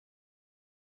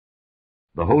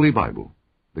The Holy Bible,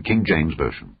 the King James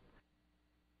Version.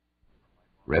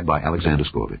 Read by Alexander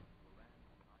Scourby.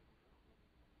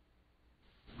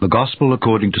 The Gospel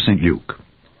according to St. Luke,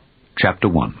 Chapter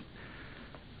 1.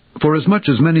 Forasmuch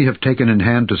as many have taken in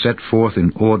hand to set forth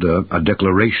in order a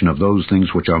declaration of those things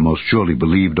which are most surely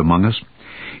believed among us,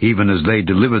 even as they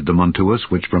delivered them unto us,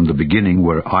 which from the beginning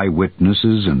were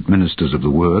eyewitnesses and ministers of the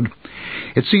word,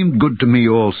 it seemed good to me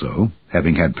also,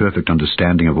 having had perfect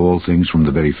understanding of all things from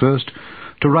the very first,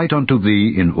 to write unto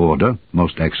thee in order,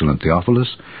 most excellent Theophilus,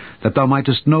 that thou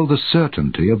mightest know the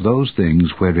certainty of those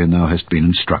things wherein thou hast been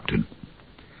instructed.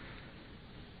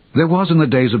 There was in the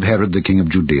days of Herod the king of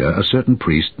Judea a certain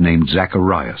priest named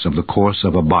Zacharias of the course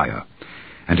of Abiah,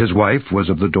 and his wife was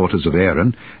of the daughters of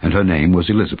Aaron, and her name was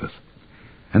Elizabeth.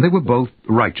 And they were both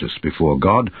righteous before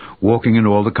God, walking in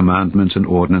all the commandments and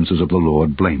ordinances of the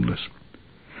Lord blameless.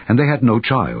 And they had no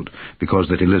child, because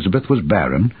that Elizabeth was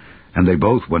barren, and they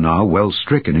both were now well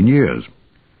stricken in years.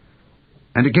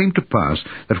 And it came to pass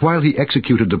that while he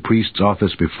executed the priest's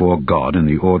office before God in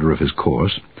the order of his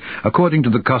course, according to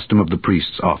the custom of the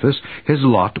priest's office, his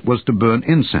lot was to burn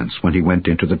incense when he went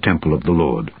into the temple of the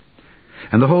Lord.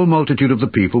 And the whole multitude of the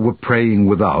people were praying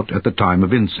without at the time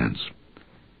of incense.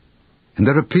 And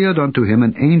there appeared unto him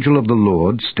an angel of the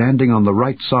Lord standing on the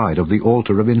right side of the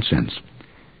altar of incense.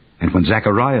 And when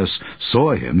Zacharias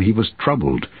saw him, he was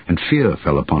troubled, and fear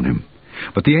fell upon him.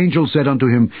 But the angel said unto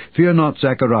him, Fear not,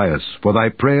 Zacharias, for thy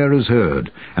prayer is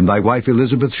heard, and thy wife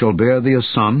Elizabeth shall bear thee a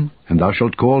son, and thou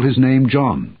shalt call his name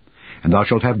John. And thou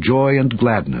shalt have joy and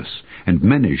gladness, and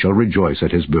many shall rejoice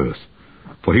at his birth.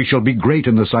 For he shall be great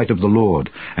in the sight of the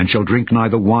Lord, and shall drink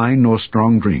neither wine nor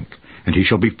strong drink, and he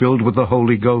shall be filled with the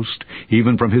Holy Ghost,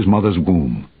 even from his mother's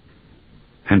womb.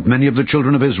 And many of the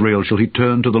children of Israel shall he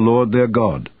turn to the Lord their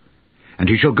God. And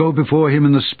he shall go before him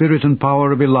in the spirit and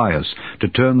power of Elias, to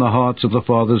turn the hearts of the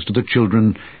fathers to the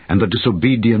children, and the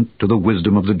disobedient to the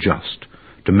wisdom of the just,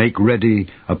 to make ready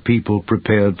a people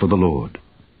prepared for the Lord.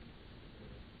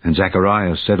 And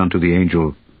Zacharias said unto the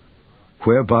angel,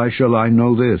 Whereby shall I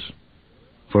know this?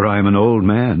 For I am an old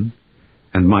man,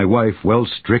 and my wife well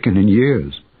stricken in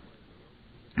years.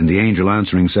 And the angel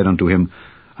answering said unto him,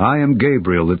 I am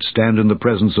Gabriel that stand in the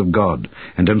presence of God,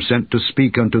 and am sent to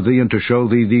speak unto thee and to show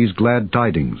thee these glad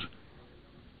tidings.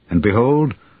 And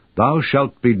behold, thou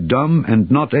shalt be dumb and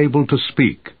not able to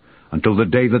speak, until the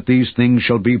day that these things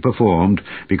shall be performed,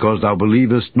 because thou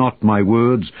believest not my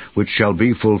words, which shall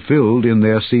be fulfilled in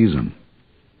their season.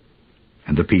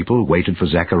 And the people waited for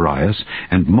Zacharias,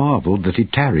 and marveled that he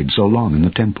tarried so long in the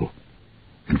temple.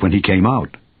 And when he came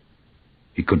out,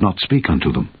 he could not speak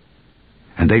unto them.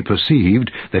 And they perceived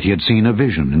that he had seen a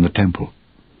vision in the temple,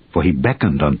 for he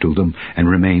beckoned unto them, and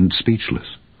remained speechless.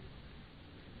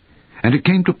 And it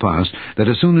came to pass that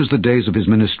as soon as the days of his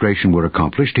ministration were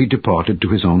accomplished, he departed to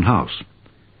his own house.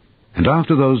 And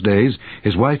after those days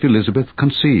his wife Elizabeth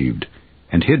conceived,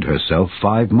 and hid herself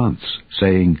 5 months,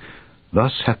 saying,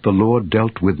 Thus hath the Lord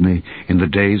dealt with me in the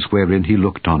days wherein he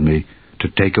looked on me, to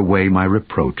take away my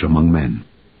reproach among men.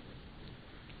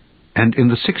 And in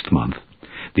the 6th month,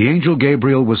 the angel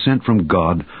Gabriel was sent from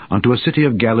God unto a city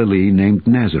of Galilee named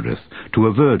Nazareth, to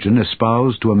a virgin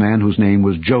espoused to a man whose name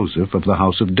was Joseph of the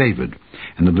house of David,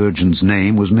 and the virgin's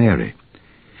name was Mary.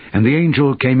 And the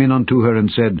angel came in unto her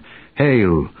and said,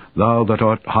 Hail, thou that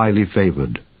art highly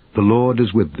favored, the Lord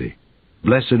is with thee.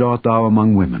 Blessed art thou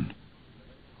among women.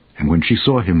 And when she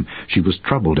saw him, she was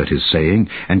troubled at his saying,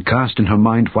 and cast in her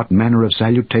mind what manner of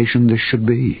salutation this should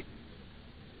be.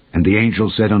 And the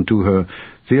angel said unto her,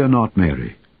 Fear not,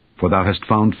 Mary, for thou hast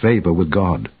found favor with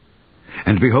God.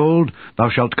 And behold, thou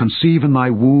shalt conceive in thy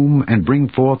womb, and bring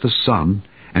forth a son,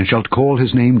 and shalt call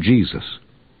his name Jesus.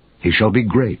 He shall be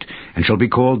great, and shall be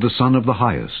called the Son of the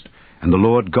Highest, and the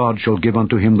Lord God shall give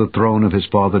unto him the throne of his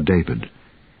father David.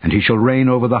 And he shall reign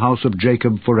over the house of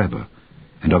Jacob forever,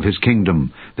 and of his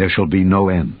kingdom there shall be no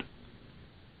end.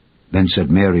 Then said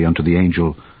Mary unto the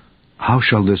angel, How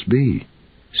shall this be,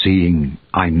 seeing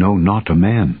I know not a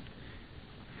man?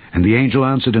 And the angel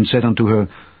answered and said unto her,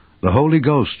 The Holy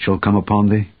Ghost shall come upon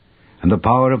thee, and the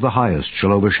power of the Highest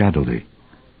shall overshadow thee.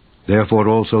 Therefore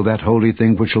also that holy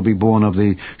thing which shall be born of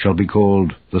thee shall be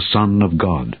called the Son of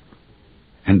God.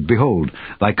 And behold,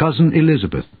 thy cousin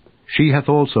Elizabeth, she hath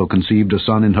also conceived a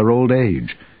son in her old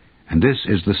age, and this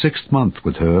is the 6th month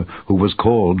with her who was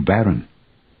called barren.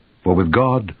 For with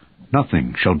God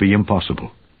nothing shall be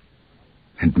impossible.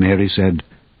 And Mary said,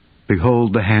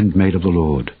 Behold the handmaid of the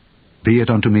Lord, be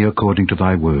it unto me according to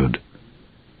thy word.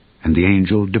 And the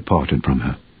angel departed from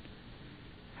her.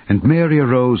 And Mary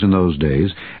arose in those days,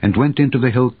 and went into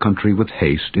the hill country with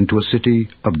haste into a city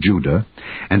of Judah,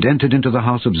 and entered into the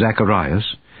house of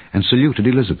Zacharias, and saluted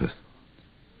Elizabeth.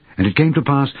 And it came to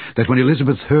pass that when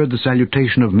Elizabeth heard the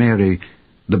salutation of Mary,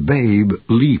 the babe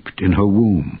leaped in her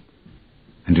womb.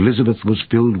 And Elizabeth was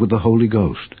filled with the Holy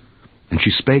Ghost. And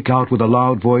she spake out with a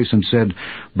loud voice, and said,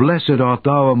 Blessed art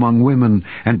thou among women,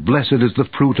 and blessed is the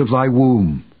fruit of thy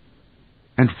womb.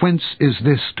 And whence is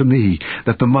this to me,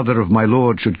 that the mother of my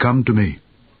Lord should come to me?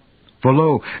 For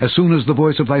lo, as soon as the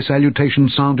voice of thy salutation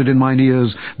sounded in mine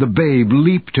ears, the babe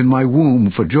leaped in my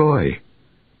womb for joy.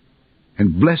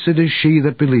 And blessed is she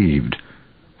that believed,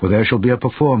 for there shall be a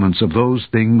performance of those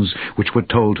things which were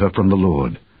told her from the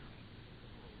Lord.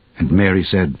 And Mary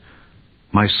said,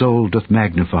 My soul doth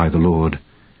magnify the Lord,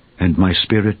 and my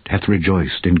spirit hath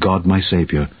rejoiced in God my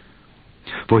Saviour.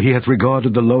 For he hath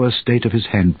regarded the low estate of his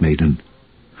handmaiden.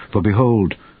 For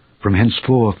behold, from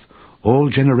henceforth all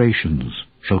generations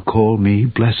shall call me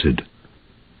blessed.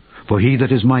 For he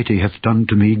that is mighty hath done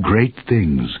to me great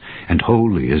things, and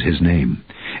holy is his name,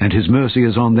 and his mercy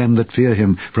is on them that fear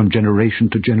him from generation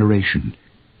to generation.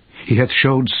 He hath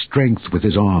showed strength with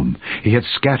his arm. He hath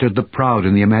scattered the proud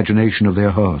in the imagination of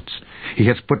their hearts. He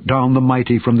hath put down the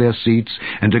mighty from their seats,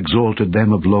 and exalted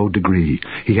them of low degree.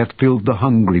 He hath filled the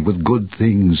hungry with good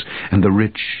things, and the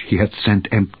rich he hath sent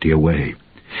empty away.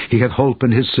 He hath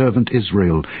holpen his servant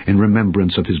Israel in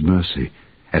remembrance of his mercy,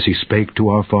 as he spake to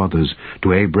our fathers,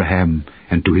 to Abraham,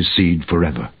 and to his seed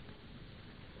forever.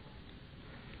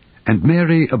 And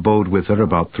Mary abode with her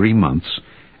about 3 months,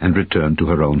 and returned to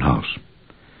her own house.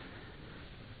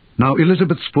 Now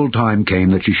Elizabeth's full time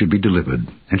came that she should be delivered,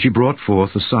 and she brought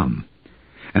forth a son.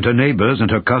 And her neighbors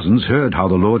and her cousins heard how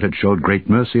the Lord had showed great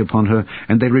mercy upon her,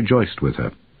 and they rejoiced with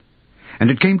her. And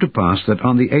it came to pass that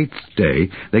on the 8th day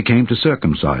they came to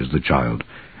circumcise the child,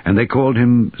 and they called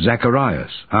him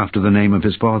Zacharias, after the name of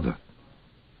his father.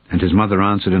 And his mother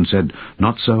answered and said,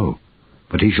 Not so,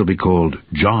 but he shall be called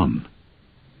John.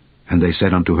 And they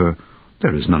said unto her,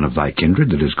 There is none of thy kindred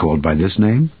that is called by this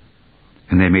name.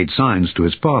 And they made signs to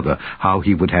his father how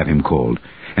he would have him called.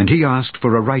 And he asked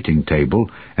for a writing table,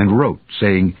 and wrote,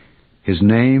 saying, His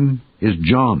name is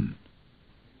John.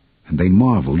 And they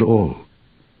marveled all.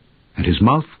 And his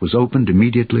mouth was opened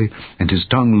immediately, and his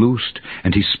tongue loosed,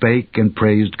 and he spake and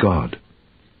praised God.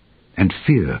 And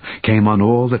fear came on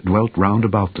all that dwelt round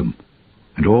about them.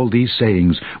 And all these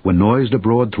sayings were noised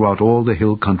abroad throughout all the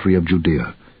hill country of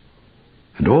Judea.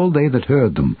 And all they that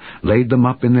heard them laid them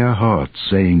up in their hearts,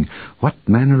 saying, What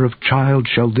manner of child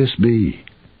shall this be?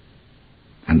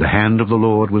 And the hand of the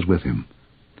Lord was with him.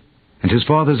 And his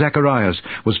father Zacharias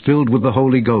was filled with the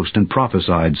Holy Ghost, and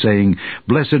prophesied, saying,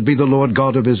 Blessed be the Lord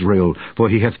God of Israel, for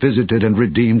he hath visited and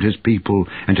redeemed his people,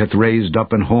 and hath raised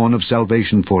up an horn of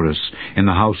salvation for us in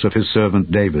the house of his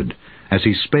servant David, as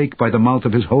he spake by the mouth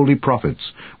of his holy prophets,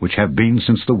 which have been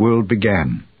since the world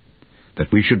began,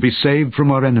 that we should be saved from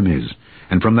our enemies,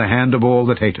 and from the hand of all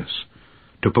that hate us,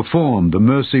 to perform the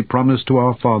mercy promised to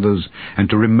our fathers, and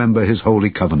to remember his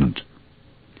holy covenant,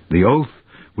 the oath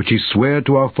which he sware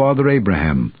to our father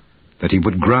Abraham, that he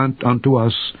would grant unto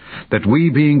us, that we,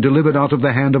 being delivered out of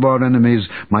the hand of our enemies,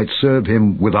 might serve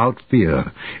him without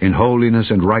fear, in holiness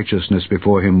and righteousness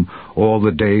before him all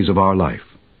the days of our life.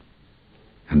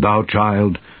 And thou,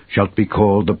 child, shalt be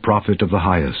called the prophet of the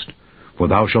highest, for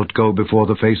thou shalt go before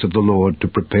the face of the Lord to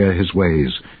prepare his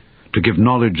ways, to give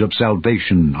knowledge of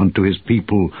salvation unto his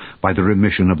people by the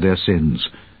remission of their sins,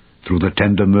 through the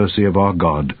tender mercy of our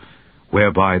God,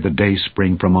 whereby the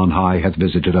dayspring from on high hath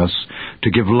visited us,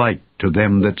 to give light to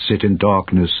them that sit in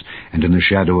darkness and in the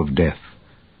shadow of death,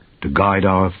 to guide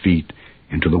our feet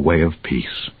into the way of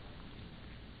peace.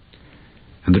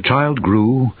 And the child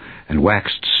grew, and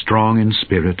waxed strong in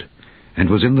spirit, and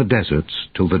was in the deserts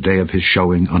till the day of his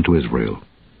showing unto Israel.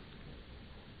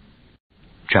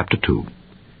 Chapter 2.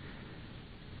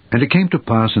 And it came to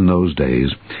pass in those days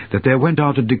that there went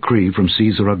out a decree from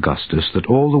Caesar Augustus that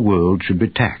all the world should be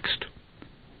taxed.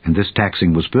 And this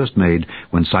taxing was first made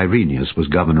when Cyrenius was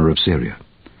governor of Syria.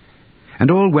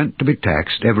 And all went to be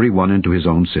taxed, every one into his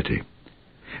own city.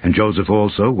 And Joseph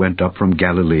also went up from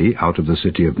Galilee out of the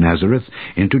city of Nazareth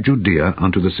into Judea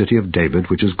unto the city of David,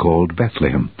 which is called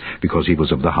Bethlehem, because he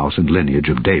was of the house and lineage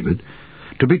of David,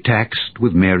 to be taxed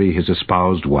with Mary his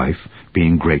espoused wife,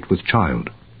 being great with child.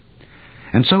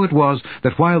 And so it was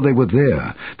that while they were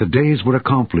there, the days were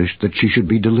accomplished that she should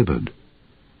be delivered.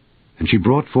 And she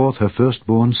brought forth her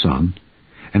firstborn son,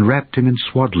 and wrapped him in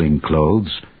swaddling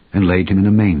clothes, and laid him in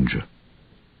a manger,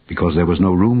 because there was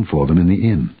no room for them in the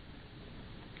inn.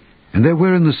 And there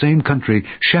were in the same country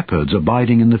shepherds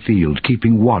abiding in the field,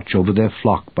 keeping watch over their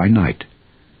flock by night.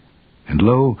 And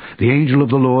lo, the angel of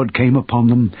the Lord came upon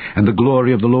them, and the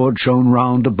glory of the Lord shone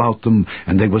round about them,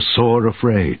 and they were sore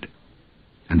afraid.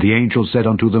 And the angel said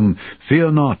unto them,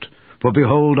 Fear not, for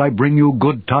behold, I bring you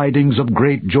good tidings of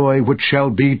great joy, which shall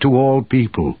be to all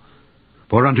people.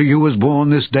 For unto you is born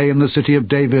this day in the city of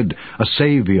David a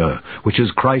Saviour, which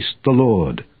is Christ the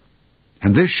Lord.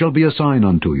 And this shall be a sign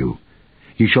unto you.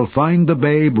 Ye shall find the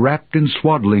babe wrapped in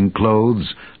swaddling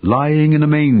clothes, lying in a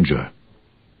manger.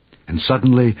 And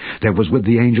suddenly there was with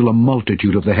the angel a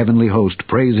multitude of the heavenly host,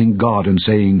 praising God, and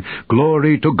saying,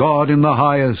 Glory to God in the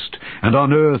highest, and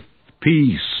on earth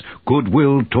peace,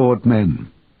 goodwill toward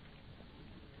men.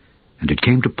 And it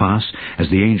came to pass, as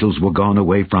the angels were gone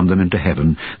away from them into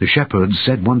heaven, the shepherds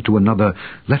said one to another,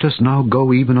 Let us now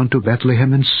go even unto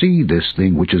Bethlehem, and see this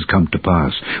thing which is come to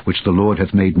pass, which the Lord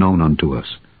hath made known unto us.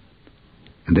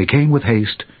 And they came with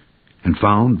haste, and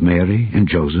found Mary and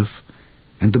Joseph,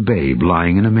 and the babe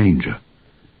lying in a manger.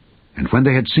 And when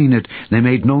they had seen it, they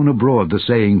made known abroad the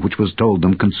saying which was told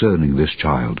them concerning this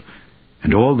child.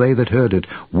 And all they that heard it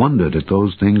wondered at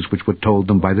those things which were told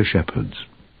them by the shepherds.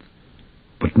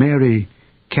 But Mary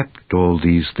kept all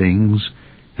these things,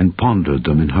 and pondered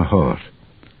them in her heart.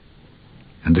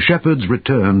 And the shepherds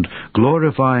returned,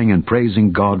 glorifying and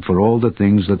praising God for all the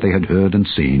things that they had heard and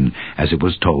seen, as it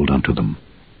was told unto them.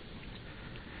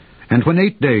 And when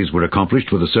 8 days were accomplished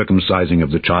for the circumcising of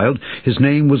the child, his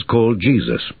name was called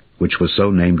Jesus, which was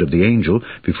so named of the angel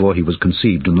before he was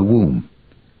conceived in the womb.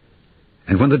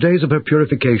 And when the days of her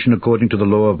purification according to the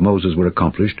law of Moses were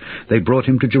accomplished, they brought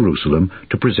him to Jerusalem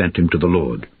to present him to the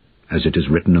Lord. As it is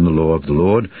written in the law of the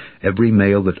Lord, Every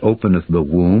male that openeth the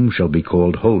womb shall be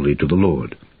called holy to the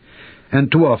Lord.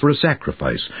 And to offer a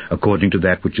sacrifice, according to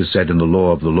that which is said in the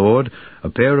law of the Lord, a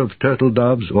pair of turtle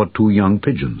doves or 2 young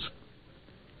pigeons.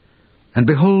 And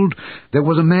behold, there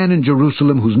was a man in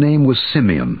Jerusalem whose name was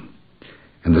Simeon.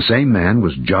 And the same man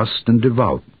was just and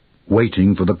devout,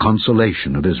 waiting for the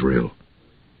consolation of Israel.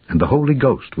 And the Holy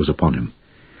Ghost was upon him.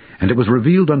 And it was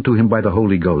revealed unto him by the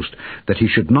Holy Ghost that he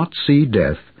should not see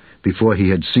death before he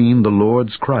had seen the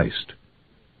Lord's Christ.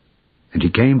 And he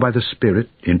came by the Spirit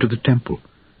into the temple.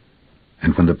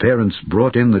 And when the parents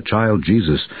brought in the child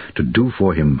Jesus to do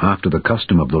for him after the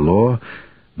custom of the law,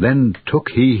 then took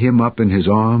he him up in his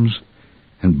arms,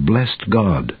 and blessed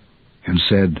God, and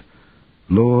said,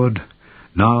 Lord,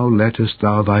 now lettest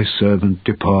thou thy servant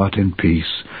depart in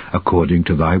peace, according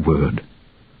to thy word.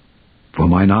 For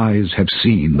mine eyes have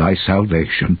seen thy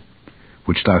salvation,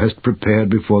 which thou hast prepared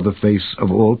before the face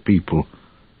of all people,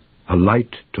 a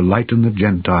light to lighten the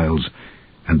Gentiles,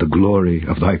 and the glory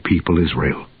of thy people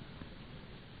Israel.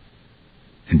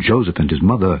 And Joseph and his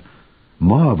mother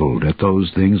marveled at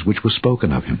those things which were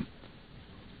spoken of him.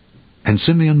 And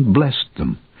Simeon blessed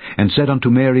them, and said unto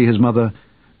Mary his mother,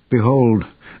 Behold,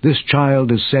 this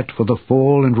child is set for the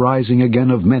fall and rising again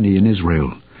of many in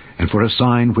Israel, and for a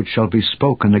sign which shall be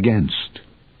spoken against.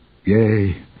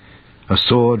 Yea, a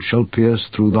sword shall pierce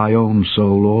through thy own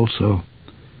soul also,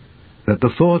 that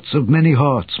the thoughts of many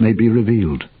hearts may be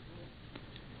revealed.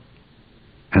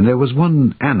 And there was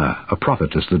one Anna, a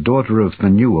prophetess, the daughter of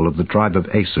Phanuel of the tribe of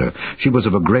Aser. She was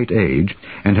of a great age,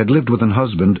 and had lived with an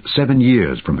husband 7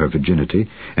 years from her virginity,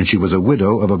 and she was a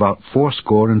widow of about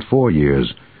 84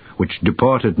 years, which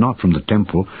departed not from the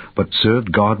temple, but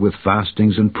served God with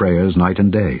fastings and prayers night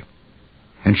and day.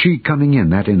 And she, coming in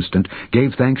that instant,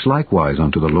 gave thanks likewise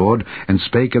unto the Lord, and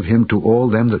spake of him to all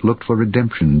them that looked for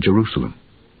redemption in Jerusalem.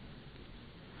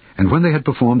 And when they had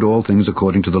performed all things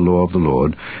according to the law of the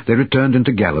Lord, they returned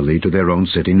into Galilee to their own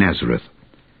city Nazareth.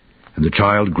 And the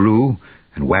child grew,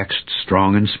 and waxed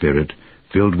strong in spirit,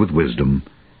 filled with wisdom,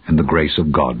 and the grace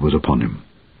of God was upon him.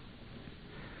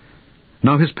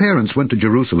 Now his parents went to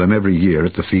Jerusalem every year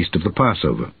at the feast of the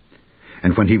Passover.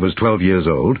 And when he was 12 years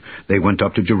old, they went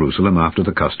up to Jerusalem after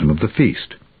the custom of the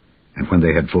feast. And when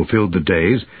they had fulfilled the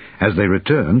days, as they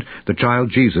returned, the child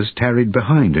Jesus tarried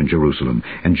behind in Jerusalem,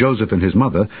 and Joseph and his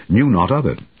mother knew not of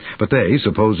it. But they,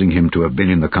 supposing him to have been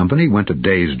in the company, went a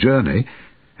day's journey,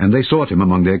 and they sought him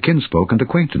among their kinsfolk and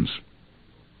acquaintance.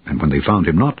 And when they found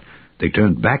him not, they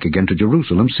turned back again to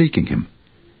Jerusalem, seeking him.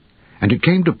 And it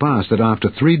came to pass that after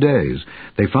 3 days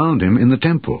they found him in the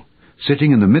temple,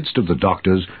 sitting in the midst of the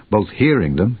doctors, both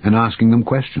hearing them and asking them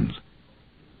questions.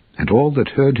 And all that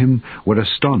heard him were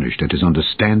astonished at his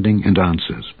understanding and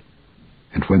answers.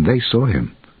 And when they saw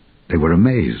him, they were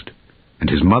amazed. And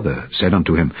his mother said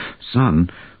unto him,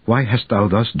 Son, why hast thou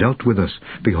thus dealt with us?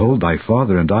 Behold, thy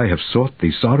father and I have sought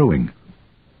thee sorrowing.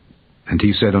 And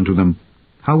he said unto them,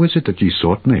 How is it that ye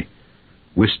sought me?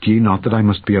 Wist ye not that I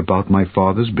must be about my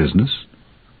father's business?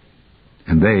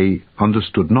 And they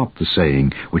understood not the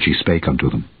saying which he spake unto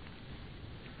them.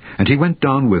 And he went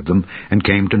down with them, and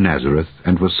came to Nazareth,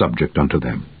 and was subject unto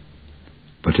them.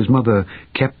 But his mother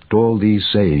kept all these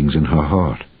sayings in her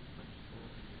heart.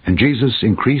 And Jesus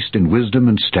increased in wisdom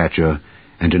and stature,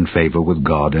 and in favor with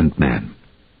God and man.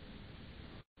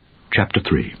 Chapter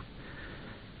 3.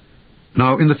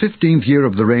 Now in the 15th year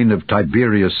of the reign of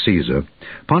Tiberius Caesar,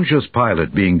 Pontius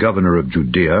Pilate being governor of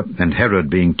Judea, and Herod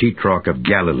being tetrarch of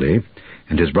Galilee,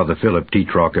 and his brother Philip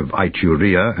tetrarch of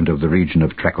Iturea and of the region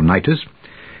of Trachonitis,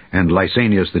 and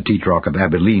Lysanias the tetrarch of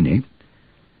Abilene,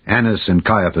 Annas and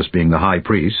Caiaphas being the high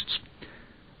priests,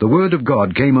 the word of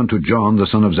God came unto John the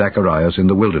son of Zacharias in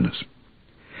the wilderness.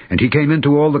 And he came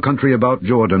into all the country about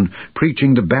Jordan,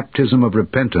 preaching the baptism of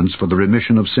repentance for the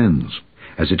remission of sins,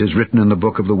 as it is written in the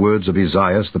book of the words of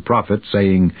Isaiah the prophet,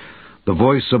 saying, The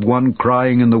voice of one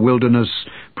crying in the wilderness,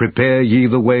 Prepare ye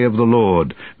the way of the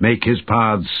Lord, make his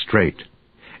paths straight.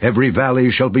 Every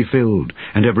valley shall be filled,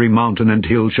 and every mountain and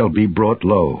hill shall be brought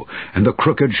low, and the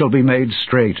crooked shall be made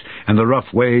straight, and the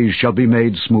rough ways shall be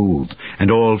made smooth,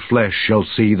 and all flesh shall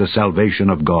see the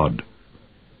salvation of God.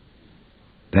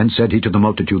 Then said he to the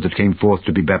multitude that came forth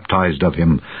to be baptized of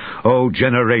him, O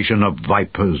generation of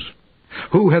vipers,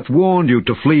 who hath warned you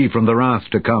to flee from the wrath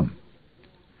to come?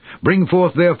 Bring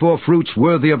forth therefore fruits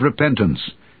worthy of repentance,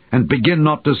 and begin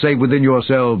not to say within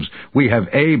yourselves, We have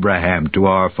Abraham to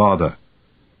our father.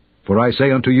 For I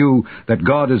say unto you, that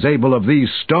God is able of these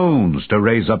stones to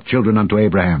raise up children unto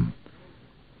Abraham.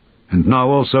 And now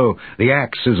also the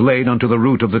axe is laid unto the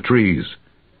root of the trees.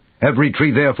 Every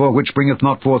tree therefore which bringeth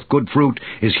not forth good fruit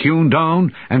is hewn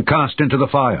down and cast into the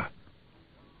fire.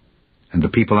 And the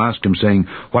people asked him, saying,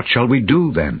 What shall we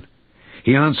do then?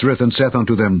 He answereth and saith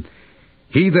unto them,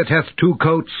 He that hath 2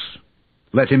 coats,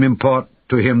 let him impart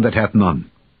to him that hath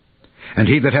none. And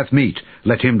he that hath meat,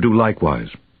 let him do likewise.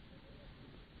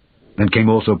 Then came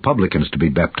also publicans to be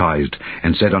baptized,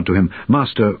 and said unto him,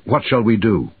 Master, what shall we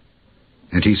do?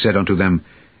 And he said unto them,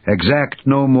 Exact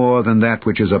no more than that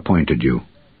which is appointed you.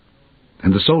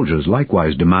 And the soldiers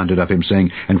likewise demanded of him,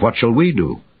 saying, And what shall we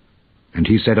do? And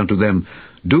he said unto them,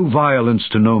 Do violence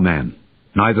to no man,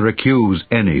 neither accuse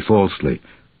any falsely,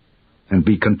 and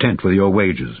be content with your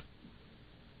wages.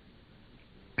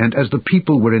 And as the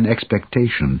people were in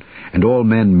expectation, and all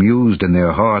men mused in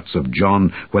their hearts of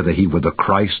John, whether he were the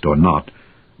Christ or not,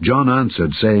 John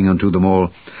answered, saying unto them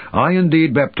all, I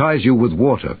indeed baptize you with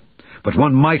water, but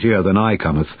one mightier than I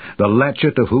cometh, the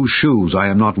latchet of whose shoes I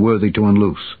am not worthy to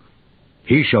unloose.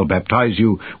 He shall baptize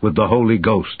you with the Holy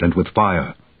Ghost and with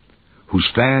fire, whose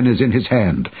fan is in his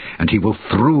hand, and he will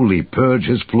thoroughly purge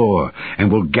his floor,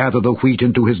 and will gather the wheat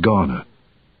into his garner.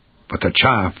 But the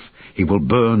chaff he will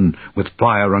burn with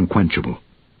fire unquenchable.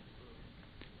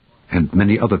 And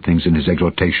many other things in his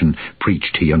exhortation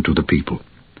preached he unto the people.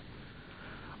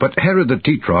 But Herod the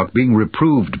tetrarch, being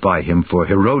reproved by him for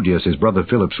Herodias his brother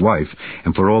Philip's wife,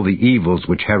 and for all the evils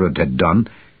which Herod had done,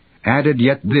 added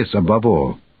yet this above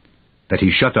all, that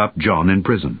he shut up John in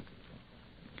prison.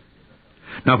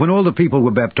 Now when all the people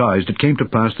were baptized, it came to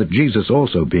pass that Jesus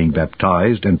also being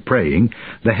baptized and praying,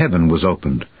 the heaven was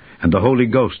opened, and the Holy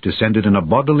Ghost descended in a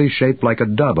bodily shape like a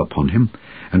dove upon him,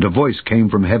 and a voice came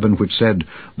from heaven which said,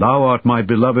 Thou art my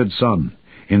beloved Son,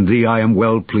 in thee I am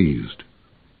well pleased.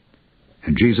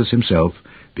 And Jesus himself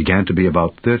began to be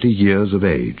about 30 years of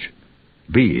age,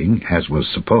 being, as was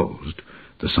supposed,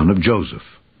 the son of Joseph,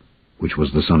 which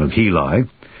was the son of Heli,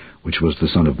 which was the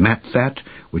son of Matthat,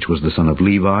 which was the son of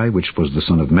Levi, which was the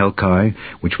son of Melchi,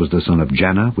 which was the son of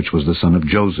Janna, which was the son of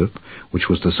Joseph, which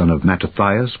was the son of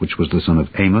Mattathias, which was the son of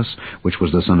Amos, which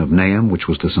was the son of Nahum, which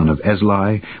was the son of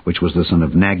Esli, which was the son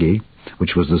of Naggi,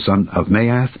 which was the son of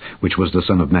Maath, which was the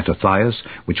son of Mattathias,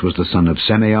 which was the son of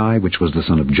Semei, which was the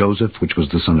son of Joseph, which was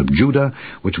the son of Judah,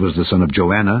 which was the son of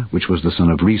Joanna, which was the son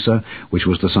of Risa, which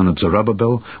was the son of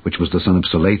Zerubbabel, which was the son of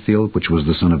Salathiel, which was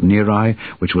the son of Neri,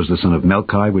 which was the son of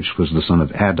Melchi, which was the son of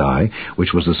Adai,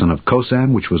 which was the son of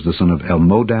Kosam, which was the son of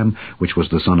Elmodam, which was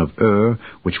the son of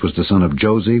which was the son of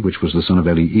Josi, which was the son of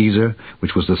Eliezer,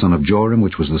 which was the son of Joram,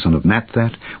 which was the son of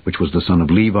Matthat, which was the son of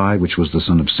Levi, which was the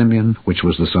son of Simeon, which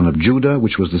was the son of Judah,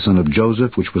 which was the son of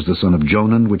Joseph, which was the son of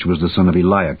Jonan, which was the son of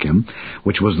Eliakim,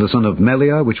 which was the son of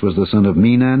Meliah, which was the son of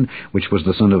Menan, which was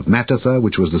the son of Mattatha,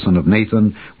 which was the son of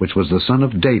Nathan, which was the son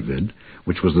of David,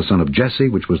 which was the son of Jesse,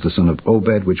 which was the son of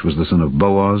Obed, which was the son of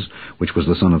Boaz, which was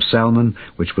the son of Salmon,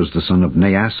 which was the son of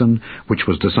Naasson, which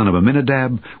was the son of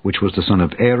Aminadab, which was the son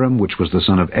of Aram, which was the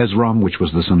son of Ezram, which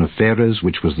was the son of Phares,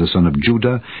 which was the son of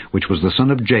Judah, which was the son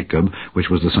of Jacob, which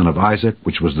was the son of Isaac,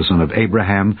 which was the son of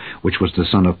Abraham, which was the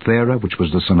son of Thera, Terah, which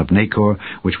was the son of Nachor,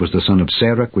 which was the son of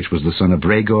Serach, which was the son of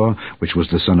Regor, which was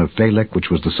the son of Phalec, which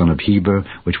was the son of Heber,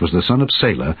 which was the son of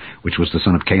Salah, which was the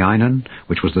son of Cainan,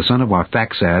 which was the son of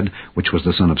Arphaxad, which was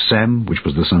the son of Sem, which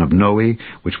was the son of Noe,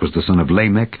 which was the son of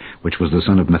Lamech, which was the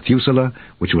son of Methuselah,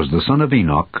 which was the son of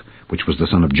Enoch, which was the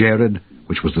son of Jared,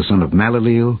 which was the son of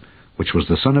Malaleel, which was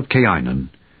the son of Cainan,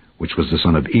 which was the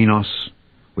son of Enos,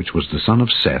 which was the son of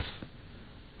Seth,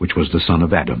 which was the son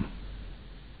of Adam,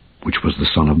 which was the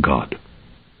Son of God.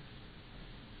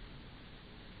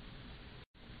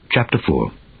 Chapter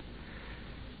 4.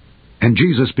 And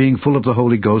Jesus, being full of the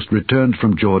Holy Ghost, returned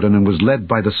from Jordan, and was led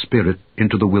by the Spirit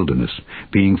into the wilderness,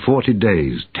 being 40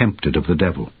 days tempted of the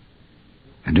devil.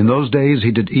 And in those days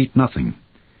he did eat nothing,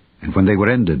 and when they were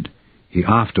ended, he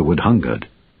afterward hungered.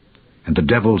 And the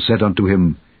devil said unto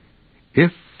him,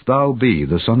 If thou be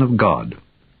the Son of God,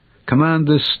 command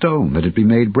this stone that it be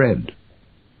made bread.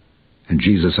 And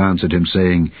Jesus answered him,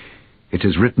 saying, It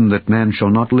is written that man shall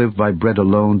not live by bread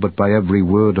alone, but by every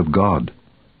word of God.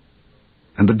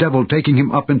 And the devil, taking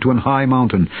him up into an high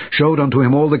mountain, showed unto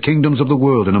him all the kingdoms of the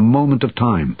world in a moment of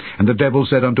time. And the devil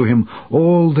said unto him,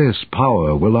 All this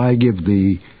power will I give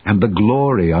thee, and the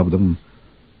glory of them,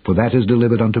 for that is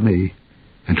delivered unto me,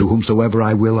 and to whomsoever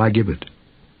I will I give it.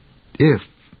 If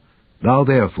thou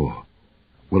therefore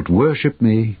wilt worship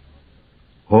me,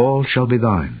 all shall be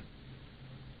thine.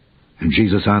 And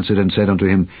Jesus answered and said unto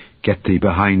him, Get thee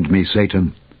behind me,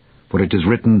 Satan, for it is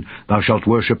written, Thou shalt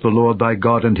worship the Lord thy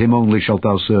God, and him only shalt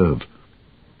thou serve.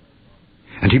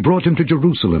 And he brought him to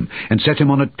Jerusalem, and set him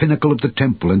on a pinnacle of the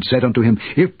temple, and said unto him,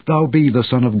 If thou be the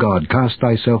Son of God, cast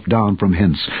thyself down from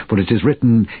hence, for it is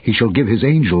written, He shall give his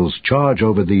angels charge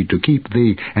over thee, to keep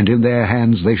thee, and in their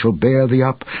hands they shall bear thee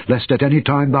up, lest at any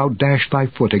time thou dash thy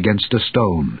foot against a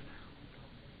stone.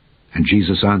 And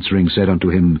Jesus answering said unto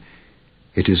him,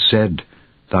 It is said,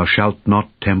 Thou shalt not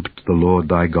tempt the Lord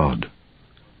thy God.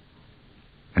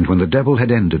 And when the devil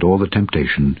had ended all the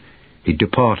temptation, he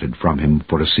departed from him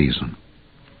for a season.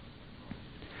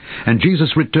 And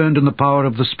Jesus returned in the power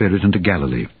of the Spirit into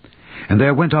Galilee. And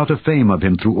there went out a fame of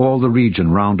him through all the region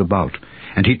round about,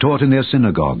 and he taught in their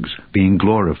synagogues, being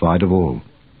glorified of all.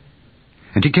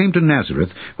 And he came to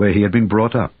Nazareth, where he had been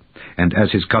brought up. And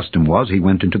as his custom was, he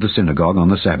went into the synagogue on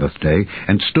the Sabbath day,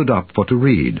 and stood up for to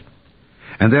read.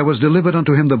 And there was delivered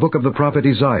unto him the book of the prophet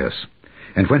Esaias.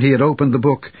 And when he had opened the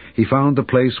book, he found the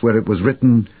place where it was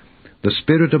written, The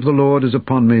Spirit of the Lord is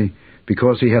upon me,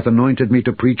 because he hath anointed me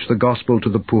to preach the gospel to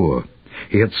the poor.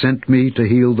 He hath sent me to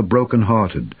heal the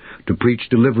brokenhearted, to preach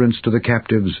deliverance to the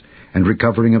captives, and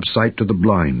recovering of sight to the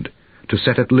blind, to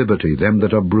set at liberty them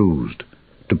that are bruised,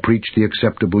 to preach the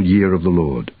acceptable year of the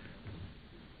Lord.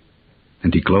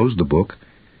 And he closed the book,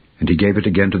 and he gave it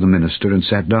again to the minister, and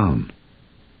sat down.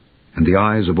 And the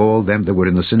eyes of all them that were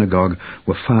in the synagogue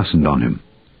were fastened on him.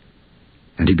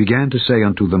 And he began to say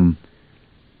unto them,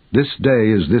 This day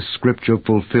is this scripture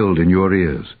fulfilled in your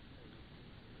ears.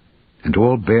 And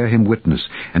all bare him witness,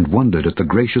 and wondered at the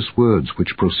gracious words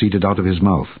which proceeded out of his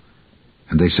mouth.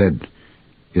 And they said,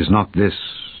 Is not this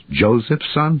Joseph's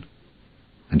son?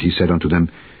 And he said unto them,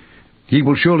 He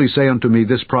will surely say unto me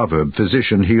this proverb,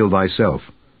 Physician, heal thyself.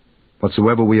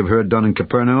 Whatsoever we have heard done in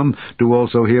Capernaum, do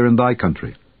also here in thy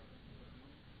country.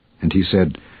 And he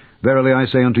said, Verily I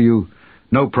say unto you,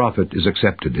 no prophet is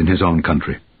accepted in his own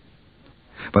country.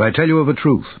 But I tell you of a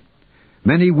truth,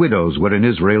 many widows were in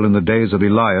Israel in the days of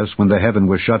Elias, when the heaven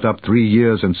was shut up 3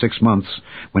 years and 6 months,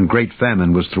 when great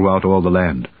famine was throughout all the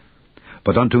land.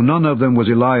 But unto none of them was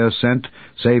Elias sent,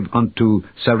 save unto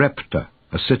Sarepta,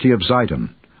 a city of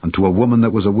Sidon, unto a woman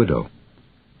that was a widow.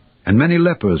 And many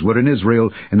lepers were in Israel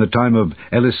in the time of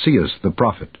Eliseus the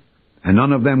prophet, and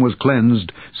none of them was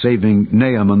cleansed, saving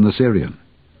Naaman the Syrian.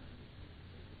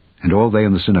 And all they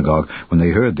in the synagogue, when they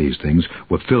heard these things,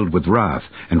 were filled with wrath,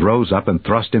 and rose up and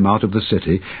thrust him out of the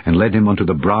city, and led him unto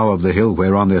the brow of the hill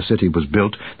whereon their city was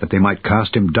built, that they might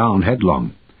cast him down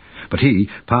headlong. But he,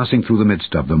 passing through the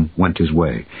midst of them, went his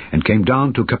way, and came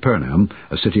down to Capernaum,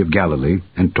 a city of Galilee,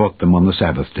 and taught them on the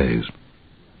Sabbath days.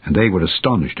 And they were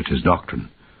astonished at his doctrine,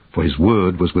 for his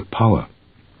word was with power.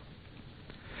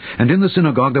 And in the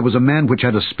synagogue there was a man which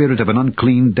had a spirit of an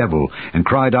unclean devil, and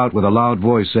cried out with a loud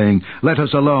voice, saying, Let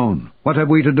us alone. What have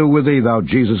we to do with thee, thou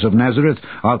Jesus of Nazareth?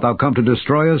 Art thou come to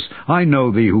destroy us? I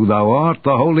know thee who thou art,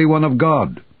 the Holy One of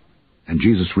God. And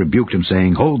Jesus rebuked him,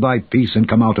 saying, Hold thy peace, and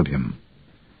come out of him.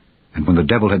 And when the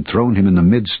devil had thrown him in the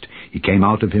midst, he came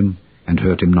out of him, and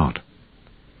hurt him not.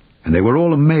 And they were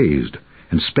all amazed,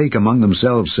 and spake among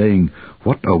themselves, saying,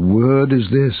 What a word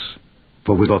is this!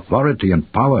 For with authority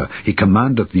and power he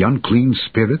commandeth the unclean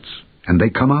spirits, and they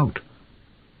come out.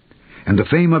 and the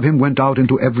fame of him went out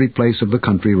into every place of the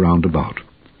country round about.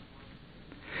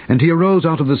 And he arose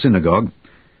out of the synagogue,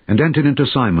 and entered into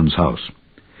Simon's house.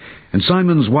 And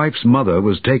Simon's wife's mother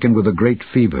was taken with a great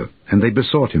fever, and they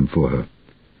besought him for her.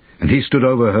 And he stood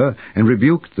over her, and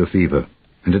rebuked the fever,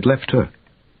 and it left her.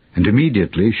 And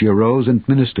immediately she arose and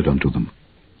ministered unto them.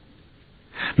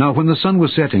 Now when the sun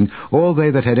was setting, all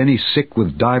they that had any sick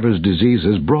with divers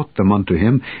diseases brought them unto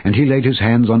him, and he laid his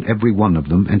hands on every one of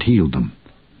them, and healed them.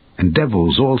 And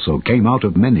devils also came out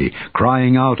of many,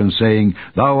 crying out and saying,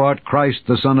 Thou art Christ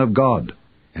the Son of God.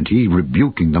 And he,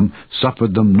 rebuking them,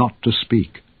 suffered them not to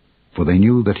speak, for they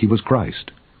knew that he was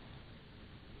Christ.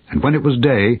 And when it was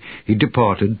day, he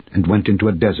departed, and went into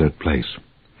a desert place.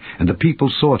 And the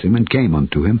people sought him, and came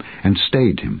unto him, and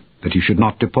stayed him, that he should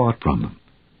not depart from them.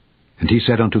 And he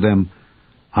said unto them,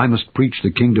 I must preach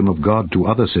the kingdom of God to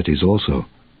other cities also,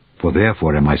 for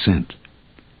therefore am I sent.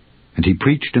 And he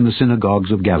preached in the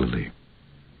synagogues of Galilee.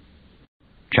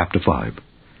 Chapter 5.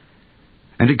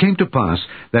 And it came to pass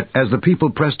that as the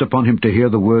people pressed upon him to hear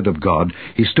the word of God,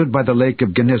 he stood by the lake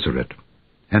of Gennesaret,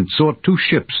 and saw 2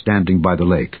 ships standing by the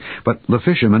lake, but the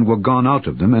fishermen were gone out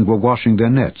of them, and were washing their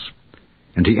nets.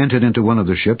 And he entered into one of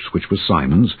the ships, which was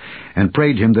Simon's, and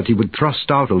prayed him that he would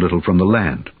thrust out a little from the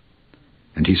land.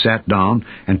 And he sat down,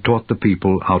 and taught the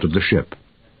people out of the ship.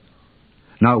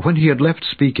 Now when he had left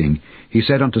speaking, he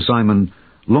said unto Simon,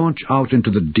 Launch out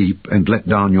into the deep, and let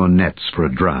down your nets for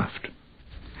a draught.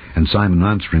 And Simon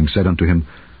answering said unto him,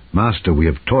 Master, we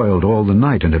have toiled all the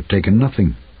night, and have taken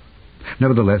nothing.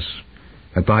 Nevertheless,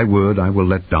 at thy word I will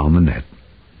let down the net.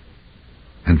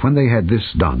 And when they had this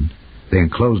done, they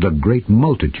enclosed a great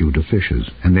multitude of fishes,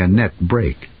 and their net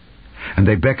brake. And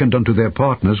they beckoned unto their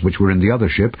partners, which were in the other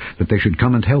ship, that they should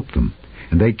come and help them.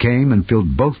 And they came and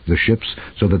filled both the ships,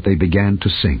 so that they began to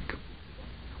sink.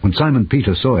 When Simon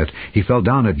Peter saw it, he fell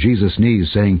down at Jesus' knees,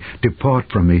 saying,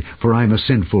 Depart from me, for I am a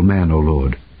sinful man, O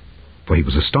Lord. For he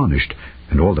was astonished,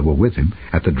 and all that were with him,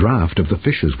 at the draught of the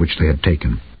fishes which they had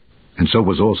taken. And so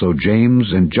was also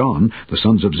James and John, the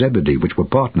sons of Zebedee, which were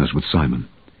partners with Simon.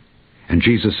 And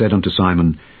Jesus said unto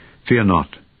Simon, Fear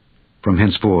not, from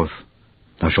henceforth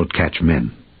thou shalt catch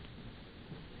men.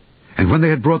 And when they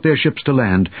had brought their ships to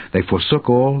land, they forsook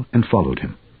all, and followed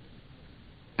him.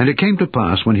 And it came to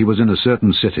pass, when he was in a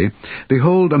certain city,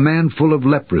 behold, a man full of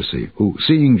leprosy, who,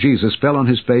 seeing Jesus, fell on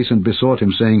his face, and besought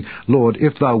him, saying, Lord,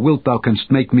 if thou wilt, thou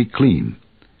canst make me clean.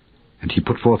 And he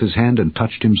put forth his hand, and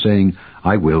touched him, saying,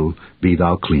 I will, be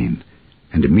thou clean.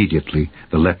 And immediately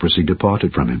the leprosy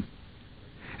departed from him.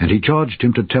 And he charged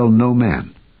him to tell no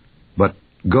man, but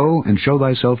Go and show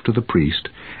thyself to the priest,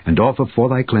 and offer for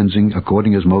thy cleansing,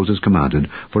 according as Moses commanded,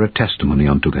 for a testimony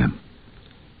unto them.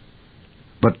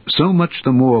 But so much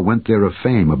the more went there a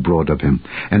fame abroad of him,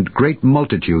 and great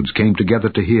multitudes came together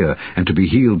to hear, and to be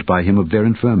healed by him of their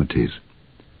infirmities.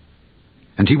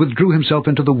 And he withdrew himself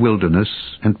into the wilderness,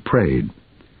 and prayed.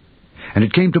 And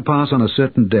it came to pass on a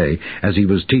certain day, as he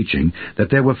was teaching,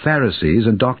 that there were Pharisees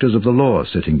and doctors of the law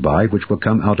sitting by, which were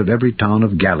come out of every town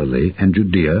of Galilee, and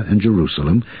Judea, and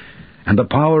Jerusalem, and the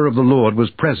power of the Lord was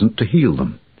present to heal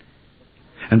them.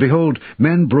 And behold,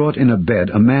 men brought in a bed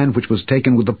a man which was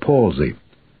taken with the palsy,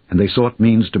 and they sought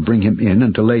means to bring him in,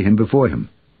 and to lay him before him.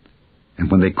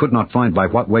 And when they could not find by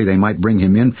what way they might bring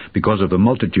him in, because of the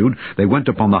multitude, they went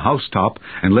upon the housetop,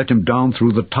 and let him down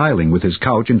through the tiling with his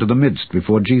couch into the midst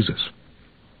before Jesus.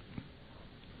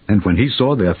 And when he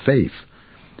saw their faith,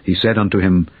 he said unto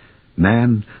him,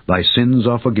 Man, thy sins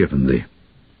are forgiven thee.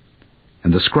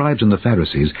 And the scribes and the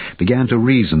Pharisees began to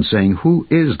reason, saying, Who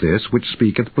is this which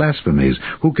speaketh blasphemies?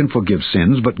 Who can forgive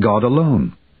sins but God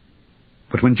alone?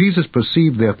 But when Jesus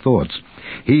perceived their thoughts,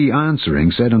 he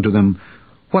answering said unto them,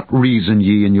 What reason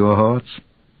ye in your hearts?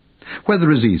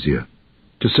 Whether is easier,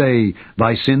 to say,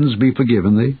 Thy sins be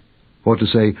forgiven thee, or to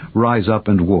say, Rise up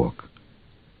and walk?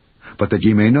 But that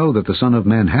ye may know that the Son of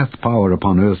Man hath power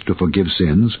upon earth to forgive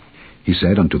sins, he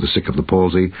said unto the sick of the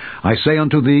palsy, I say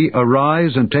unto thee,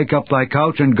 Arise, and take up thy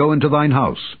couch, and go into thine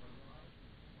house.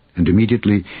 And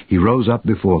immediately he rose up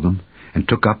before them, and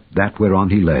took up that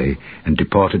whereon he lay, and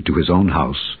departed to his own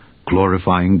house,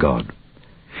 glorifying God.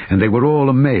 And they were all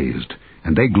amazed,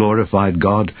 and they glorified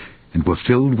God, and were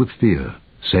filled with fear,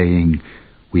 saying,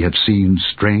 We have seen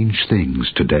strange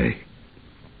things today.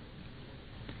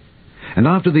 And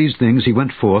after these things he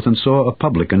went forth, and saw a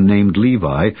publican named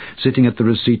Levi sitting at the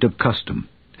receipt of custom.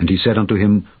 And he said unto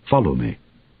him, Follow me.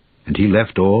 And he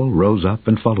left all, rose up,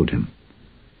 and followed him.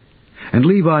 And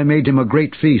Levi made him a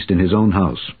great feast in his own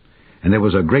house. And there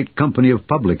was a great company of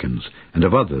publicans, and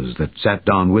of others that sat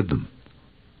down with them.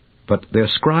 But their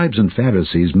scribes and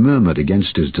Pharisees murmured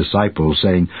against his disciples,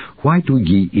 saying, Why do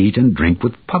ye eat and drink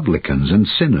with publicans and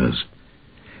sinners?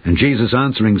 And Jesus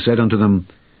answering said unto them,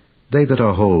 They that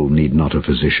are whole need not a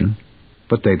physician,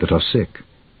 but they that are sick.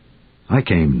 I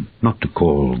came not to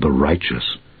call the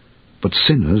righteous, but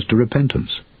sinners to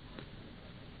repentance.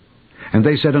 And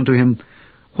they said unto him,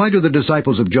 Why do the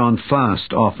disciples of John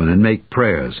fast often and make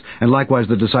prayers, and likewise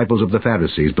the disciples of the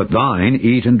Pharisees, but thine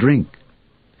eat and drink?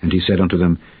 And he said unto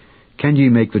them, Can ye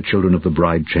make the children of the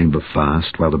bride chamber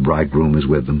fast, while the bridegroom is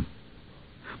with them?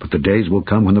 But the days will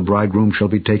come when the bridegroom shall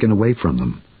be taken away from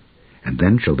them, and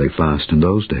then shall they fast in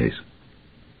those days.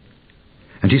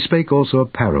 And he spake also a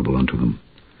parable unto them.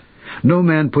 No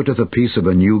man putteth a piece of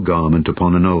a new garment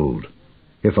upon an old.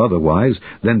 If otherwise,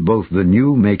 then both the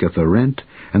new maketh a rent,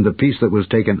 and the piece that was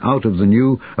taken out of the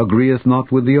new agreeth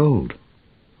not with the old.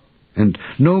 And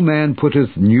no man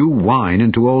putteth new wine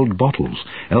into old bottles,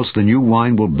 else the new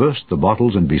wine will burst the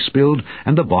bottles and be spilled,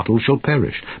 and the bottles shall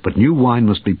perish. But new wine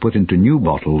must be put into new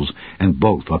bottles, and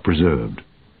both are preserved.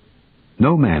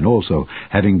 No man also,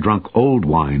 having drunk old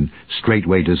wine,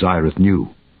 straightway desireth new,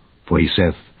 for he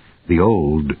saith, The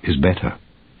old is better.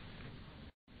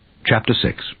 Chapter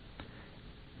 6.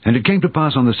 And it came to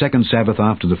pass on the second Sabbath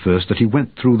after the first, that he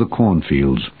went through the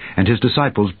cornfields, and his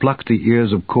disciples plucked the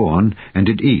ears of corn, and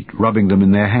did eat, rubbing them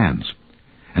in their hands.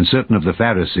 And certain of the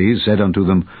Pharisees said unto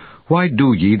them, Why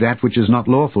do ye that which is not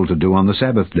lawful to do on the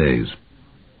Sabbath days?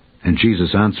 And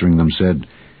Jesus answering them said,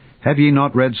 Have ye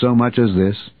not read so much as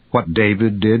this, what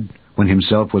David did, when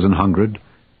himself was an hungred,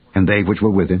 and they which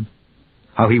were with him?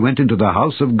 How he went into the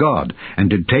house of God, and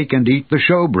did take and eat the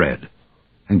showbread,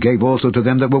 and gave also to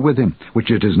them that were with him, which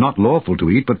it is not lawful to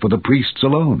eat, but for the priests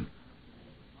alone.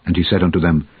 And he said unto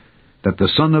them, That the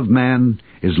Son of Man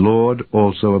is Lord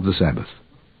also of the Sabbath.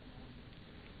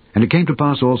 And it came to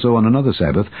pass also on another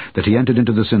Sabbath, that he entered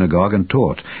into the synagogue and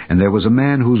taught, and there was a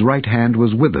man whose right hand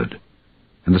was withered.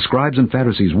 And the scribes and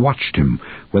Pharisees watched him,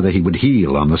 whether he would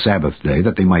heal on the Sabbath day,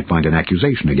 that they might find an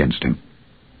accusation against him.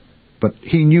 But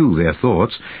he knew their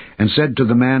thoughts, and said to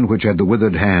the man which had the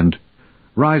withered hand,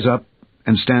 Rise up,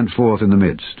 and stand forth in the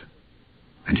midst.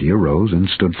 And he arose and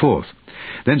stood forth.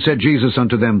 Then said Jesus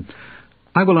unto them,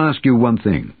 I will ask you one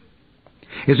thing.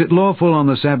 Is it lawful on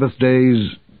the Sabbath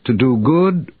days to do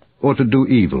good or to do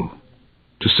evil,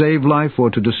 to save life or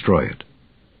to destroy it?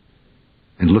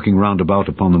 And looking round about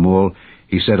upon them all,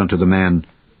 he said unto the man,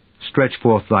 Stretch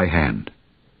forth thy hand.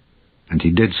 And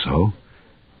he did so,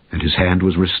 and his hand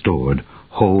was restored,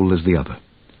 whole as the other.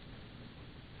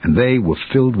 And they were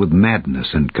filled with madness,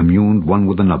 and communed one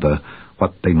with another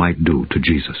what they might do to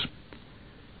Jesus.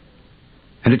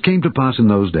 And it came to pass in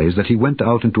those days that he went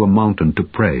out into a mountain to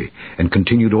pray, and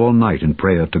continued all night in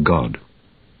prayer to God.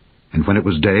 And when it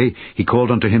was day, he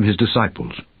called unto him his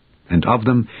disciples, and of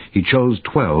them he chose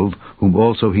 12, whom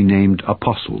also he named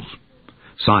apostles: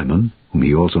 Simon, whom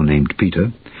he also named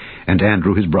Peter, and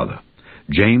Andrew his brother,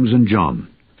 James and John,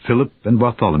 Philip and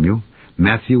Bartholomew,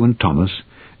 Matthew and Thomas,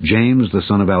 James the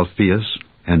son of Alphaeus,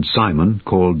 and Simon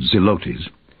called Zelotes,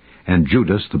 and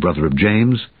Judas the brother of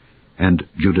James, and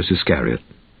Judas Iscariot,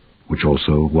 which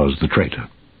also was the traitor.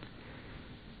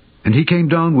 And he came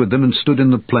down with them, and stood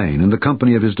in the plain, in the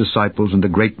company of his disciples, and a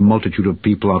great multitude of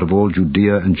people out of all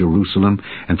Judea and Jerusalem,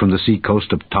 and from the sea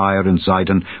coast of Tyre and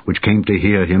Sidon, which came to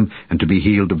hear him, and to be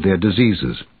healed of their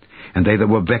diseases, and they that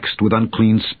were vexed with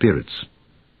unclean spirits.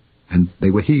 And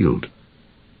they were healed.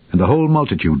 And the whole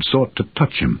multitude sought to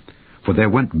touch him, for there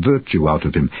went virtue out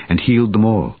of him, and healed them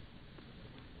all.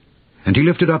 And he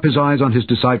lifted up his eyes on his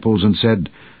disciples, and said,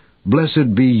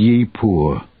 Blessed be ye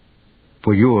poor,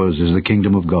 for yours is the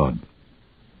kingdom of God.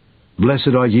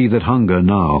 Blessed are ye that hunger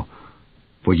now,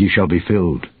 for ye shall be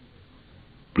filled.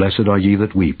 Blessed are ye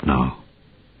that weep now,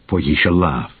 for ye shall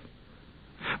laugh.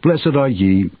 Blessed are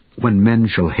ye when men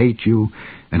shall hate you,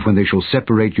 and when they shall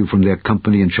separate you from their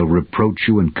company, and shall reproach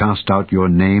you, and cast out your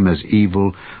name as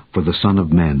evil for the Son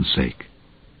of Man's sake.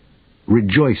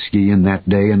 Rejoice ye in that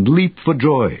day, and leap for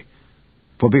joy.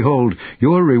 For behold,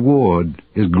 your reward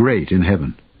is great in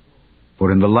heaven.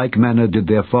 For in the like manner did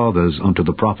their fathers unto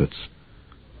the prophets.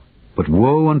 But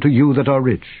woe unto you that are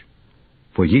rich,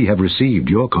 for ye have received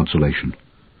your consolation.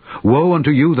 Woe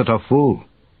unto you that are full,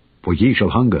 for ye shall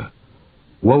hunger.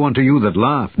 Woe unto you that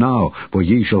laugh now, for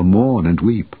ye shall mourn and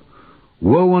weep.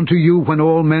 Woe unto you when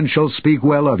all men shall speak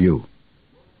well of you,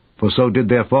 for so did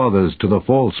their fathers to the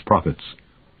false prophets.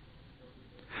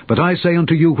 But I say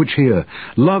unto you which hear,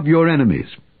 love your enemies.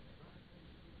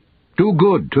 Do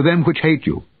good to them which hate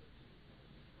you.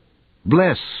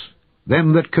 Bless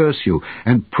them that curse you,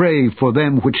 and pray for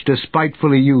them which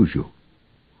despitefully use you.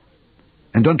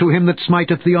 And unto him that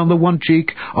smiteth thee on the one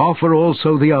cheek, offer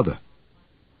also the other.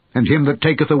 And him that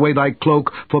taketh away thy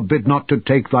cloak, forbid not to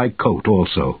take thy coat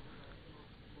also.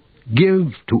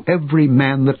 Give to every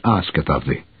man that asketh of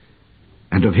thee.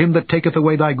 And of him that taketh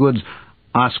away thy goods,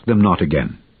 ask them not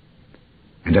again.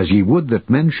 And as ye would that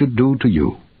men should do to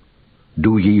you,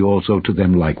 do ye also to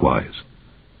them likewise.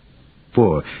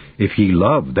 For if ye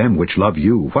love them which love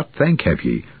you, what thank have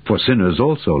ye? For sinners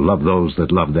also love those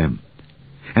that love them.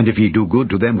 And if ye do good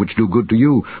to them which do good to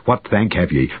you, what thank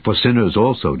have ye? For sinners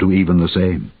also do even the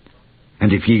same.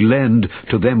 And if ye lend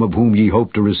to them of whom ye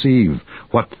hope to receive,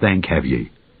 what thank have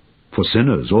ye? For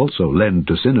sinners also lend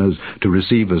to sinners to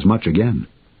receive as much again.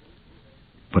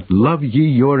 But love ye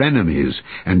your enemies,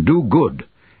 and do good,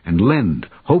 and lend,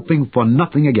 hoping for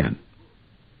nothing again.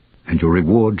 And your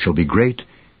reward shall be great,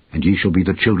 and ye shall be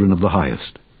the children of the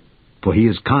highest. For he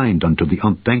is kind unto the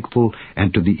unthankful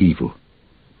and to the evil.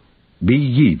 Be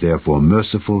ye therefore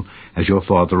merciful, as your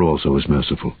Father also is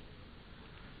merciful.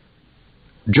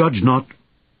 Judge not,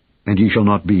 and ye shall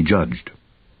not be judged.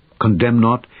 Condemn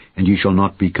not, and ye shall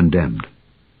not be condemned.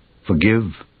 Forgive,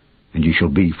 and ye shall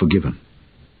be forgiven.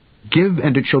 Give,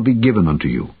 and it shall be given unto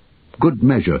you. Good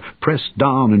measure, pressed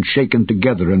down and shaken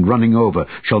together and running over,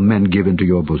 shall men give into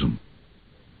your bosom.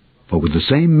 For with the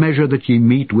same measure that ye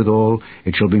mete withal,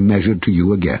 it shall be measured to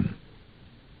you again.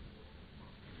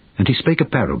 And he spake a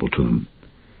parable to them.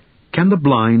 Can the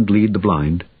blind lead the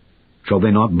blind? Shall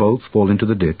they not both fall into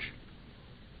the ditch?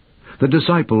 The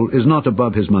disciple is not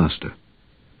above his master,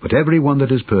 but every one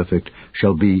that is perfect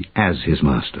shall be as his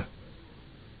master.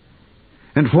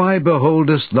 And why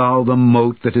beholdest thou the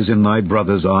mote that is in thy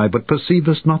brother's eye, but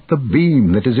perceivest not the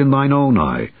beam that is in thine own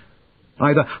eye?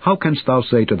 Either how canst thou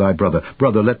say to thy brother,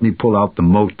 Brother, let me pull out the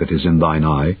mote that is in thine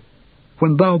eye,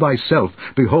 when thou thyself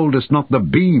beholdest not the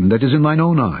beam that is in thine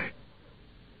own eye?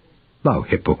 Thou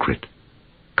hypocrite,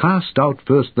 cast out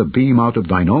first the beam out of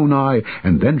thine own eye,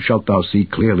 and then shalt thou see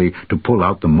clearly to pull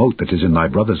out the mote that is in thy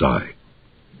brother's eye.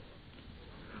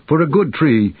 For a good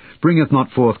tree bringeth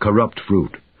not forth corrupt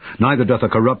fruit, neither doth a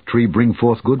corrupt tree bring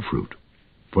forth good fruit.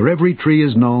 For every tree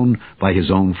is known by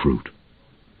his own fruit.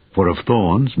 For of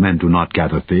thorns men do not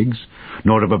gather figs,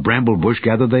 nor of a bramble bush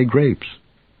gather they grapes.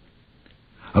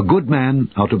 A good man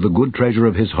out of the good treasure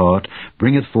of his heart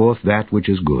bringeth forth that which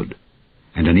is good,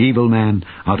 and an evil man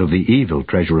out of the evil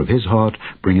treasure of his heart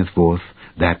bringeth forth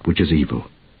that which is evil.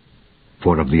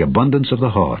 For of the abundance of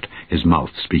the heart his mouth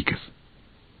speaketh.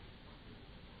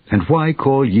 And why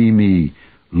call ye me,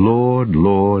 Lord,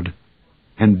 Lord,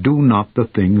 and do not the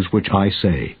things which I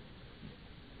say?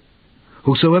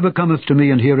 Whosoever cometh to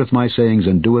me and heareth my sayings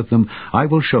and doeth them, I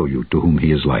will show you to whom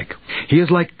he is like. He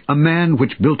is like a man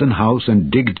which built an house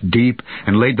and digged deep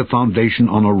and laid the foundation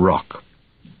on a rock.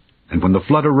 And when the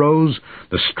flood arose,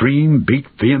 the stream beat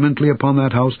vehemently upon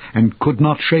that house and could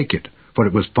not shake it, for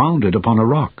it was founded upon a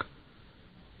rock.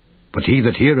 But he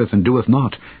that heareth and doeth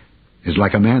not is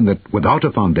like a man that without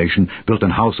a foundation built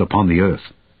an house upon the earth,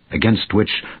 against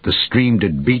which the stream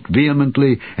did beat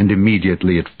vehemently, and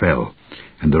immediately it fell,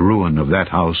 and the ruin of that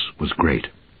house was great.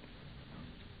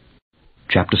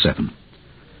 Chapter 7.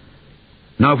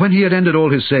 Now when he had ended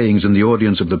all his sayings in the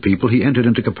audience of the people, he entered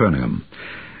into Capernaum.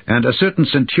 And a certain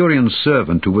centurion's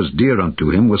servant, who was dear unto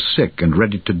him, was sick and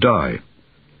ready to die.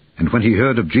 And when he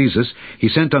heard of Jesus, he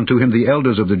sent unto him the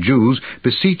elders of the Jews,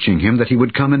 beseeching him that he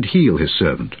would come and heal his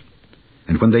servant.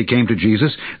 And when they came to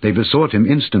Jesus, they besought him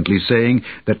instantly, saying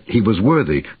that he was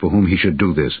worthy for whom he should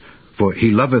do this, for he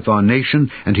loveth our nation,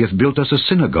 and he hath built us a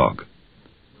synagogue.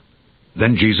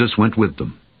 Then Jesus went with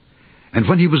them. And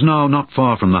when he was now not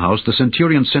far from the house, the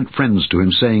centurion sent friends to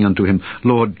him, saying unto him,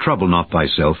 Lord, trouble not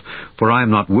thyself, for I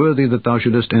am not worthy that thou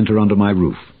shouldest enter under my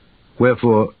roof.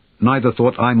 Wherefore neither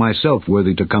thought I myself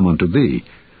worthy to come unto thee.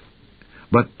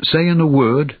 But say in a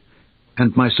word,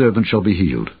 and my servant shall be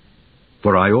healed.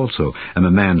 For I also am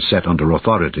a man set under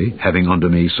authority, having under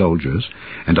me soldiers.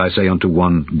 And I say unto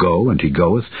one, Go, and he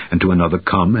goeth, and to another,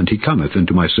 Come, and he cometh, and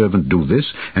to my servant, Do this,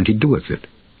 and he doeth it.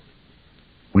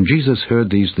 When Jesus heard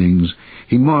these things,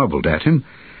 he marveled at him,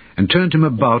 and turned him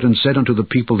about, and said unto the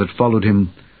people that followed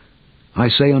him, I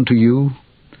say unto you,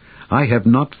 I have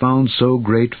not found so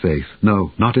great faith,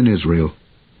 no, not in Israel.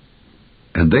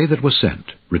 And they that were sent,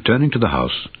 returning to the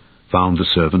house, found the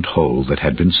servant whole that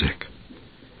had been sick.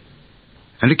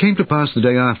 And it came to pass the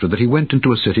day after that he went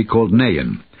into a city called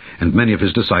Nain, and many of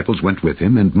his disciples went with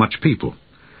him, and much people.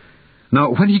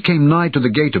 Now when he came nigh to the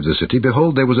gate of the city,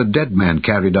 behold, there was a dead man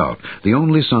carried out, the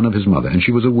only son of his mother, and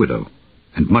she was a widow,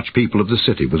 and much people of the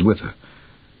city was with her.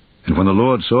 And when the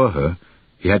Lord saw her,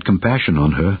 he had compassion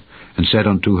on her, and said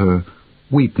unto her,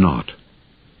 Weep not.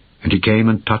 And he came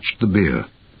and touched the bier.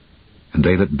 And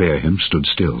they that bare him stood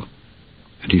still.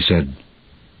 And he said,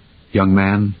 Young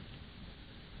man,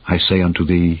 I say unto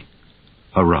thee,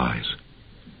 arise.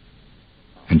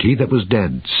 And he that was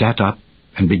dead sat up,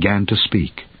 and began to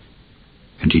speak.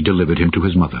 And he delivered him to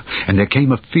his mother. And there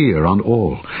came a fear on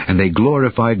all, and they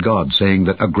glorified God, saying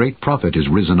that a great prophet is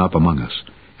risen up among us,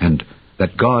 and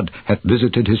that God hath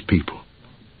visited his people.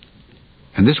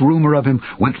 And this rumor of him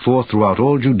went forth throughout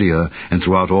all Judea, and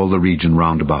throughout all the region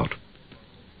round about.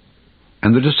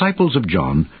 And the disciples of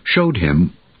John showed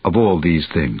him of all these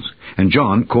things. And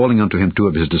John, calling unto him 2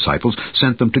 of his disciples,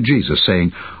 sent them to Jesus,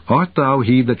 saying, Art thou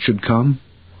he that should come,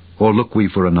 or look we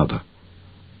for another?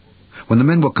 When the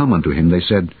men were come unto him, they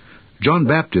said, John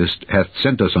Baptist hath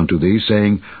sent us unto thee,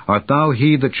 saying, Art thou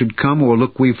he that should come, or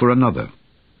look we for another?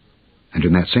 And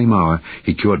in that same hour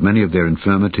he cured many of their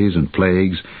infirmities and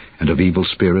plagues, and of evil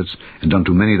spirits, and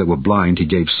unto many that were blind he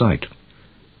gave sight.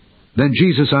 Then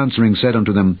Jesus answering said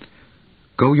unto them,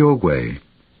 Go your way,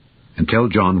 and tell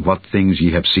John what things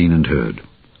ye have seen and heard,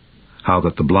 how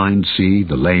that the blind see,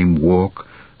 the lame walk,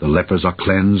 the lepers are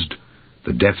cleansed,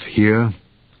 the deaf hear,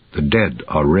 the dead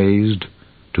are raised,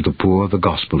 to the poor the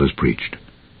gospel is preached.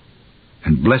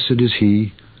 And blessed is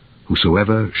he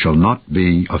whosoever shall not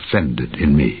be offended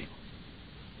in me.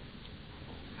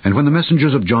 And when the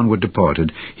messengers of John were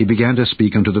departed, he began to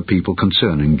speak unto the people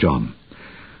concerning John.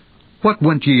 What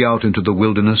went ye out into the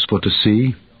wilderness for to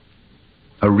see?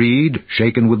 A reed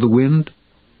shaken with the wind?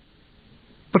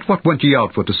 But what went ye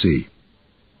out for to see?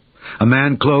 A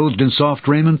man clothed in soft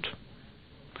raiment?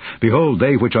 Behold,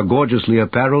 they which are gorgeously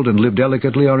apparelled and live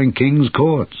delicately are in kings'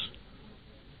 courts.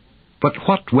 But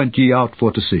what went ye out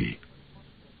for to see?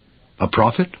 A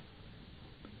prophet?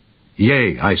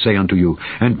 Yea, I say unto you,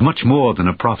 and much more than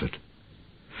a prophet.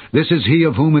 This is he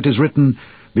of whom it is written,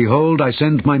 Behold, I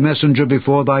send my messenger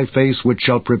before thy face, which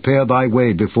shall prepare thy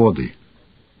way before thee.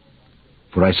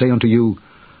 For I say unto you,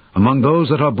 among those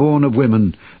that are born of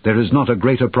women, there is not a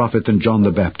greater prophet than John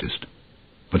the Baptist.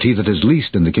 But he that is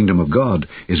least in the kingdom of God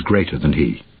is greater than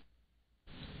he.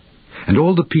 And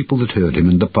all the people that heard him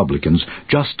and the publicans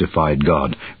justified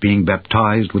God, being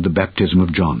baptized with the baptism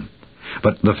of John.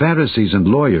 But the Pharisees and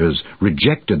lawyers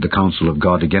rejected the counsel of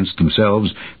God against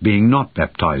themselves, being not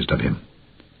baptized of him.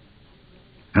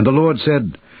 And the Lord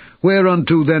said,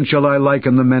 Whereunto then shall I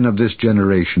liken the men of this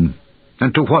generation?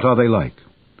 And to what are they like?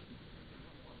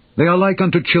 They are like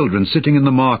unto children sitting in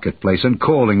the marketplace, and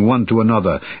calling one to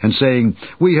another, and saying,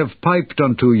 We have piped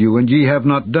unto you, and ye have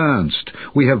not danced.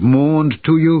 We have mourned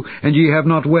to you, and ye have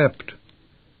not wept.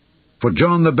 For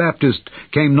John the Baptist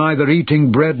came neither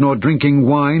eating bread nor drinking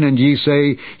wine, and ye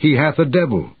say, He hath a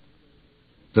devil.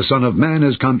 The Son of Man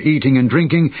is come eating and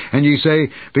drinking, and ye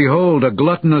say, Behold, a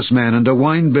gluttonous man and a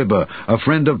winebibber, a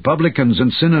friend of publicans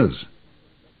and sinners.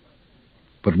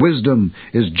 But wisdom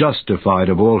is justified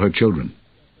of all her children.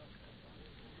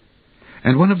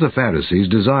 And one of the Pharisees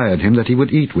desired him that he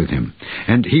would eat with him.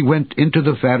 And he went into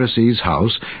the Pharisee's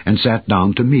house, and sat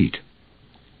down to meat.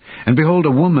 And behold,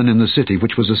 a woman in the city,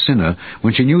 which was a sinner,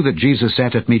 when she knew that Jesus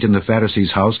sat at meat in the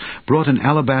Pharisee's house, brought an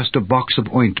alabaster box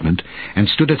of ointment, and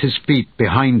stood at his feet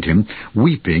behind him,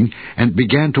 weeping, and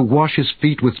began to wash his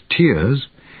feet with tears,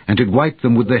 and did wipe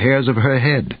them with the hairs of her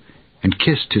head, and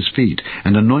kissed his feet,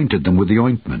 and anointed them with the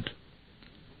ointment.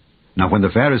 Now when the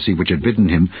Pharisee which had bidden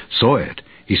him saw it,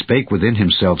 he spake within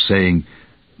himself, saying,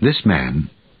 This man,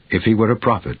 if he were a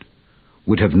prophet,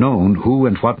 would have known who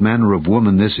and what manner of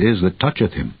woman this is that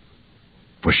toucheth him,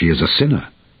 for she is a sinner.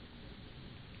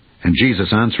 And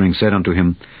Jesus answering said unto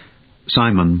him,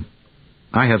 Simon,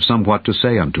 I have somewhat to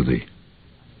say unto thee.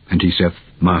 And he saith,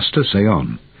 Master, say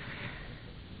on.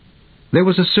 There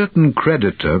was a certain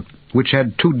creditor which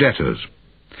had 2 debtors.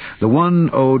 The one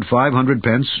owed 500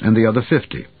 pence, and the other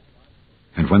 50.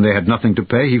 And when they had nothing to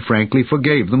pay, he frankly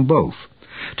forgave them both.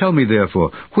 Tell me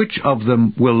therefore, which of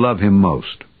them will love him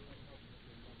most?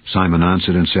 Simon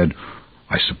answered and said,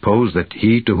 I suppose that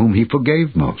he to whom he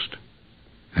forgave most.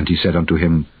 And he said unto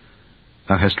him,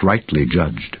 Thou hast rightly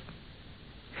judged.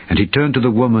 And he turned to the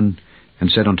woman,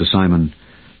 and said unto Simon,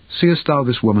 Seest thou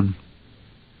this woman?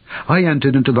 I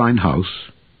entered into thine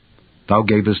house. Thou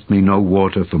gavest me no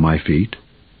water for my feet,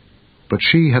 but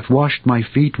she hath washed my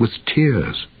feet with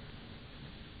tears,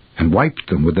 and wiped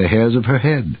them with the hairs of her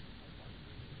head.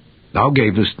 Thou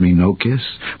gavest me no kiss,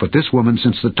 but this woman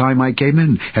since the time I came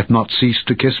in hath not ceased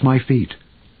to kiss my feet.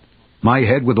 My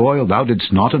head with oil thou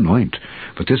didst not anoint,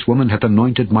 but this woman hath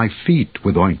anointed my feet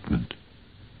with ointment.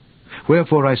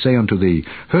 Wherefore I say unto thee,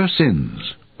 her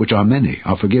sins, which are many,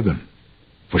 are forgiven,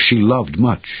 for she loved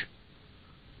much.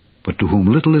 But to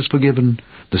whom little is forgiven,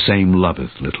 the same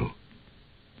loveth little.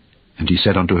 And he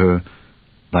said unto her,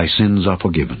 Thy sins are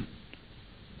forgiven.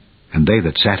 And they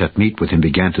that sat at meat with him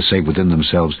began to say within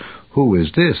themselves, Who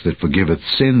is this that forgiveth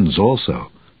sins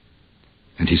also?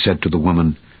 And he said to the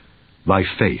woman, Thy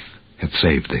faith hath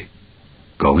saved thee.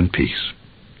 Go in peace.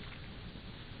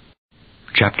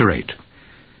 Chapter 8.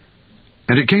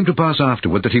 And it came to pass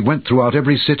afterward that he went throughout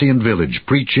every city and village,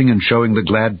 preaching and showing the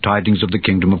glad tidings of the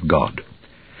kingdom of God.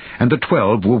 And the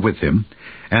 12 were with him,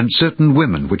 and certain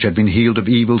women which had been healed of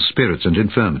evil spirits and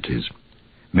infirmities,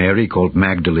 Mary called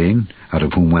Magdalene, out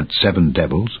of whom went 7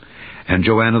 devils, and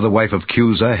Joanna the wife of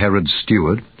Chuza, Herod's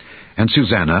steward, and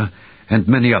Susanna, and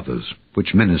many others,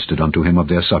 which ministered unto him of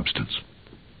their substance.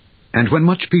 And when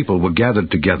much people were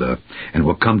gathered together, and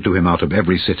were come to him out of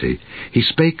every city, he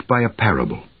spake by a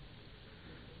parable.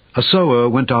 A sower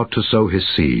went out to sow his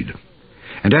seed,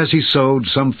 and as he sowed,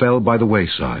 some fell by the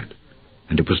wayside,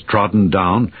 and it was trodden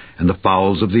down, and the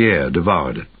fowls of the air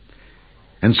devoured it.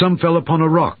 And some fell upon a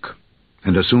rock,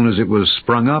 and as soon as it was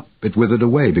sprung up, it withered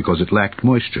away, because it lacked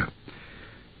moisture.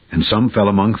 And some fell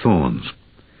among thorns,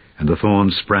 and the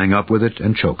thorns sprang up with it,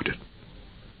 and choked it.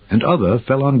 And other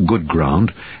fell on good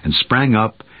ground, and sprang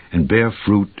up, and bare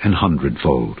fruit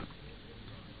 100-fold.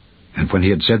 And when he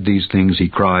had said these things, he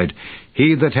cried,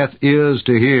 He that hath ears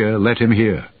to hear, let him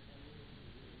hear.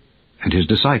 And his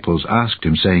disciples asked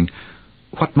him, saying,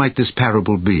 What might this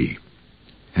parable be?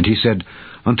 And he said,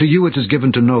 Unto you it is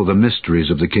given to know the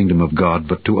mysteries of the kingdom of God,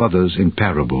 but to others in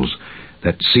parables,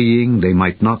 that seeing they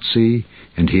might not see,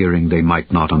 and hearing they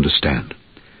might not understand.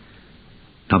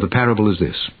 Now the parable is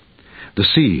this. The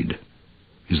seed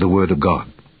is the word of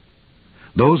God.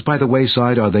 Those by the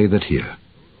wayside are they that hear.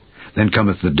 Then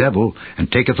cometh the devil,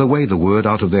 and taketh away the word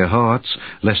out of their hearts,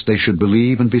 lest they should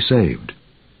believe and be saved.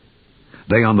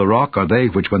 They on the rock are they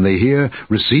which, when they hear,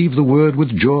 receive the word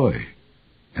with joy.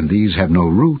 And these have no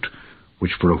root,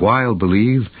 which for a while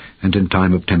believe, and in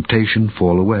time of temptation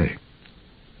fall away.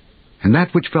 And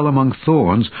that which fell among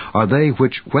thorns are they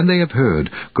which, when they have heard,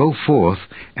 go forth,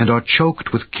 and are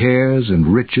choked with cares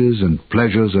and riches and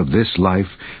pleasures of this life,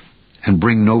 and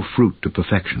bring no fruit to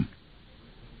perfection.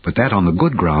 But that on the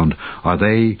good ground are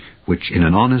they which in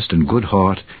an honest and good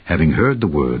heart, having heard the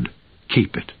word,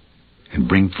 keep it, and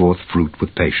bring forth fruit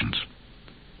with patience.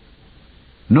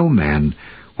 No man,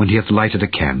 when he hath lighted a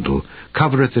candle,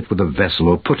 covereth it with a vessel,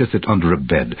 or putteth it under a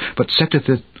bed, but setteth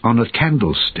it on a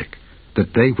candlestick,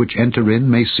 that they which enter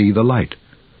in may see the light.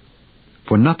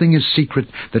 For nothing is secret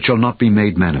that shall not be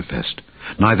made manifest,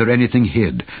 neither anything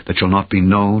hid that shall not be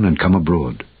known and come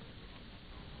abroad.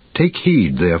 Take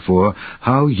heed, therefore,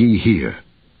 how ye hear.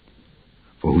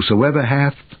 For whosoever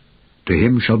hath, to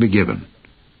him shall be given,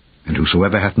 and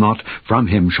whosoever hath not, from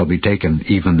him shall be taken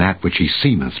even that which he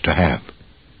seemeth to have.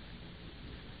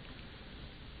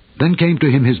 Then came to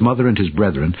him his mother and his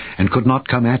brethren, and could not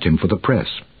come at him for the press.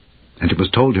 And it was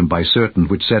told him by certain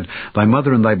which said, Thy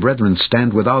mother and thy brethren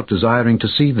stand without, desiring to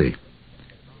see thee.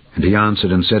 And he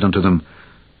answered and said unto them,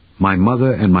 My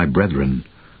mother and my brethren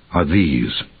are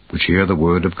these, which hear the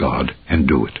word of God, and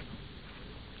do it.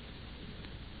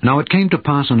 Now it came to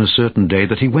pass on a certain day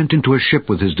that he went into a ship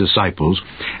with his disciples,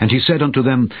 and he said unto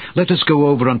them, Let us go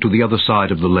over unto the other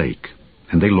side of the lake.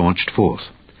 And they launched forth.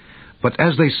 But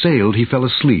as they sailed, he fell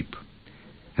asleep.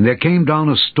 And there came down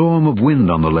a storm of wind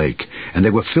on the lake, and they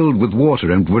were filled with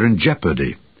water, and were in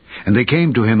jeopardy. And they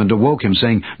came to him, and awoke him,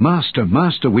 saying, Master,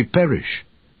 Master, we perish.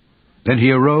 Then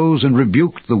he arose, and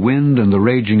rebuked the wind and the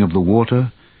raging of the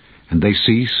water, and they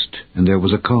ceased, and there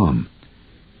was a calm.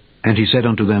 And he said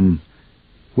unto them,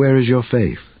 Where is your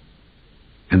faith?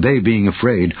 And they, being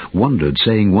afraid, wondered,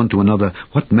 saying one to another,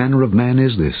 What manner of man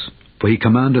is this? For he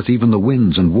commandeth even the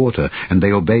winds and water, and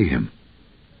they obey him.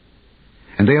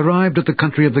 And they arrived at the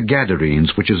country of the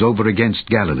Gadarenes, which is over against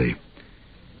Galilee.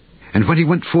 And when he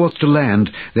went forth to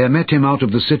land, there met him out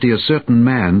of the city a certain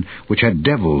man, which had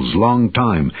devils long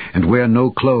time, and wear no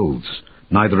clothes,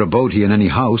 neither abode he in any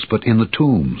house, but in the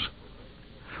tombs.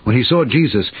 When he saw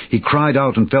Jesus, he cried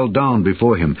out and fell down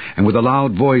before him, and with a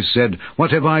loud voice said,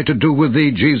 What have I to do with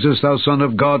thee, Jesus, thou Son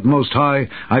of God Most High?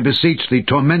 I beseech thee,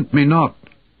 torment me not.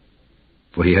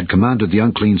 For he had commanded the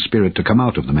unclean spirit to come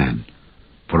out of the man.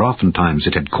 For oftentimes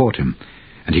it had caught him,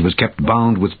 and he was kept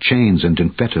bound with chains and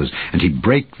in fetters, and he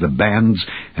brake the bands,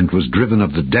 and was driven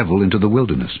of the devil into the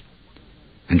wilderness.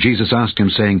 And Jesus asked him,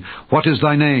 saying, What is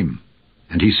thy name?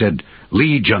 And he said,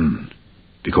 Legion,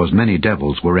 because many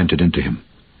devils were entered into him.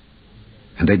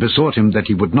 And they besought him that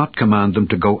he would not command them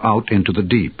to go out into the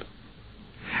deep.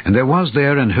 And there was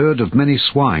there an herd of many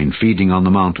swine feeding on the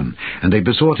mountain, and they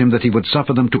besought him that he would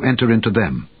suffer them to enter into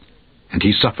them. And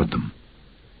he suffered them.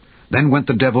 Then went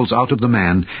the devils out of the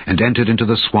man, and entered into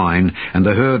the swine, and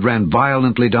the herd ran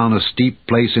violently down a steep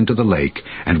place into the lake,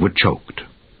 and were choked.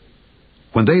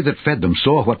 When they that fed them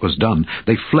saw what was done,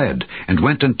 they fled, and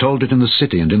went and told it in the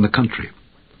city and in the country.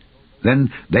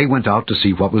 Then they went out to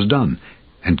see what was done,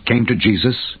 and came to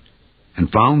Jesus,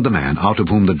 and found the man out of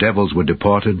whom the devils were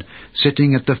departed,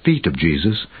 sitting at the feet of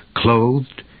Jesus,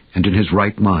 clothed, and in his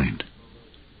right mind.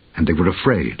 And they were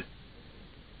afraid.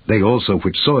 They also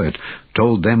which saw it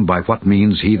told them by what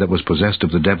means he that was possessed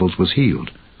of the devils was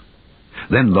healed.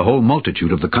 Then the whole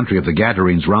multitude of the country of the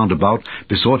Gadarenes round about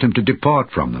besought him to depart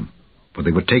from them, for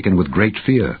they were taken with great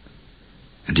fear.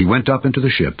 And he went up into the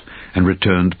ship, and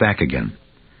returned back again.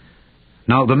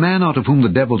 Now the man out of whom the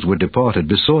devils were departed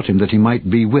besought him that he might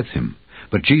be with him.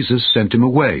 But Jesus sent him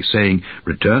away, saying,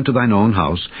 Return to thine own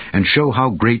house, and show how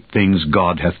great things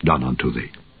God hath done unto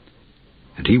thee.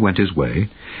 And he went his way,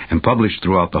 and published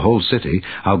throughout the whole city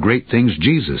how great things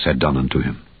Jesus had done unto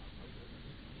him.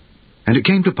 And it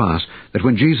came to pass that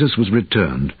when Jesus was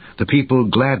returned, the people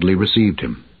gladly received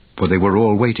him, for they were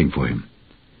all waiting for him.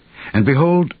 And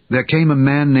behold, there came a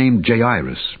man named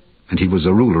Jairus, and he was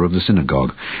a ruler of the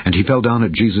synagogue, and he fell down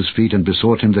at Jesus' feet, and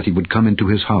besought him that he would come into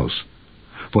his house.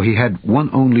 For he had one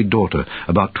only daughter,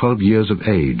 about 12 years of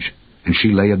age, and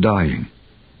she lay a-dying.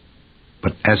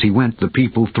 But as he went, the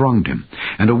people thronged him.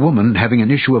 And a woman, having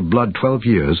an issue of blood 12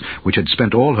 years, which had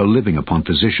spent all her living upon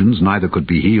physicians, neither could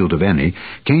be healed of any,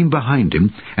 came behind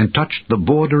him, and touched the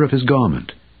border of his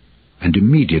garment. And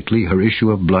immediately her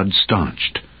issue of blood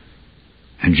stanched.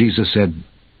 And Jesus said,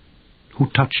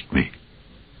 Who touched me?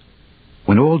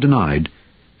 When all denied,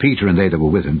 Peter and they that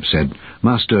were with him said,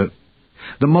 Master,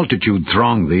 the multitude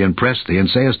throng thee and press thee, and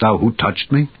sayest thou, Who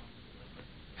touched me?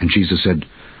 And Jesus said,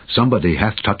 Somebody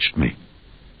hath touched me,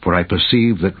 for I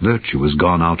perceive that virtue is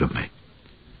gone out of me.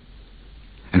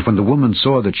 And when the woman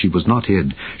saw that she was not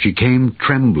hid, she came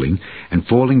trembling, and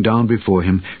falling down before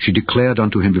him, she declared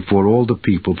unto him before all the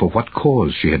people for what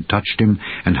cause she had touched him,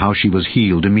 and how she was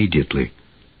healed immediately.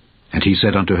 And he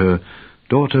said unto her,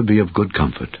 Daughter, be of good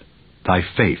comfort. Thy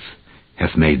faith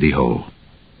hath made thee whole.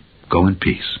 Go in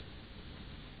peace.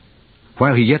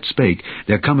 While he yet spake,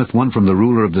 there cometh one from the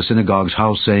ruler of the synagogue's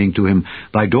house, saying to him,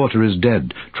 Thy daughter is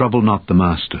dead, trouble not the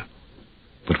master.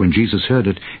 But when Jesus heard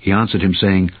it, he answered him,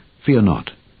 saying, Fear not,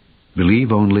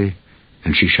 believe only,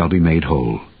 and she shall be made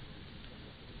whole.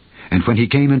 And when he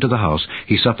came into the house,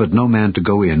 he suffered no man to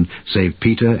go in, save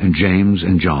Peter and James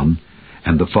and John,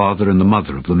 and the father and the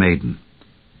mother of the maiden.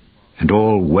 And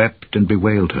all wept and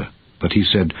bewailed her. But he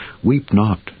said, Weep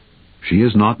not, she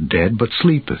is not dead, but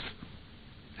sleepeth.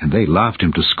 And they laughed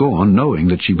him to scorn, knowing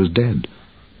that she was dead.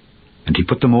 And he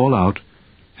put them all out,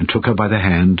 and took her by the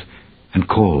hand, and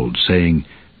called, saying,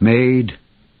 Maid,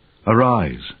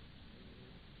 arise.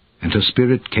 And her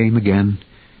spirit came again,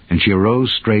 and she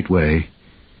arose straightway,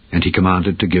 and he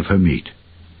commanded to give her meat.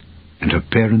 And her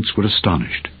parents were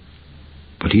astonished.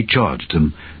 But he charged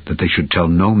them that they should tell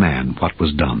no man what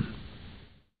was done.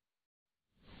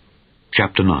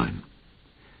 Chapter 9.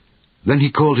 Then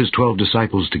he called his 12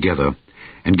 disciples together,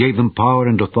 and gave them power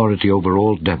and authority over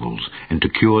all devils, and to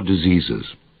cure diseases.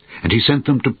 And he sent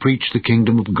them to preach the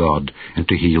kingdom of God, and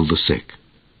to heal the sick.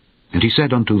 And he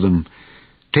said unto them,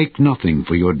 Take nothing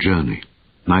for your journey,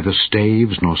 neither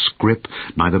staves, nor scrip,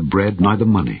 neither bread, neither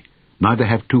money, neither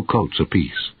have 2 coats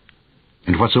apiece.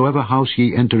 And whatsoever house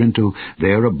ye enter into,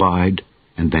 there abide,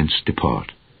 and thence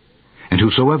depart. And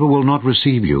whosoever will not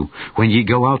receive you, when ye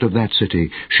go out of that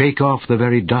city, shake off the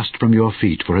very dust from your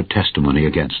feet for a testimony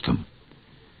against them.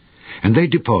 And they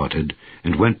departed,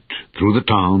 and went through the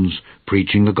towns,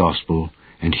 preaching the gospel,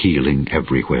 and healing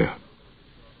everywhere.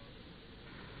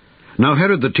 Now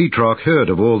Herod the Tetrarch heard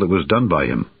of all that was done by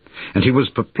him, and he was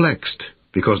perplexed,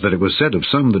 because that it was said of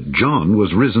some that John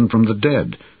was risen from the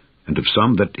dead, and of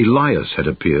some that Elias had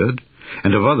appeared,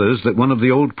 and of others that one of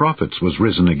the old prophets was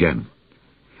risen again.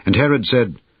 And Herod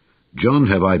said, John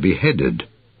have I beheaded,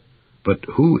 but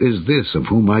who is this of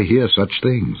whom I hear such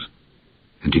things?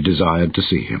 And he desired to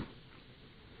see him.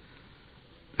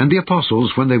 And the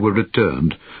apostles, when they were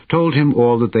returned, told him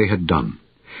all that they had done.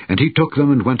 And he took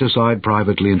them and went aside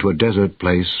privately into a desert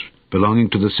place belonging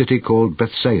to the city called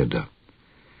Bethsaida.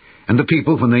 And the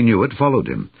people, when they knew it, followed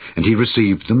him. And he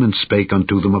received them, and spake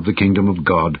unto them of the kingdom of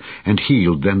God, and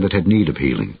healed them that had need of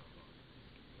healing.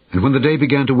 And when the day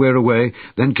began to wear away,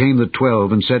 then came the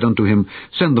 12, and said unto him,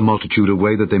 Send the multitude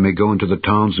away, that they may go into the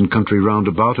towns and country round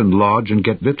about, and lodge, and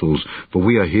get victuals, for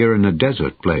we are here in a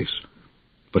desert place.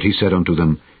 But he said unto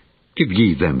them, Give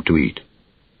ye them to eat.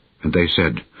 And they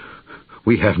said,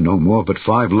 We have no more but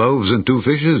 5 loaves and 2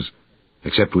 fishes,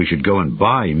 except we should go and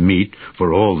buy meat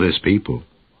for all this people.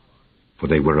 For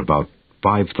they were about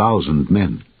 5,000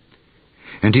 men.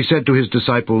 And he said to his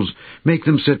disciples, Make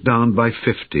them sit down by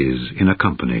 50s in a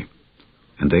company.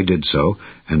 And they did so,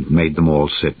 and made them all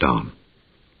sit down.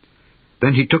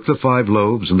 Then he took the 5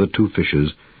 loaves and the 2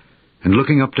 fishes, and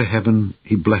looking up to heaven,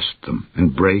 he blessed them,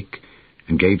 and brake,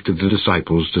 and gave to the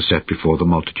disciples to set before the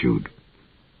multitude.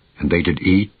 And they did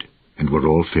eat, and were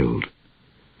all filled.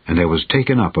 And there was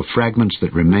taken up of fragments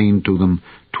that remained to them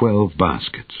 12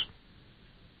 baskets.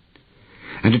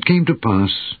 And it came to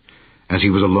pass, as he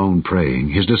was alone praying,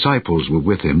 his disciples were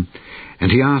with him,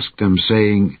 and he asked them,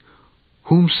 saying,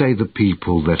 Whom say the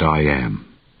people that I am?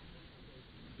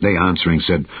 They answering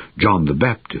said, John the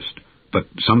Baptist. But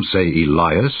some say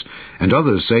Elias, and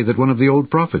others say that one of the old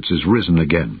prophets is risen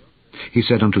again. He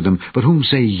said unto them, But whom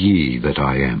say ye that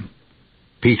I am?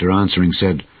 Peter answering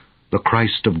said, The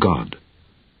Christ of God.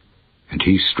 And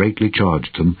he straitly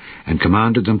charged them, and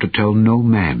commanded them to tell no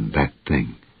man that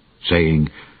thing, saying,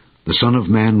 The Son of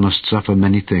Man must suffer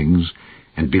many things,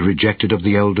 and be rejected of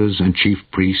the elders and chief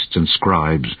priests and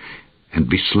scribes, and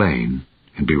be slain,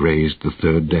 and be raised the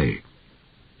 3rd day.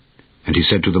 And he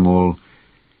said to them all,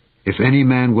 If any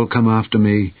man will come after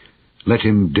me, let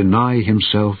him deny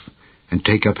himself, and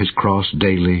take up his cross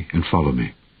daily, and follow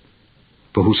me.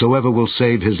 For whosoever will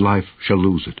save his life shall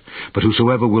lose it, but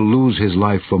whosoever will lose his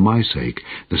life for my sake,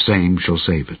 the same shall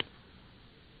save it.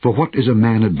 For what is a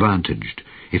man advantaged,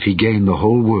 if he gain the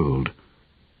whole world,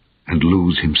 and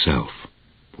lose himself,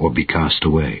 or be cast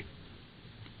away?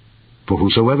 For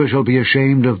whosoever shall be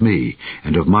ashamed of me,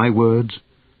 and of my words,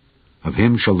 of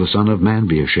him shall the Son of Man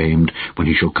be ashamed, when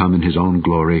he shall come in his own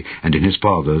glory, and in his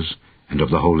Father's, and of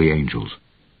the holy angels.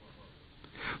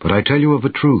 But I tell you of a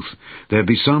truth, there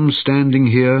be some standing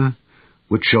here,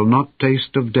 which shall not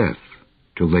taste of death,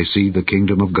 till they see the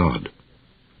kingdom of God.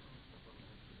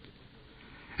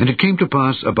 And it came to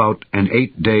pass about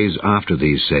 8 days after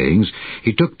these sayings,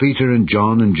 he took Peter and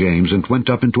John and James, and went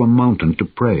up into a mountain to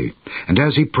pray. And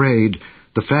as he prayed,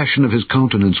 the fashion of his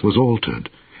countenance was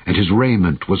altered, and his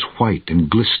raiment was white and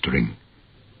glistering.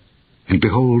 And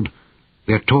behold,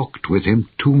 there talked with him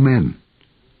 2 men,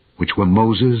 which were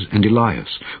Moses and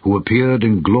Elias, who appeared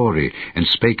in glory, and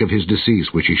spake of his decease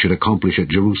which he should accomplish at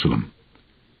Jerusalem.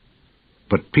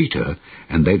 But Peter,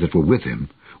 and they that were with him,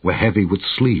 were heavy with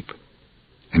sleep.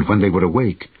 And when they were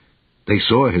awake, they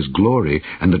saw his glory,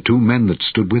 and the 2 men that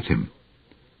stood with him.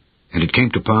 And it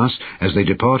came to pass, as they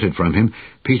departed from him,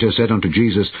 Peter said unto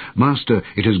Jesus, Master,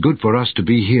 it is good for us to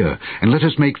be here, and let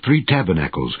us make 3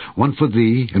 tabernacles, one for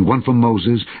thee, and one for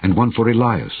Moses, and one for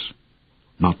Elias,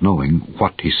 not knowing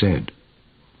what he said.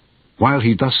 While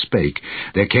he thus spake,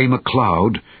 there came a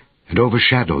cloud, and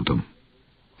overshadowed them.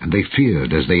 And they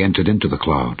feared as they entered into the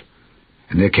cloud.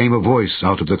 And there came a voice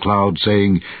out of the cloud,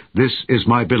 saying, This is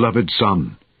my beloved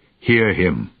Son, hear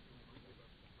him.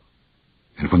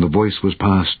 And when the voice was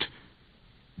past,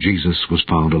 Jesus was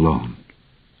found alone.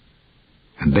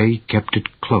 And they kept it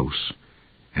close,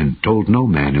 and told no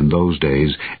man in those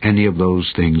days any of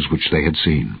those things which they had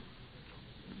seen.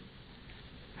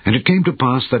 And it came to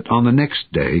pass that on the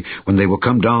next day, when they were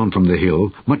come down from the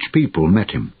hill, much people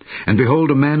met him. And behold,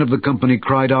 a man of the company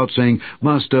cried out, saying,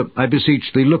 Master, I beseech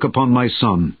thee, look upon my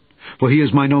son, for he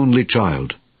is mine only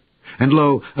child. And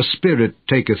lo, a spirit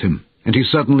taketh him, and he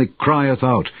suddenly crieth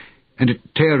out, and it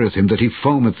teareth him that he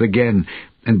foameth again,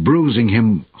 and bruising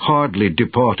him hardly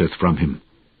departeth from him.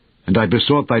 And I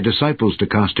besought thy disciples to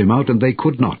cast him out, and they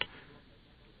could not.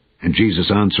 And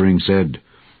Jesus answering said,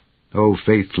 O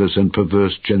faithless and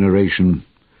perverse generation,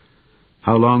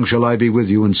 how long shall I be with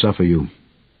you and suffer you?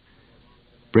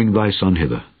 Bring thy son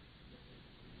hither.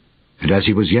 And as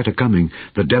he was yet a-coming,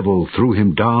 the devil threw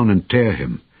him down and tare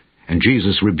him. And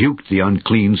Jesus rebuked the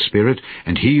unclean spirit,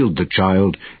 and healed the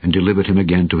child, and delivered him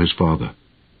again to his father.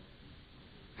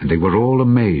 And they were all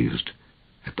amazed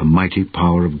at the mighty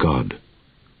power of God.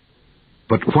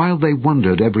 But while they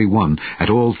wondered every one at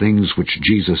all things which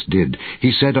Jesus did,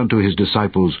 he said unto his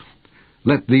disciples,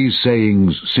 Let these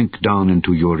sayings sink down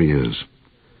into your ears,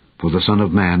 for the Son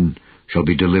of Man shall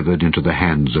be delivered into the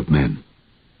hands of men.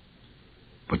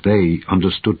 But they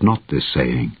understood not this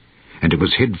saying, and it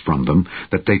was hid from them,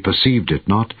 that they perceived it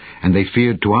not, and they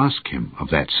feared to ask him of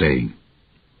that saying.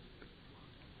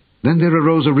 Then there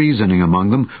arose a reasoning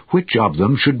among them, which of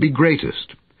them should be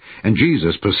greatest. And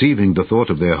Jesus, perceiving the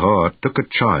thought of their heart, took a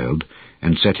child,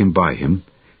 and set him by him,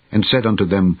 and said unto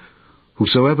them,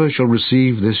 Whosoever shall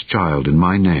receive this child in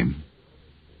my name,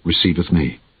 receiveth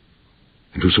me.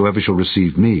 And whosoever shall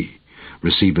receive me,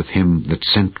 receiveth him that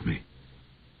sent me.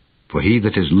 For he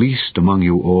that is least among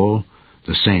you all,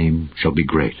 the same shall be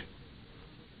great.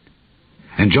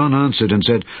 And John answered and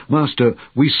said, Master,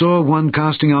 we saw one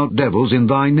casting out devils in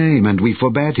thy name, and we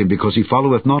forbade him, because he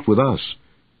followeth not with us.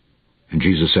 And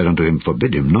Jesus said unto him,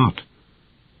 Forbid him not,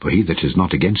 for he that is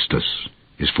not against us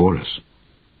is for us.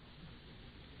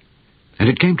 And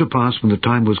it came to pass, when the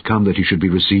time was come that he should be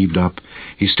received up,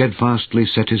 he steadfastly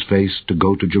set his face to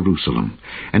go to Jerusalem,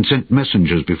 and sent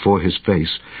messengers before his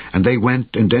face, and they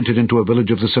went and entered into a village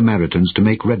of the Samaritans to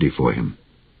make ready for him.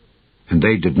 And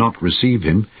they did not receive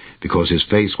him, because his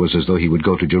face was as though he would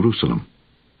go to Jerusalem.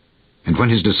 And when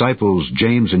his disciples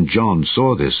James and John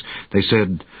saw this, they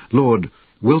said, Lord,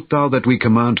 wilt thou that we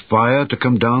command fire to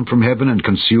come down from heaven and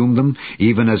consume them,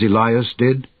 even as Elias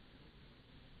did?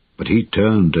 But he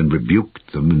turned and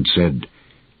rebuked them, and said,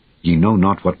 Ye know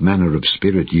not what manner of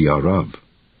spirit ye are of.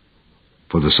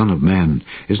 For the Son of Man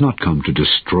is not come to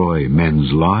destroy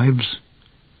men's lives,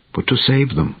 but to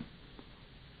save them.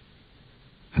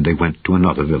 And they went to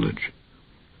another village.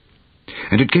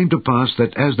 And it came to pass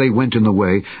that as they went in the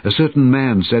way, a certain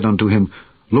man said unto him,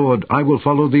 Lord, I will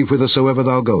follow thee whithersoever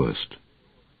thou goest.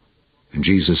 And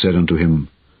Jesus said unto him,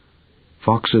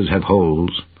 Foxes have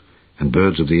holes, and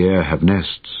birds of the air have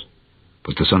nests,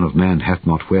 but the Son of Man hath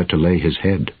not where to lay his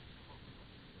head.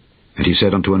 And he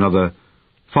said unto another,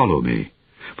 Follow me.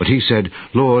 But he said,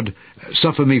 Lord,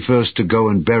 suffer me first to go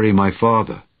and bury my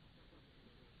father.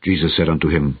 Jesus said unto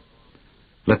him,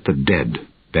 Let the dead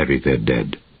bury their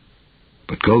dead,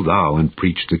 but go thou and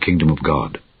preach the kingdom of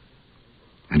God.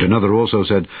 And another also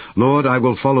said, Lord, I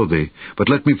will follow thee, but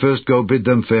let me first go bid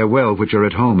them farewell which are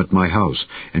at home at my house.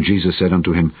 And Jesus said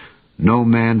unto him, No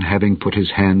man having put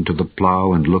his hand to the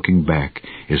plough and looking back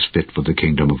is fit for the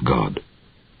kingdom of God.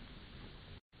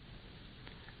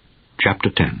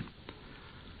 Chapter 10.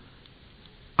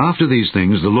 After these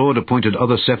things the Lord appointed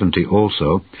other 70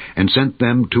 also, and sent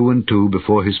them 2 and 2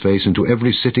 before his face into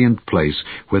every city and place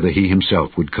whither he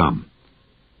himself would come.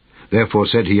 Therefore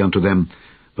said he unto them,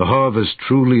 The harvest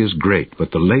truly is great,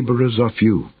 but the laborers are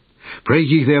few. Pray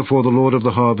ye therefore the Lord of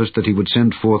the harvest that he would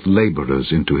send forth laborers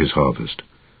into his harvest.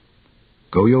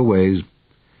 Go your ways.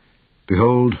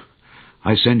 Behold,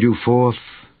 I send you forth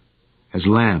as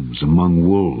lambs among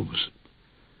wolves.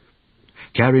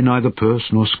 Carry neither purse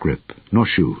nor scrip, nor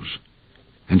shoes,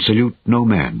 and salute no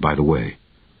man by the way.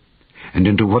 And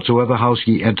into whatsoever house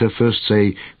ye enter, first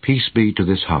say, Peace be to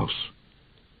this house.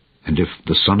 And if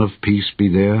the Son of Peace be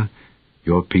there,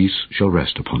 your peace shall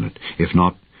rest upon it. If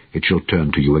not, it shall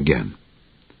turn to you again.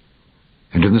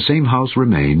 And in the same house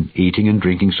remain, eating and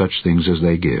drinking such things as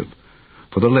they give,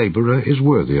 for the laborer is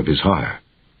worthy of his hire.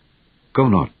 Go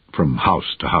not from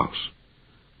house to house.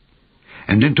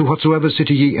 And into whatsoever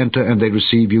city ye enter, and they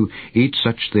receive you, eat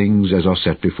such things as are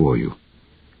set before you.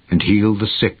 And heal the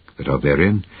sick that are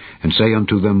therein, and say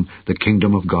unto them, The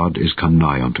kingdom of God is come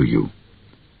nigh unto you.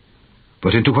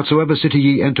 But into whatsoever city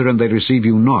ye enter, and they receive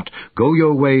you not, go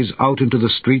your ways out into the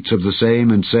streets of the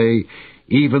same, and say,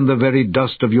 Even the very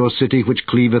dust of your city which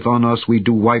cleaveth on us we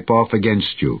do wipe off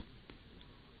against you.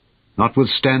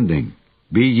 Notwithstanding,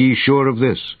 be ye sure of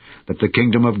this, that the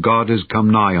kingdom of God is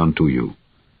come nigh unto you.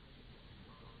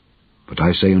 But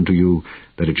I say unto you,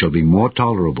 that it shall be more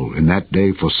tolerable in that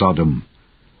day for Sodom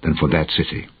than for that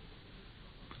city.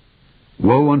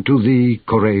 Woe unto thee,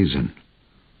 Chorazin!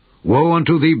 Woe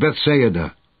unto thee,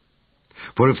 Bethsaida!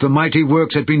 For if the mighty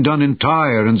works had been done in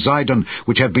Tyre and Zidon,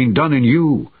 which have been done in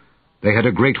you, they had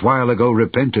a great while ago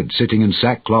repented, sitting in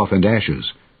sackcloth and ashes.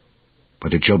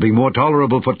 But it shall be more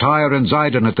tolerable for Tyre and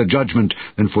Zidon at the judgment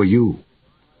than for you.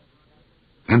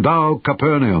 And thou,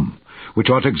 Capernaum, which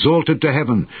art exalted to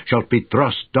heaven, shalt be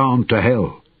thrust down to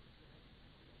hell.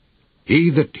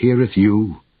 He that heareth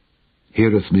you,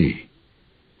 heareth me.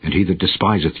 And he that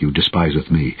despiseth you, despiseth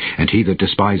me. And he that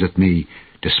despiseth me,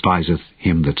 despiseth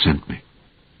him that sent me.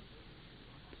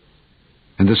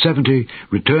 And the 70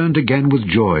 returned again with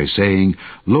joy, saying,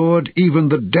 Lord, even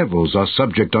the devils are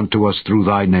subject unto us through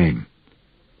thy name.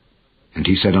 And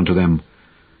he said unto them,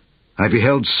 I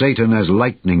beheld Satan as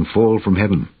lightning fall from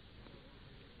heaven.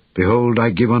 Behold,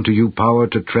 I give unto you power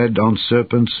to tread on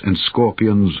serpents and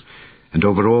scorpions, and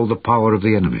over all the power of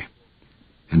the enemy,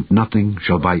 and nothing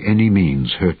shall by any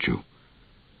means hurt you.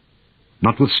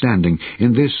 Notwithstanding,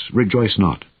 in this rejoice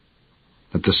not,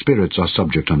 that the spirits are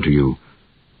subject unto you,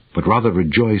 but rather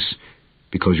rejoice,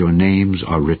 because your names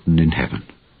are written in heaven.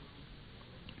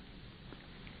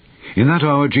 In that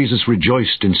hour Jesus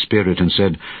rejoiced in spirit, and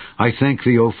said, I thank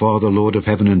thee, O Father, Lord of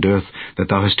heaven and earth, that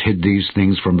thou hast hid these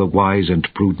things from the wise and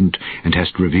prudent, and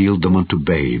hast revealed them unto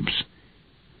babes.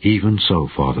 Even so,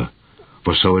 Father,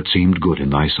 for so it seemed good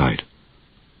in thy sight.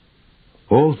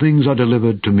 All things are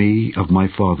delivered to me of my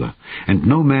Father, and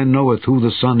no man knoweth who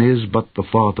the Son is but the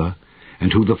Father,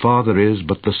 and who the Father is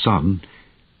but the Son,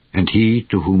 and he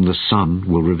to whom the Son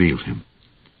will reveal him.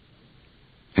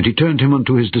 And he turned him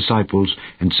unto his disciples,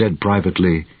 and said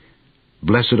privately,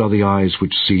 Blessed are the eyes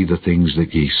which see the things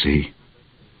that ye see.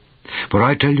 For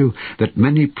I tell you that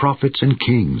many prophets and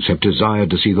kings have desired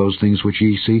to see those things which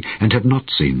ye see, and have not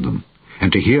seen them,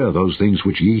 and to hear those things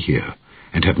which ye hear,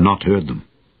 and have not heard them.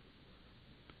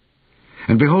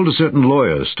 And behold, a certain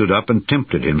lawyer stood up and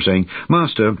tempted him, saying,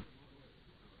 Master,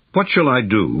 what shall I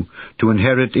do to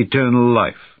inherit eternal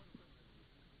life?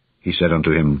 He said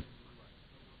unto him,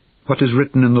 What is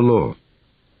written in the law?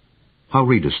 How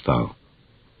readest thou?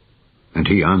 And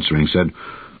he answering said,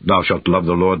 Thou shalt love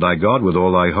the Lord thy God with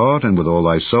all thy heart, and with all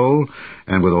thy soul,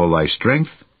 and with all thy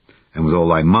strength, and with all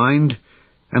thy mind,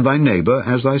 and thy neighbor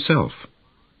as thyself.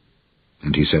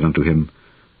 And he said unto him,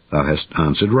 Thou hast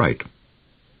answered right.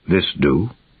 This do,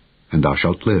 and thou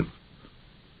shalt live.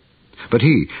 But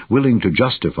he, willing to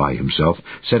justify himself,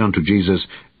 said unto Jesus,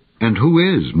 And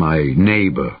who is my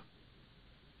neighbor?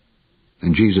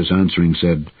 And Jesus answering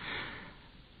said,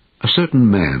 A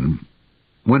certain man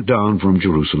went down from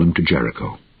Jerusalem to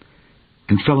Jericho,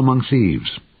 and fell among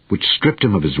thieves, which stripped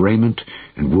him of his raiment,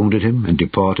 and wounded him, and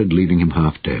departed, leaving him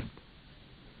half dead.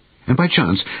 And by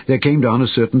chance there came down a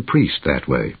certain priest that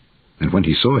way, and when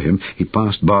he saw him, he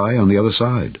passed by on the other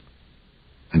side.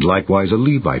 And likewise a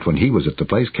Levite, when he was at the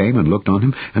place, came and looked on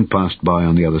him, and passed by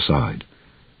on the other side.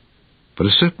 But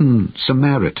a certain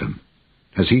Samaritan,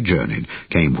 as he journeyed,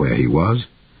 came where he was,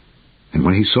 and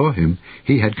when he saw him,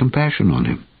 he had compassion on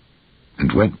him,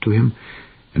 and went to him,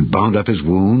 and bound up his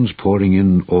wounds, pouring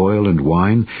in oil and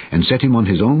wine, and set him on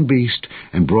his own beast,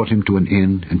 and brought him to an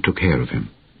inn, and took care of him.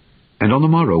 And on the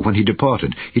morrow, when he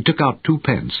departed, he took out 2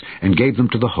 pence, and gave them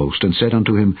to the host, and said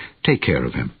unto him, Take care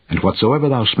of him, and whatsoever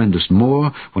thou spendest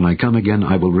more, when I come again,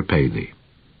 I will repay thee.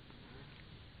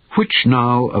 Which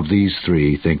now of these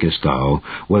 3, thinkest thou,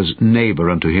 was neighbor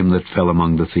unto him that fell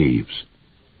among the thieves?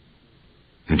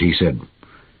 And he said,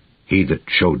 He that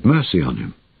showed mercy on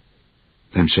him.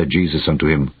 Then said Jesus unto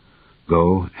him,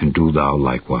 Go, and do thou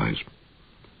likewise.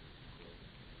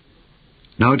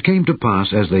 Now it came to pass,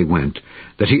 as they went,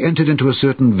 that he entered into a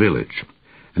certain village,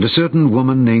 and a certain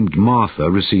woman named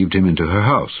Martha received him into her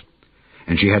house.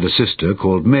 And she had a sister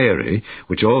called Mary,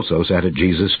 which also sat at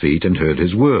Jesus' feet, and heard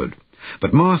his word.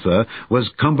 But Martha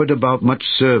was cumbered about much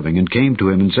serving, and came to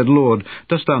him, and said, Lord,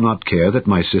 dost thou not care that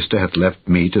my sister hath left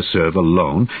me to serve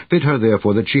alone? Bid her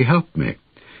therefore that she help me.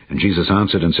 And Jesus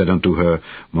answered and said unto her,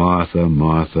 Martha,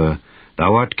 Martha,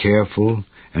 thou art careful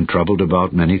and troubled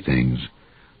about many things,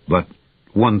 but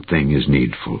one thing is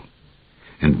needful,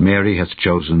 and Mary hath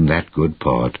chosen that good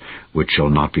part which shall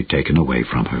not be taken away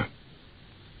from her.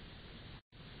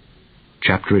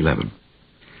 Chapter 11.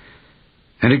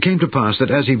 And it came to pass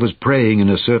that as he was praying in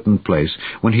a certain place,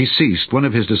 when he ceased, one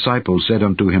of his disciples said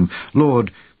unto him,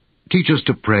 Lord, teach us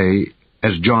to pray,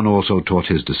 as John also taught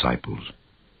his disciples.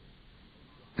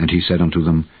 And he said unto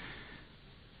them,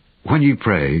 When ye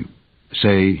pray,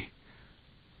 say,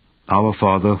 Our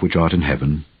Father which art in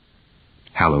heaven,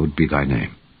 hallowed be thy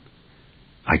name.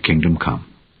 Thy kingdom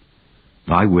come.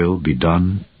 Thy will be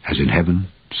done, as in heaven,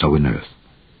 so in earth.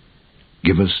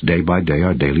 Give us day by day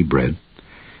our daily bread,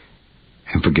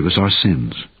 and forgive us our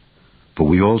sins, for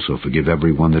we also forgive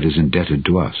every one that is indebted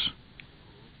to us.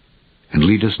 And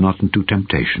lead us not into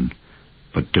temptation,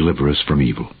 but deliver us from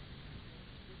evil.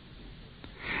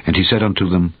 And he said unto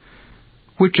them,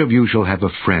 Which of you shall have a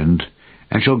friend,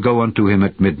 and shall go unto him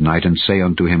at midnight, and say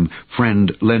unto him,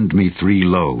 Friend, lend me 3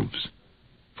 loaves?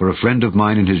 For a friend of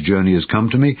mine in his journey is come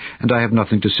to me, and I have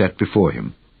nothing to set before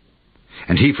him.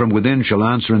 And he from within shall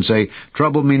answer and say,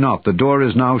 Trouble me not, the door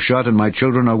is now shut, and my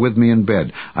children are with me in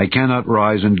bed. I cannot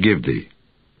rise and give thee.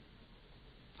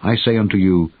 I say unto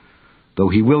you, though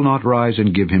he will not rise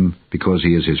and give him, because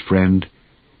he is his friend,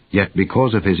 yet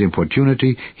because of his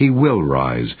importunity he will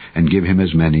rise and give him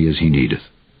as many as he needeth.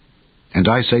 And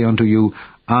I say unto you,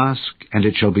 Ask, and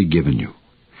it shall be given you.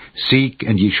 Seek,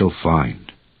 and ye shall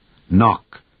find.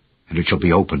 Knock, and it shall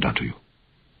be opened unto you.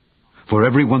 For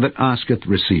every one that asketh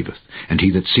receiveth, and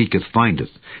he that seeketh findeth,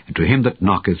 and to him that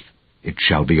knocketh it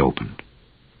shall be opened.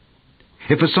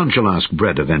 If a son shall ask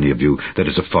bread of any of you that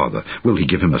is a father, will he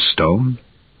give him a stone?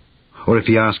 Or if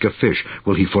he ask a fish,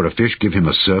 will he for a fish give him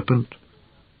a serpent?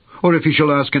 Or if he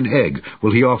shall ask an egg,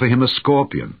 will he offer him a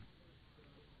scorpion?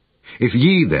 If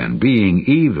ye then, being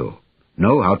evil,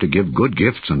 know how to give good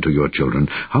gifts unto your children,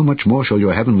 how much more shall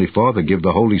your heavenly Father give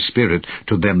the Holy Spirit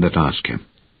to them that ask him?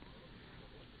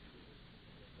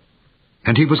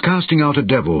 And he was casting out a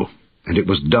devil, and it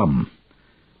was dumb.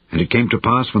 And it came to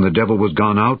pass, when the devil was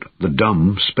gone out, the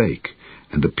dumb spake,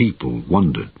 and the people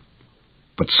wondered.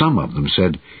 But some of them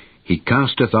said, He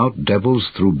casteth out devils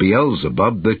through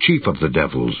Beelzebub, the chief of the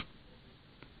devils.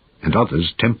 And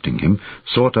others, tempting him,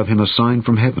 sought of him a sign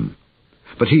from heaven.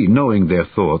 But he, knowing their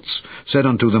thoughts, said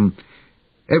unto them,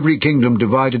 Every kingdom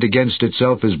divided against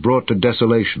itself is brought to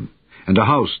desolation, and a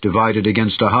house divided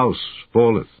against a house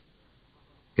falleth.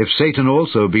 If Satan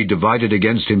also be divided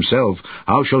against himself,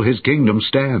 how shall his kingdom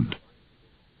stand?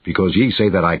 Because ye say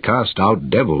that I cast out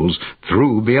devils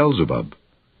through Beelzebub.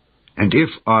 And if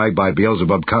I by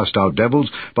Beelzebub cast out devils,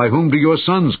 by whom do your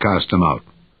sons cast them out?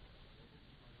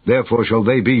 Therefore shall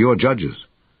they be your judges.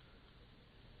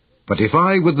 But if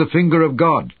I with the finger of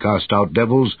God cast out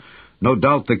devils, no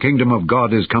doubt the kingdom of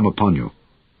God is come upon you.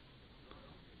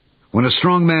 When a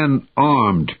strong man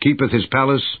armed keepeth his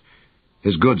palace,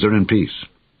 his goods are in peace.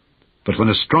 But when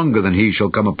a stronger than he shall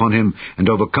come upon him, and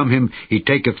overcome him, he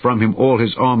taketh from him all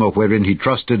his armour wherein he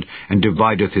trusted, and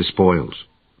divideth his spoils.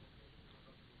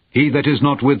 He that is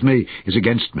not with me is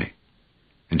against me,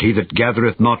 and he that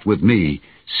gathereth not with me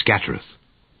scattereth.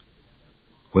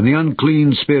 When the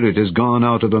unclean spirit is gone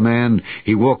out of a man,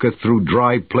 he walketh through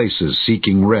dry places,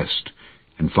 seeking rest.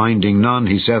 And finding none,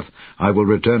 he saith, I will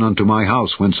return unto my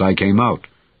house whence I came out.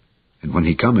 And when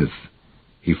he cometh,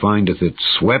 he findeth it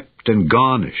swept and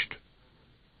garnished.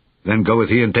 Then goeth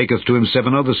he and taketh to him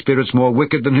 7 other spirits more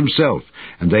wicked than himself,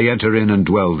 and they enter in and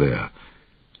dwell there.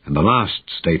 And the last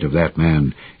state of that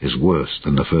man is worse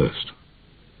than the first.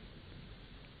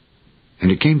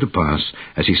 And it came to pass,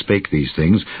 as he spake these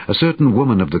things, a certain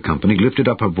woman of the company lifted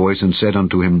up her voice and said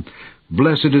unto him,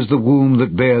 Blessed is the womb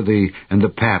that bare thee, and the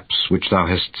paps which thou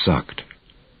hast sucked.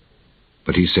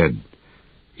 But he said,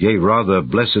 Yea, rather,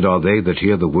 blessed are they that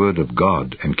hear the word of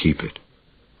God, and keep it.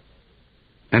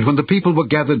 And when the people were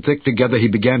gathered thick together, he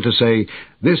began to say,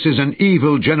 This is an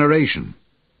evil generation.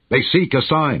 They seek a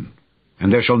sign,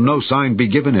 and there shall no sign be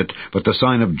given it, but the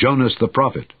sign of Jonas the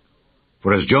prophet.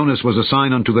 For as Jonas was a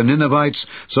sign unto the Ninevites,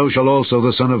 so shall also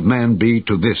the Son of Man be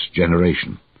to this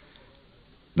generation.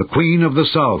 The queen of the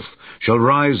south shall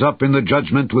rise up in the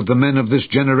judgment with the men of this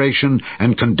generation,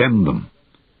 and condemn them.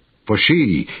 For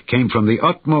she came from the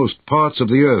utmost parts of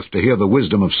the earth to hear the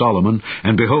wisdom of Solomon,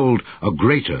 and behold, a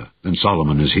greater than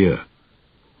Solomon is here.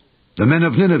 The men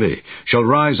of Nineveh shall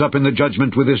rise up in the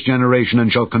judgment with this generation,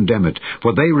 and shall condemn it.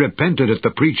 For they repented at the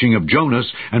preaching of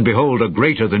Jonas, and behold, a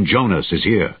greater than Jonas is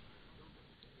here.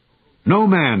 No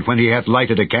man, when he hath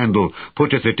lighted a candle,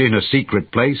 putteth it in a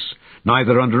secret place,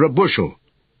 neither under a bushel,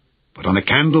 but on a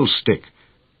candlestick,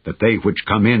 that they which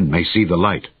come in may see the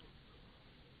light.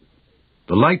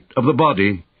 The light of the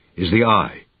body is the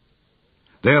eye.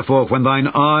 Therefore, when thine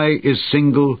eye is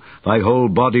single, thy whole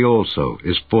body also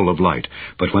is full of light.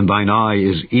 But when thine eye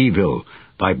is evil,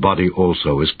 thy body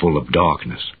also is full of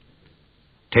darkness.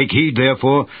 Take heed,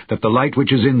 therefore, that the light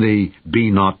which is in thee be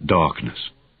not darkness.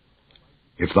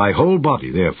 If thy whole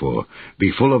body, therefore,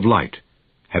 be full of light,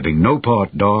 having no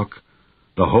part dark,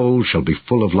 the whole shall be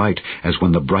full of light, as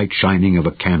when the bright shining of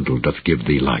a candle doth give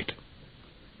thee light.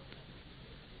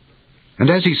 And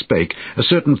as he spake, a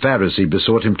certain Pharisee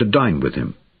besought him to dine with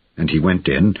him. And he went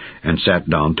in, and sat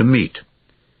down to meat.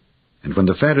 And when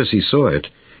the Pharisee saw it,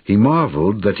 he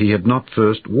marveled that he had not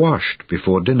first washed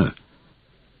before dinner.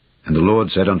 And the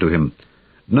Lord said unto him,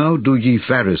 Now do ye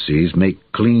Pharisees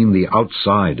make clean the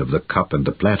outside of the cup and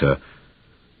the platter,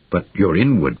 but your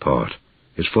inward part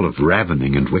is full of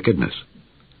ravening and wickedness.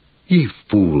 Ye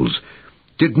fools,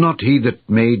 did not he that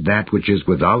made that which is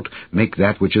without make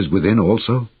that which is within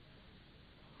also?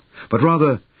 But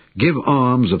rather give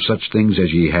alms of such things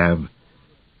as ye have,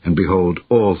 and behold,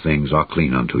 all things are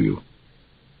clean unto you.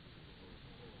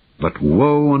 But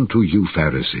woe unto you,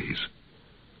 Pharisees!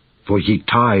 For ye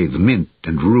tithe mint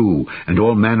and rue, and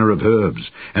all manner of herbs,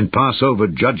 and pass over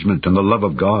judgment and the love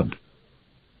of God.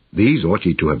 These ought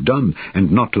ye to have done,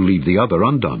 and not to leave the other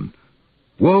undone.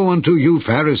 Woe unto you,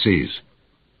 Pharisees!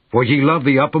 For ye love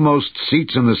the uppermost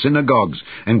seats in the synagogues,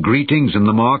 and greetings in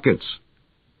the markets.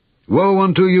 Woe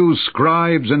unto you,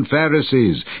 scribes and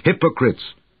Pharisees, hypocrites!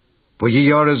 For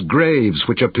ye are as graves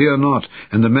which appear not,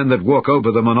 and the men that walk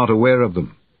over them are not aware of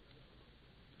them.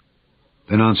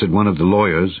 Then answered one of the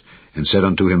lawyers, and said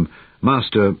unto him,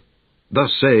 Master,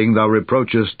 thus saying thou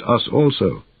reproachest us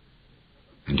also.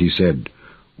 And he said,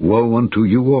 Woe unto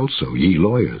you also, ye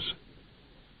lawyers!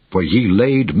 For ye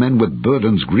laid men with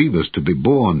burdens grievous to be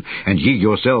borne, and ye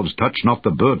yourselves touch not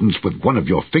the burdens with one of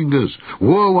your fingers.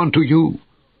 Woe unto you!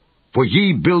 For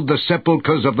ye build the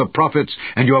sepulchres of the prophets,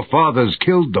 and your fathers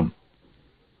killed them.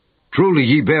 Truly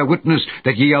ye bear witness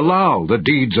that ye allow the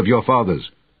deeds of your fathers.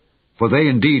 For they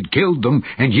indeed killed them,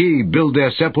 and ye build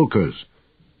their sepulchres.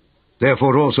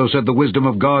 Therefore also said the wisdom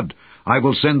of God, I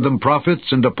will send them prophets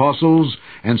and apostles,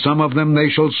 and some of them they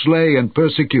shall slay and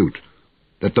persecute,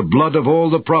 that the blood of all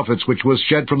the prophets which was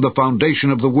shed from the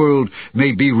foundation of the world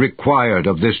may be required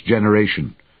of this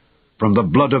generation, from the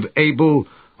blood of Abel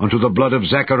unto the blood of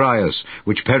Zacharias,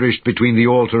 which perished between the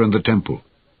altar and the temple.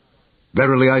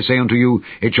 Verily I say unto you,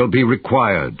 it shall be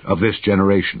required of this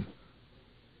generation.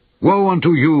 Woe unto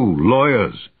you,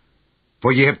 lawyers!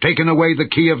 For ye have taken away the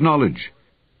key of knowledge.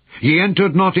 Ye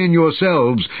entered not in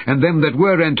yourselves, and them that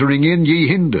were entering in ye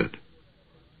hindered.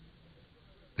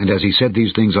 And as he said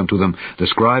these things unto them, the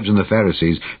scribes and the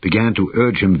Pharisees began to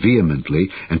urge him vehemently,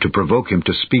 and to provoke him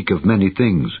to speak of many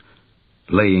things,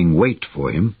 laying wait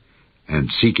for him, and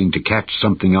seeking to catch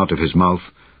something out of his mouth,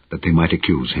 that they might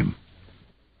accuse him.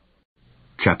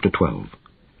 Chapter 12.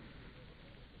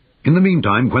 In the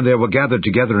meantime, when there were gathered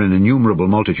together an innumerable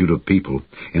multitude of people,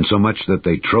 insomuch that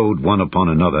they trode one upon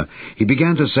another, he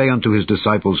began to say unto his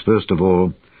disciples first of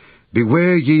all,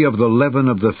 Beware ye of the leaven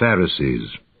of the Pharisees,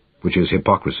 which is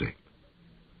hypocrisy.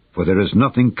 For there is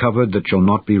nothing covered that shall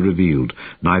not be revealed,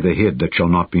 neither hid that shall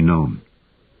not be known.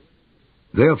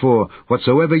 Therefore,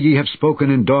 whatsoever ye have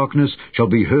spoken in darkness shall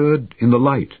be heard in the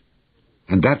light,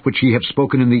 and that which ye have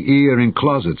spoken in the ear in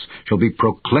closets shall be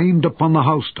proclaimed upon the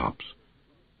housetops.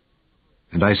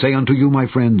 And I say unto you, my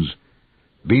friends,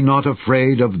 be not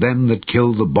afraid of them that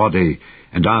kill the body,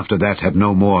 and after that have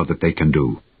no more that they can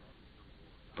do.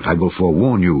 But I will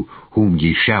forewarn you whom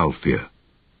ye shall fear.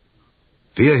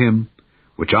 Fear him,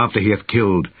 which after he hath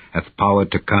killed hath power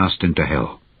to cast into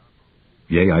hell.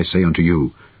 Yea, I say unto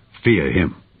you, fear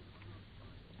him.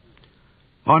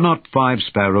 Are not 5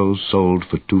 sparrows sold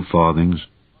for 2 farthings,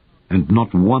 and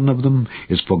not one of them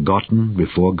is forgotten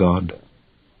before God?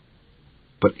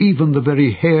 But even the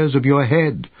very hairs of your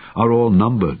head are all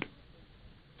numbered.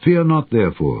 Fear not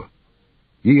therefore,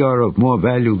 ye are of more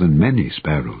value than many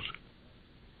sparrows.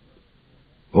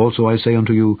 Also I say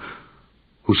unto you,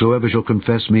 whosoever shall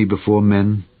confess me before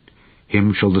men,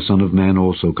 him shall the Son of Man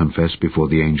also confess before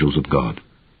the angels of God.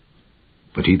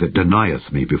 But he that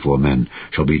denieth me before men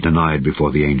shall be denied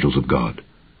before the angels of God.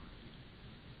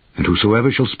 And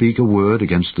whosoever shall speak a word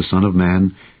against the Son of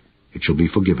Man, it shall be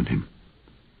forgiven him.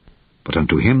 But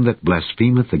unto him that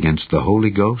blasphemeth against the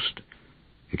Holy Ghost,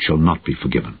 it shall not be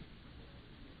forgiven.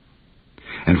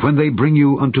 And when they bring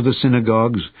you unto the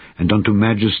synagogues, and unto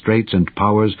magistrates and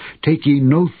powers, take ye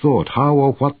no thought how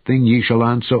or what thing ye shall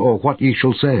answer, or what ye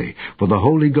shall say, for the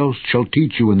Holy Ghost shall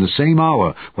teach you in the same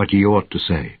hour what ye ought to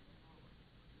say.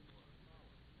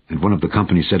 And one of the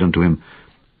company said unto him,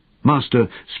 Master,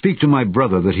 speak to my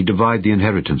brother that he divide the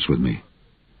inheritance with me.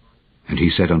 And he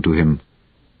said unto him,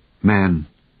 Man,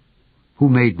 who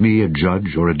made me a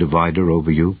judge or a divider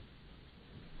over you?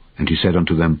 And he said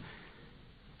unto them,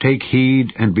 Take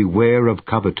heed and beware of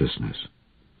covetousness.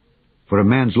 For a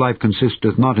man's life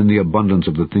consisteth not in the abundance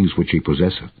of the things which he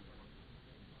possesseth.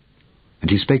 And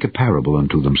he spake a parable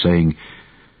unto them, saying,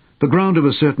 The ground of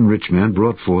a certain rich man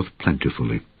brought forth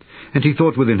plentifully. And he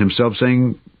thought within himself,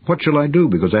 saying, What shall I do,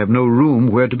 because I have no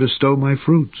room where to bestow my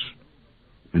fruits?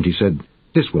 And he said,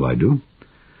 This will I do.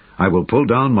 I will pull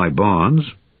down my barns,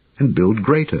 and build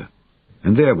greater,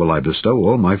 and there will I bestow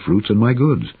all my fruits and my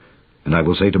goods. And I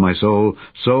will say to my soul,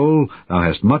 Soul, thou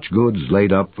hast much goods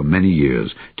laid up for many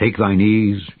years. Take thine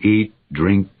ease, eat,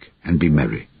 drink, and be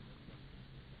merry.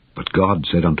 But God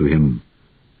said unto him,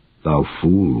 Thou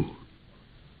fool,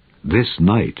 this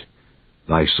night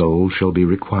thy soul shall be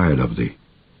required of thee.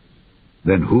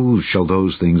 Then whose shall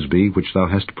those things be which thou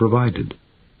hast provided?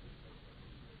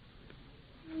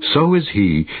 So is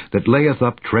he that layeth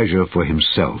up treasure for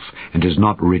himself, and is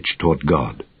not rich toward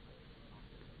God.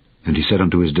 And he said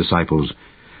unto his disciples,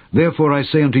 Therefore I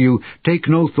say unto you, take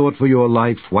no thought for your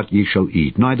life what ye shall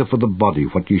eat, neither for the body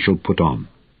what ye shall put on.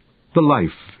 The life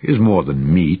is more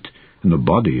than meat, and the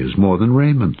body is more than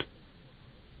raiment.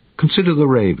 Consider the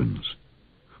ravens,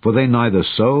 for they neither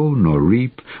sow nor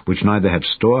reap, which neither have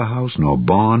storehouse nor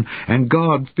barn, and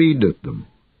God feedeth them.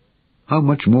 How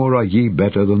much more are ye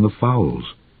better than the fowls?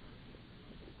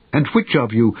 And which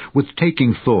of you, with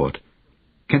taking thought,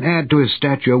 can add to his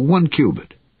stature 1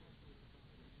 cubit?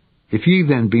 If ye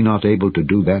then be not able to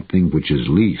do that thing which is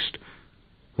least,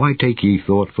 why take ye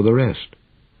thought for the rest?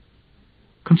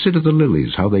 Consider the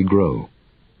lilies, how they grow.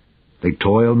 They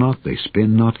toil not, they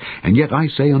spin not, and yet I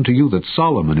say unto you that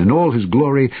Solomon in all his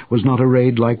glory was not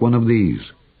arrayed like one of these.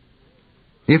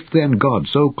 If then God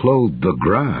so clothed the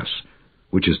grass,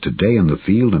 which is today in the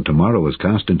field and tomorrow is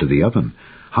cast into the oven,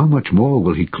 how much more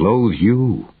will he clothe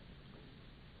you,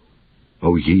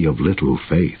 O ye of little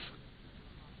faith?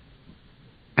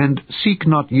 And seek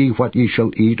not ye what ye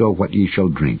shall eat or what ye shall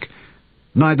drink,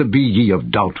 neither be ye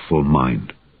of doubtful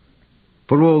mind.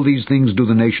 For all these things do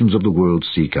the nations of the world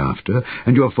seek after,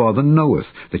 and your Father knoweth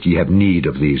that ye have need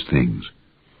of these things.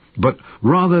 But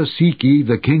rather seek ye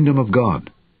the kingdom of God,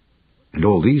 and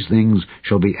all these things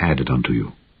shall be added unto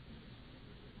you.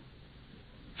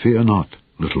 Fear not,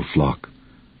 little flock,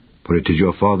 for it is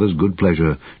your Father's good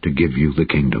pleasure to give you the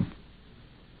kingdom.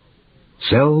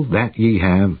 Sell that ye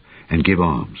have, and give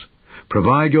alms.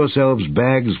 Provide yourselves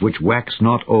bags which wax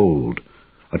not old,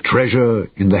 a treasure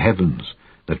in the heavens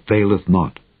that faileth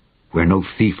not, where no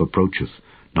thief approacheth,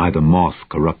 neither moth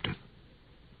corrupteth.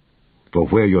 For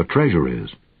where your treasure is,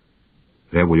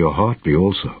 there will your heart be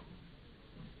also.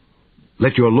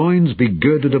 Let your loins be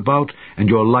girded about, and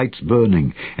your lights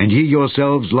burning, and ye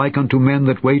yourselves like unto men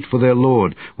that wait for their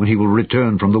Lord, when he will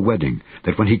return from the wedding,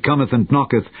 that when he cometh and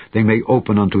knocketh, they may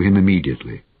open unto him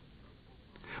immediately.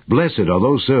 Blessed are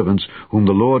those servants whom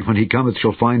the Lord when he cometh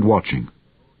shall find watching.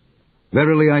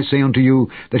 Verily I say unto you,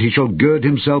 that he shall gird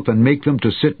himself and make them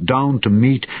to sit down to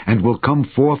meat, and will come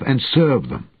forth and serve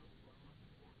them.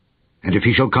 And if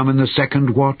he shall come in the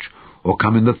second watch, or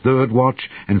come in the third watch,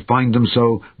 and find them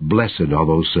so, blessed are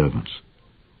those servants.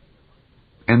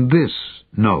 And this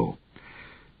know,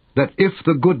 that if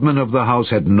the goodman of the house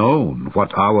had known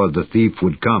what hour the thief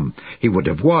would come, he would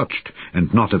have watched,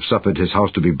 and not have suffered his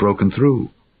house to be broken through.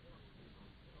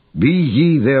 Be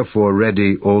ye therefore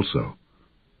ready also,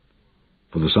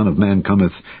 for the Son of Man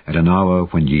cometh at an hour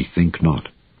when ye think not.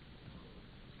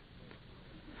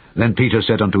 Then Peter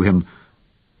said unto him,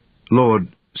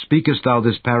 Lord, speakest thou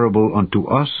this parable unto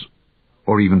us,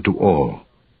 or even to all?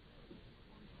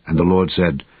 And the Lord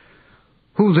said,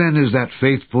 Who then is that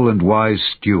faithful and wise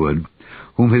steward,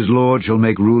 whom his Lord shall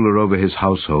make ruler over his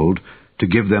household, to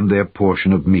give them their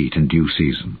portion of meat in due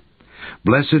season?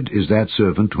 Blessed is that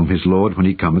servant whom his Lord when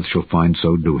he cometh shall find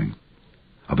so doing.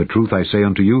 Of a truth I say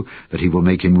unto you, that he will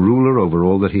make him ruler over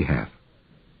all that he hath.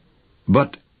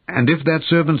 And if that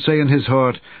servant say in his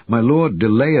heart, My Lord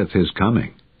delayeth his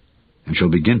coming, and shall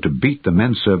begin to beat the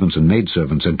menservants and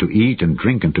maidservants, and to eat and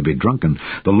drink and to be drunken,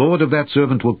 the Lord of that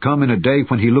servant will come in a day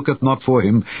when he looketh not for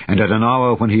him, and at an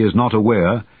hour when he is not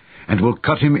aware, and will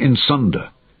cut him in sunder,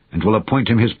 and will appoint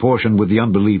him his portion with the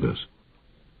unbelievers.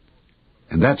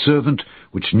 And that servant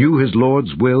which knew his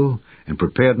Lord's will, and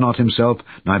prepared not himself,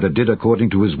 neither did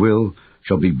according to his will,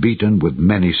 shall be beaten with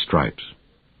many stripes.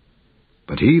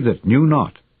 But he that knew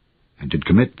not, and did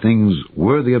commit things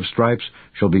worthy of stripes,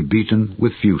 shall be beaten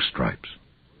with few stripes.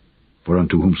 For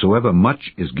unto whomsoever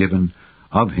much is given,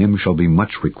 of him shall be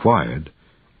much required,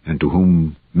 and to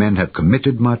whom men have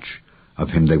committed much, of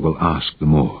him they will ask the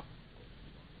more.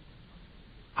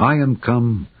 I am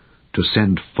come to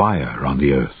send fire on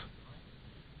the earth.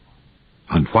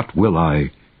 And what will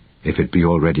I, if it be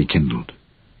already kindled?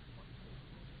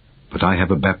 But I have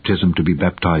a baptism to be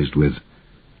baptized with,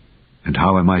 and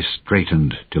how am I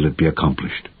straitened till it be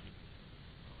accomplished?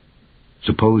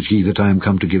 Suppose ye that I am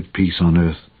come to give peace on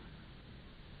earth?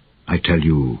 I tell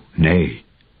you, nay,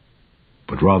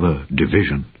 but rather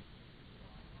division.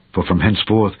 For from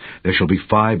henceforth there shall be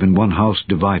 5 in one house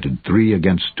divided, 3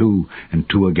 against 2, and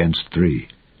 2 against 3.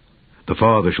 The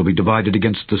father shall be divided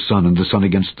against the son, and the son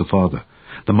against the father,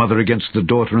 the mother against the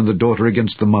daughter, and the daughter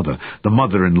against the mother, the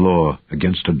mother-in-law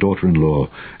against her daughter-in-law,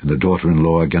 and the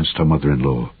daughter-in-law against her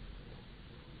mother-in-law.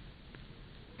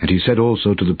 And he said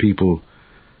also to the people,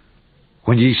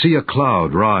 When ye see a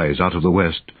cloud rise out of the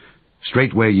west,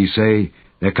 straightway ye say,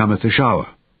 There cometh a shower.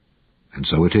 And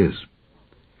so it is.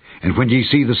 And when ye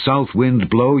see the south wind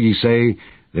blow, ye say,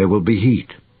 There will be heat.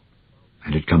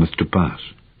 And it cometh to pass.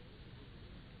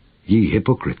 Ye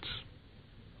hypocrites!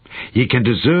 Ye can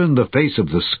discern the face of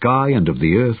the sky and of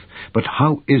the earth, but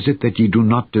how is it that ye do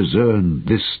not discern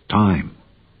this time?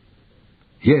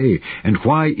 Yea, and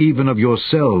why even of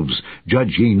yourselves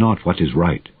judge ye not what is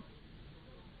right?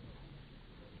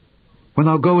 When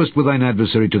thou goest with thine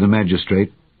adversary to the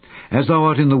magistrate, as thou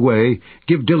art in the way,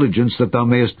 give diligence that thou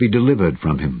mayest be delivered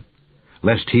from him,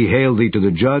 lest he hale thee to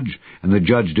the judge, and the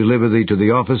judge deliver thee to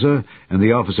the officer, and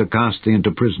the officer cast thee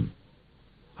into prison.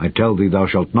 I tell thee, thou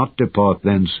shalt not depart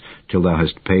thence till thou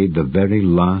hast paid the very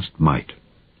last mite.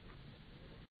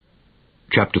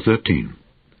 Chapter 13.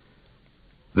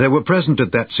 There were present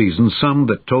at that season some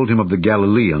that told him of the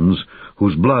Galileans,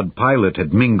 whose blood Pilate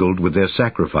had mingled with their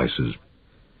sacrifices.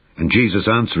 And Jesus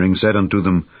answering said unto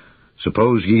them,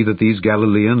 Suppose ye that these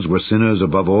Galileans were sinners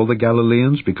above all the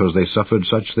Galileans, because they suffered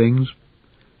such things?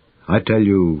 I tell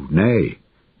you, nay,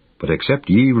 but except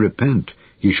ye repent,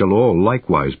 ye shall all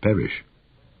likewise perish.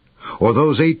 Or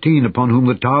those 18 upon whom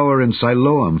the tower in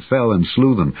Siloam fell and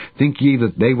slew them, think ye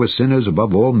that they were sinners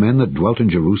above all men that dwelt in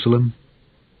Jerusalem?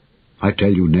 I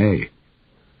tell you, nay,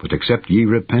 but except ye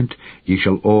repent, ye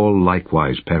shall all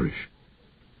likewise perish.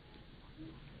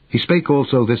 He spake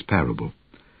also this parable.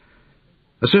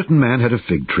 A certain man had a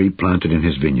fig tree planted in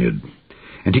his vineyard,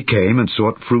 and he came and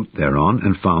sought fruit thereon,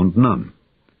 and found none.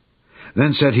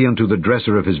 Then said he unto the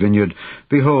dresser of his vineyard,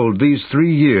 Behold, these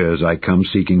 3 years I come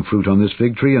seeking fruit on this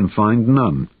fig tree, and find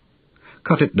none.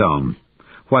 Cut it down.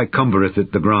 Why cumbereth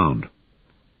it the ground?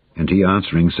 And he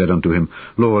answering said unto him,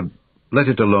 Lord, let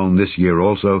it alone this year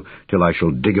also, till I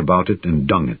shall dig about it and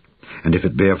dung it. And if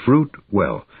it bear fruit,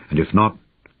 well, and if not,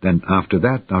 then after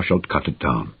that thou shalt cut it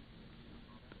down.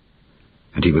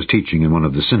 And he was teaching in one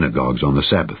of the synagogues on the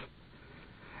Sabbath.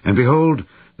 And behold,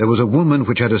 there was a woman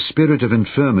which had a spirit of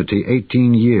infirmity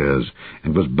 18 years,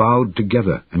 and was bowed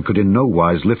together, and could in no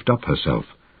wise lift up herself.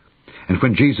 And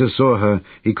when Jesus saw her,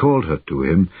 he called her to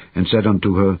him, and said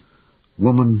unto her,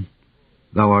 Woman,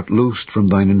 thou art loosed from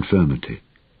thine infirmity.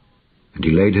 And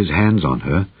he laid his hands on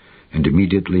her, and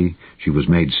immediately she was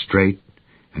made straight,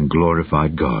 and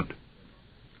glorified God.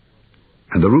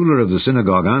 And the ruler of the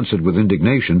synagogue answered with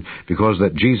indignation, because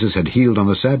that Jesus had healed on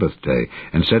the Sabbath day,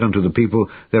 and said unto the people,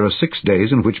 There are 6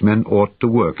 days in which men ought to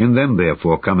work. In them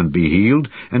therefore come and be healed,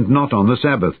 and not on the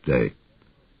Sabbath day.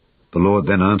 The Lord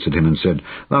then answered him and said,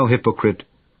 Thou hypocrite,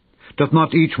 doth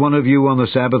not each one of you on the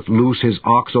Sabbath loose his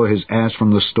ox or his ass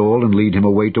from the stall, and lead him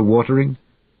away to watering?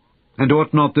 And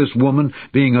ought not this woman,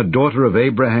 being a daughter of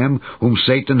Abraham, whom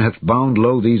Satan hath bound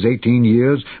low these 18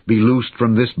 years, be loosed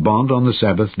from this bond on the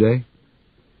Sabbath day?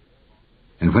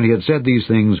 And when he had said these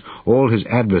things, all his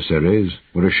adversaries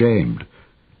were ashamed,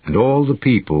 and all the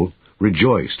people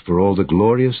rejoiced for all the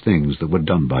glorious things that were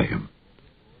done by him.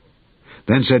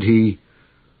 Then said he,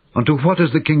 Unto what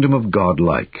is the kingdom of God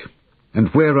like? And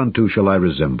whereunto shall I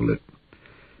resemble it?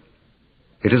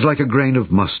 It is like a grain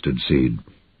of mustard seed,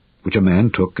 which a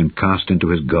man took and cast into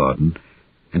his garden,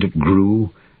 and it grew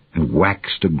and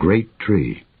waxed a great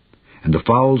tree, and the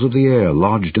fowls of the air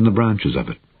lodged in the branches of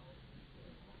it.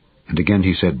 And again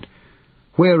he said,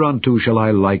 Whereunto shall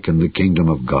I liken the kingdom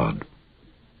of God?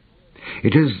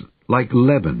 It is like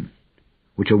leaven,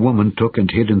 which a woman took and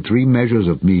hid in 3 measures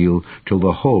of meal, till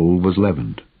the whole was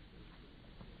leavened.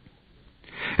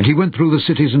 And he went through the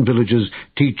cities and villages,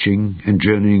 teaching and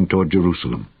journeying toward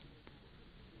Jerusalem.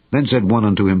 Then said one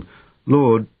unto him,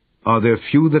 Lord, are there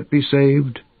few that be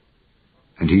saved?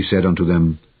 And he said unto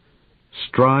them,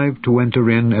 Strive to enter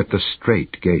in at the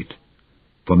strait gate.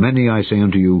 For many, I say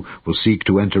unto you, will seek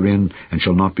to enter in, and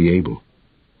shall not be able.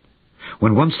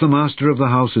 When once the master of the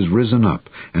house is risen up,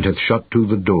 and hath shut to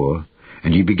the door,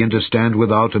 and ye begin to stand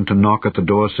without, and to knock at the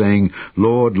door, saying,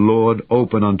 Lord, Lord,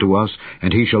 open unto us,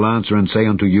 and he shall answer and say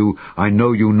unto you, I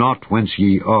know you not whence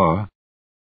ye are.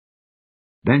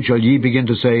 Then shall ye begin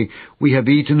to say, We have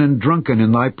eaten and drunken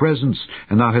in thy presence,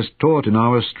 and thou hast taught in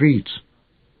our streets.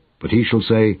 But he shall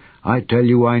say, I tell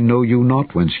you, I know you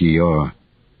not whence ye are.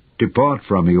 Depart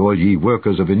from me, all ye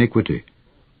workers of iniquity.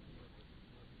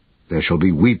 There shall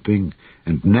be weeping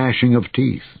and gnashing of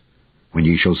teeth, when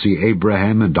ye shall see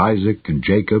Abraham and Isaac and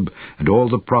Jacob and all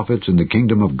the prophets in the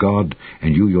kingdom of God,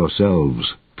 and you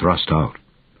yourselves thrust out.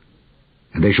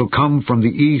 And they shall come from the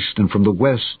east and from the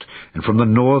west, and from the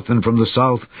north and from the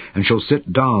south, and shall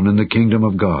sit down in the kingdom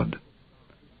of God.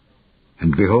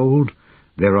 And behold,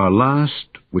 there are last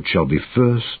which shall be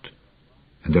first,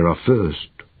 and there are first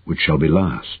which shall be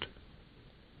last.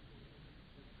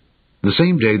 The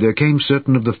same day there came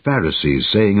certain of the Pharisees,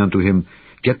 saying unto him,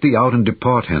 Get thee out and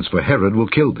depart hence, for Herod will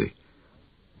kill thee.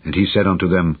 And he said unto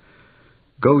them,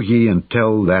 Go ye and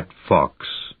tell that fox,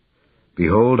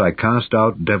 Behold, I cast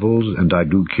out devils, and I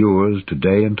do cures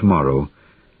today and tomorrow,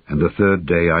 and the 3rd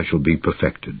day I shall be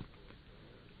perfected.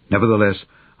 Nevertheless,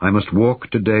 I must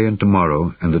walk today and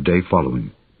tomorrow, and the day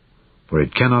following. For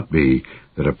it cannot be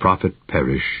that a prophet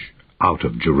perish out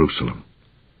of Jerusalem.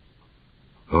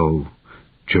 O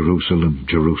Jerusalem,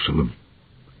 Jerusalem,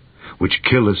 which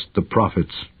killest the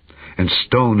prophets, and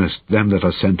stonest them that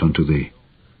are sent unto thee.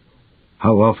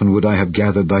 How often would I have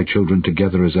gathered thy children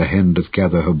together as a hen doth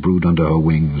gather her brood under her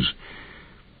wings,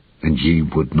 and ye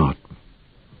would not.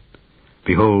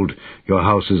 Behold, your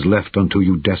house is left unto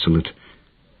you desolate,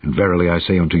 and verily I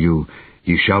say unto you,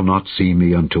 ye shall not see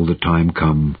me until the time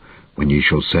come, when ye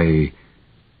shall say,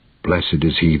 Blessed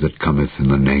is he that cometh in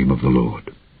the name of the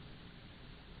Lord.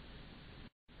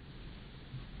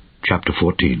 Chapter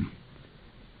 14.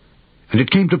 And it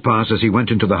came to pass, as he went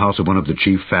into the house of one of the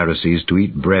chief Pharisees to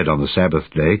eat bread on the Sabbath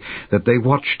day, that they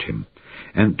watched him.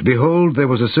 And behold, there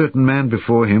was a certain man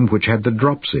before him which had the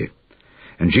dropsy.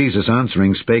 And Jesus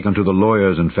answering spake unto the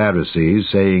lawyers and Pharisees,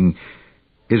 saying,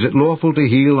 Is it lawful to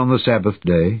heal on the Sabbath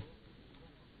day?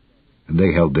 And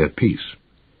they held their peace.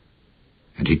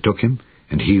 And he took him,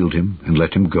 and healed him, and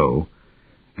let him go,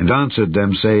 and answered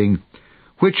them, saying,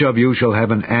 Which of you shall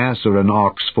have an ass or an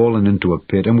ox fallen into a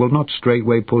pit, and will not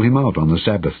straightway pull him out on the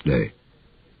Sabbath day?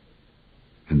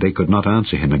 And they could not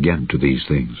answer him again to these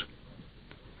things.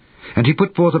 And he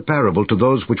put forth a parable to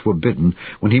those which were bidden,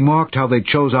 when he marked how they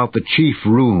chose out the chief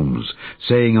rooms,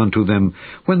 saying unto them,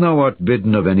 When thou art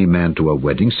bidden of any man to a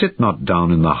wedding, sit not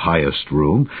down in the highest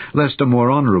room, lest a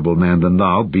more honourable man than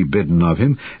thou be bidden of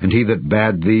him, and he that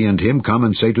bade thee and him come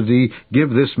and say to thee, Give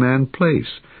this man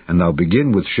place, and thou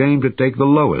begin with shame to take the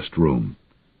lowest room.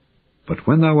 But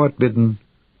when thou art bidden,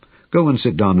 go and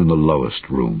sit down in the lowest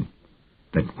room,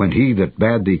 that when he that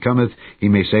bade thee cometh, he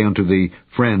may say unto thee,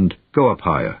 Friend, go up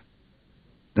higher.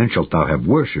 Then shalt thou have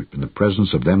worship in the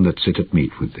presence of them that sit at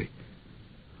meat with thee.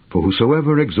 For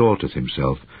whosoever exalteth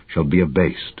himself shall be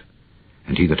abased,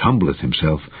 and he that humbleth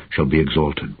himself shall be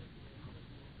exalted.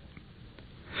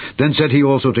 Then said he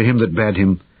also to him that bade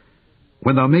him,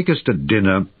 When thou makest a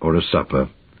dinner or a supper,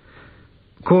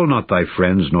 call not thy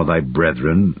friends, nor thy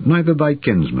brethren, neither thy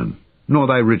kinsmen, nor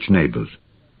thy rich neighbours,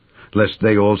 lest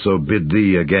they also bid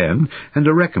thee again, and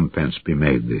a recompense be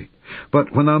made thee.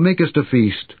 But when thou makest a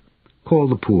feast, call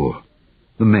the poor,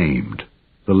 the maimed,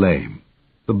 the lame,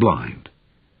 the blind,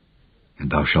 and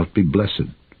thou shalt be blessed,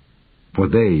 for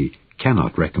they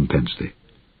cannot recompense thee,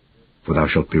 for thou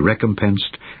shalt be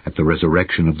recompensed at the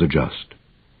resurrection of the just.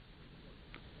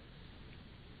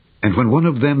 And when one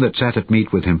of them that sat at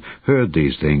meat with him heard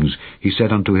these things, he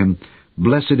said unto him,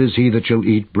 Blessed is he that shall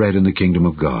eat bread in the kingdom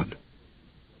of God.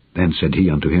 Then said he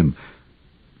unto him,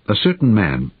 A certain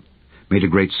man made a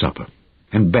great supper,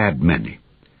 and bade many,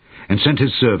 and sent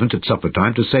his servant at supper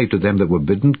time to say to them that were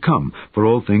bidden, Come, for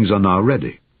all things are now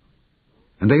ready.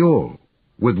 And they all,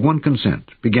 with one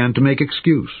consent, began to make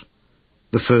excuse.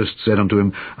 The first said unto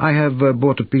him, I have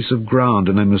bought a piece of ground,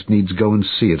 and I must needs go and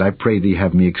see it. I pray thee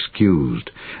have me excused.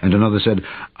 And another said,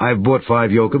 I have bought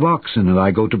 5 yoke of oxen, and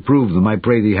I go to prove them. I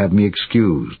pray thee have me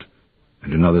excused.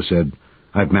 And another said,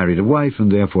 I have married a wife,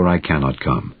 and therefore I cannot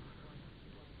come.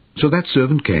 So that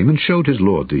servant came and showed his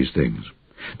lord these things.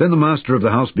 Then the master of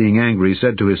the house, being angry,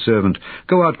 said to his servant,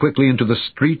 Go out quickly into the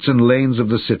streets and lanes of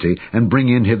the city, and bring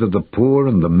in hither the poor,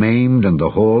 and the maimed, and the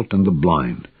halt, and the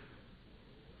blind.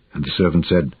 And the servant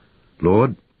said,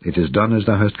 Lord, it is done as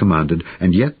thou hast commanded,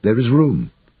 and yet there is room.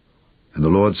 And the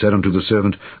Lord said unto the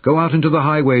servant, Go out into the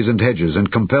highways and hedges, and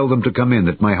compel them to come in,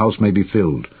 that my house may be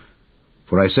filled.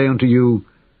 For I say unto you,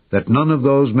 that none of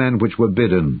those men which were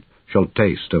bidden shall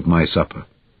taste of my supper.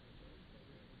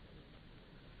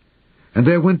 And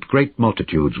there went great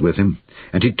multitudes with him,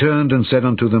 and he turned and said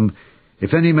unto them,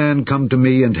 If any man come to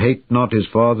me, and hate not his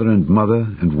father and mother,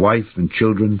 and wife and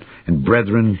children, and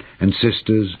brethren and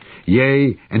sisters,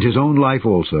 yea, and his own life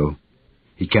also,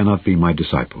 he cannot be my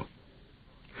disciple.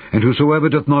 And whosoever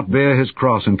doth not bear his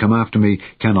cross and come after me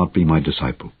cannot be my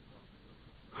disciple.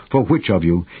 For which of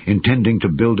you, intending to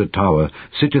build a tower,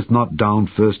 sitteth not down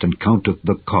first and counteth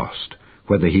the cost,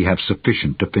 whether he have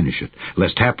sufficient to finish it,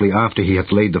 lest haply after he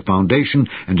hath laid the foundation,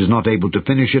 and is not able to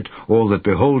finish it, all that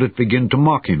behold it begin to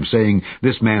mock him, saying,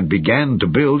 This man began to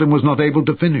build, and was not able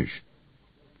to finish?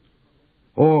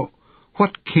 Or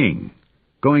what king,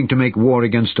 going to make war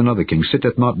against another king,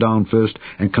 sitteth not down first,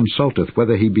 and consulteth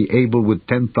whether he be able with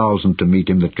 10,000 to meet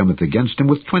him that cometh against him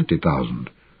with 20,000?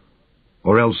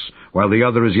 Or else, while the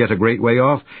other is yet a great way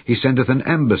off, he sendeth an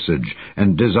ambassage,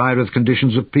 and desireth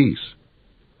conditions of peace.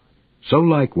 So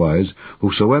likewise,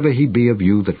 whosoever he be of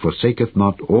you that forsaketh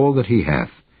not all that he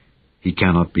hath, he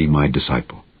cannot be my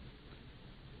disciple.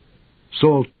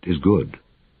 Salt is good,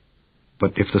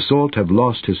 but if the salt have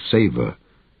lost his savour,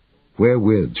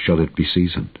 wherewith shall it be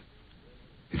seasoned?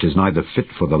 It is neither fit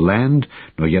for the land,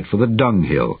 nor yet for the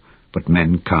dunghill, but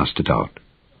men cast it out.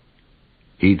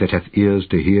 He that hath ears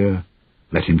to hear,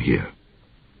 let him hear.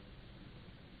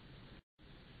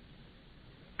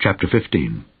 Chapter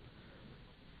 15.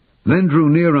 Then drew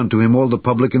near unto him all the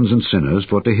publicans and sinners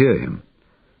for to hear him.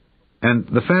 And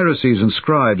the Pharisees and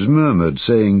scribes murmured,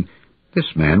 saying, This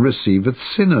man receiveth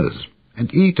sinners,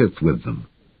 and eateth with them.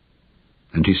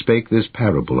 And he spake this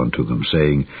parable unto them,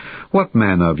 saying, What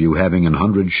man of you, having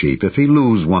 100 sheep, if he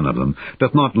lose one of them,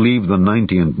 doth not leave the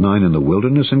 99 in the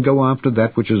wilderness, and go after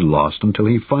that which is lost until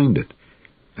he find it?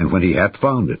 And when he hath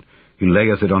found it, he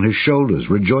layeth it on his shoulders,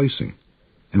 rejoicing.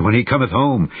 And when he cometh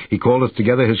home, he calleth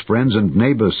together his friends and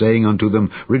neighbours, saying unto them,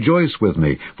 Rejoice with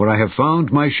me, for I have found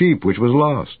my sheep which was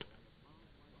lost.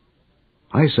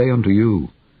 I say unto you,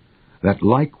 that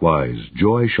likewise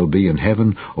joy shall be in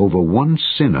heaven over one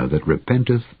sinner that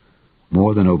repenteth,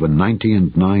 more than over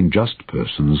 99 just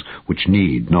persons which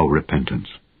need no repentance.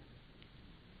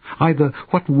 Either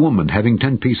what woman, having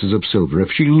 10 pieces of silver, if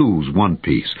she lose 1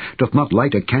 piece, doth not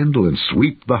light a candle, and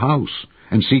sweep the house,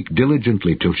 and seek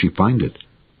diligently till she find it?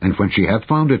 And when she hath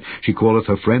found it, she calleth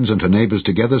her friends and her neighbours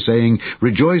together, saying,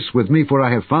 Rejoice with me, for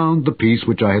I have found the piece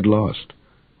which I had lost.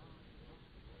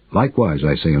 Likewise,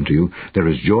 I say unto you, there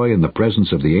is joy in the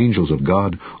presence of the angels of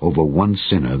God over one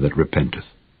sinner that repenteth.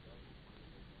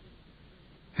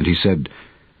 And he said,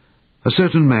 A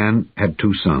certain man had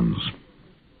 2 sons.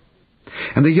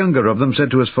 And the younger of them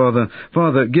said to his father,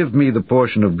 Father, give me the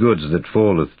portion of goods that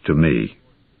falleth to me.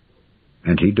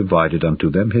 And he divided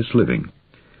unto them his living.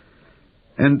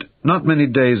 And not many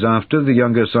days after, the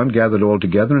younger son gathered all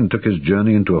together, and took his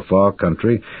journey into a far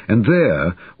country, and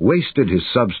there wasted his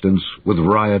substance with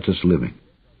riotous living.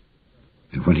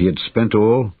 And when he had spent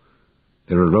all,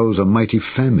 there arose a mighty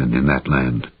famine in that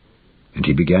land, and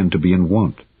he began to be in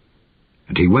want.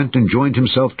 And he went and joined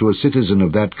himself to a citizen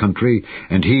of that country,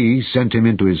 and he sent him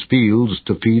into his fields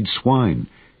to feed swine,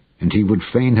 and he would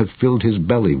fain have filled his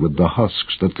belly with the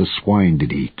husks that the swine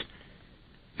did eat.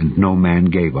 And no man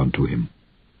gave unto him.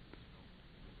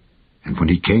 And when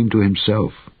he came to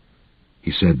himself,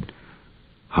 he said,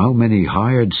 How many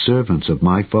hired servants of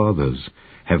my father's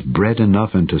have bread enough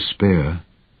and to spare,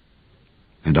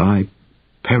 and I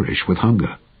perish with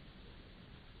hunger?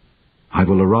 I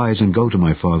will arise and go to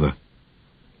my father,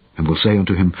 and will say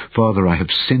unto him, Father, I have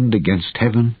sinned against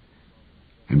heaven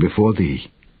and before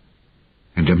thee,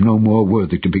 and am no more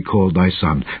worthy to be called thy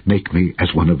son. Make me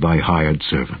as one of thy hired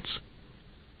servants.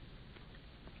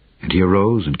 And he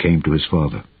arose and came to his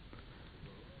father.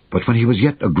 But when he was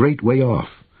yet a great way off,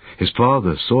 his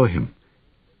father saw him,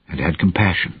 and had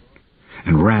compassion,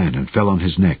 and ran and fell on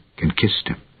his neck, and kissed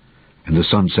him. And the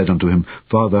son said unto him,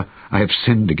 Father, I have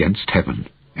sinned against heaven,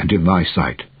 and in thy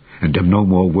sight, and am no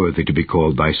more worthy to be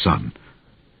called thy son.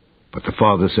 But the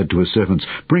father said to his servants,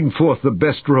 Bring forth the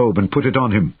best robe, and put it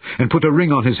on him, and put a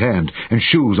ring on his hand, and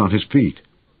shoes on his feet.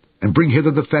 And bring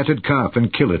hither the fatted calf,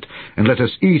 and kill it, and let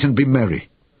us eat and be merry.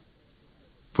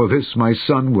 For this my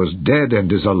son was dead, and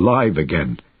is alive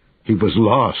again. He was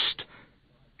lost,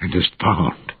 and is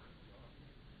found.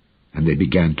 And they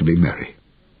began to be merry.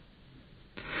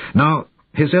 Now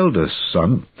his eldest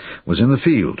son was in the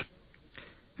field.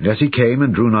 And as he came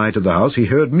and drew nigh to the house, he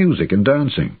heard music and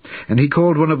dancing. And he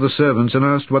called one of the servants, and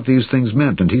asked what these things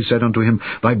meant. And he said unto him,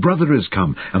 Thy brother is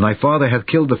come, and thy father hath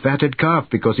killed the fatted calf,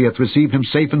 because he hath received him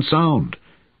safe and sound.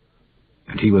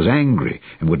 And he was angry,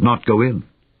 and would not go in.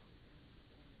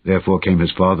 Therefore came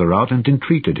his father out, and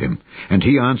entreated him. And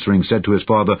he answering said to his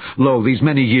father, Lo, these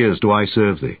many years do I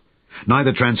serve thee.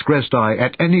 Neither transgressed I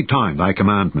at any time thy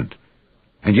commandment.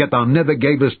 And yet thou never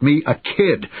gavest me a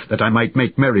kid, that I might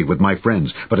make merry with my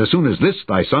friends. But as soon as this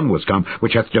thy son was come,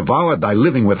 which hath devoured thy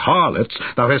living with harlots,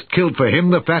 thou hast killed for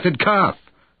him the fatted calf.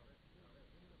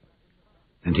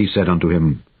 And he said unto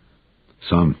him,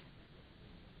 Son,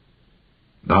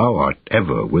 thou art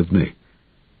ever with me,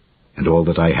 and all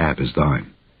that I have is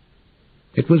thine.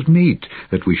 It was meet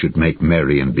that we should make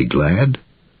merry and be glad.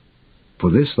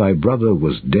 For this thy brother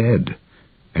was dead,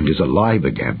 and is alive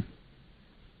again,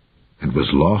 and was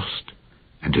lost,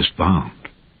 and is found.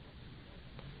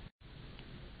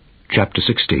 Chapter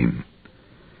 16.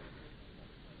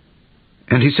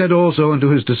 And he said also unto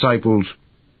his disciples,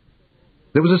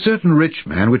 There was a certain rich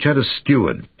man which had a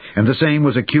steward, and the same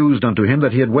was accused unto him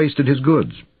that he had wasted his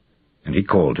goods. And he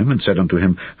called him, and said unto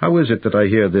him, How is it that I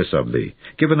hear this of thee?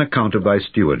 Give an account of thy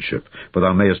stewardship, for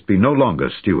thou mayest be no longer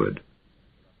steward.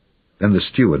 Then the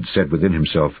steward said within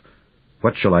himself,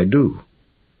 What shall I do?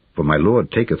 For my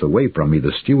Lord taketh away from me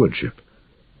the stewardship.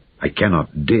 I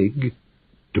cannot dig.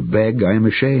 To beg I am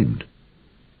ashamed.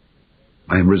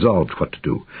 I am resolved what to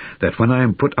do, that when I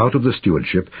am put out of the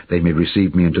stewardship, they may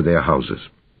receive me into their houses.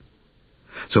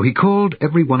 So he called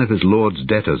every one of his Lord's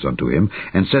debtors unto him,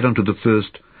 and said unto the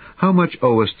first, How much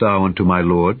owest thou unto my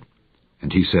Lord?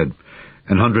 And he said,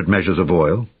 100 measures of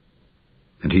oil.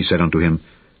 And he said unto him,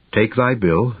 Take thy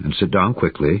bill, and sit down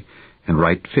quickly, and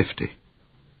write 50.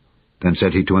 Then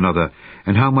said he to another,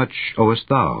 And how much owest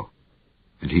thou?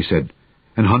 And he said,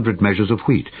 100 measures of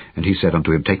wheat. And he said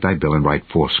unto him, Take thy bill, and write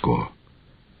 80.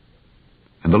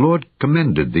 And the Lord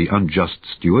commended the unjust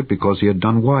steward, because he had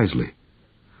done wisely.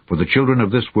 For the children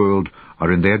of this world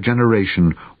are in their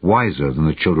generation wiser than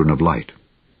the children of light.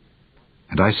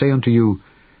 And I say unto you,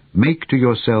 Make to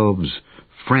yourselves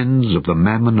friends of the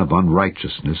mammon of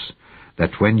unrighteousness,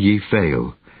 that when ye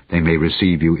fail, they may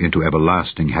receive you into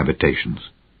everlasting habitations.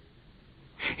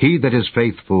 He that is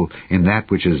faithful in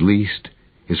that which is least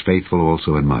is faithful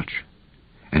also in much,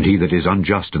 and he that is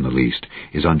unjust in the least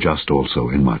is unjust also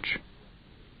in much.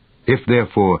 If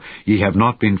therefore ye have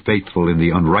not been faithful in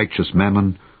the unrighteous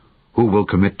mammon, who will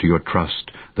commit to your trust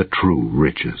the true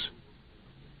riches?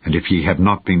 And if ye have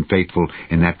not been faithful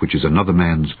in that which is another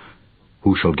man's,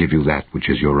 who shall give you that which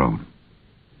is your own?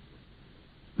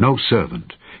 No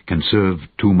servant can serve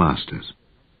 2 masters,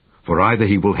 For either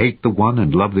he will hate the one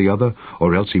and love the other,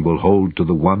 or else he will hold to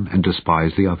the one and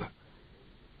despise the other.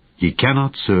 Ye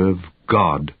cannot serve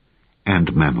God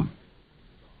and Mammon.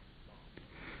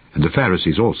 And the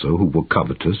Pharisees also, who were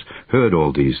covetous, heard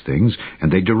all these things,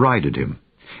 and they derided him.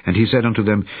 And he said unto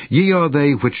them, Ye are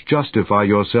they which justify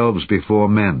yourselves before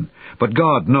men, but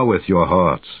God knoweth your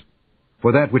hearts.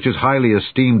 For that which is highly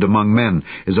esteemed among men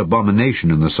is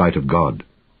abomination in the sight of God.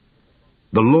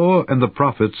 The law and the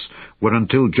prophets were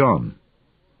until John.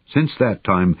 Since that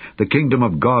time the kingdom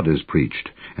of God is preached,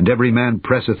 and every man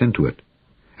presseth into it.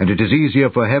 And it is easier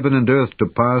for heaven and earth to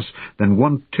pass than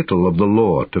one tittle of the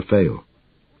law to fail.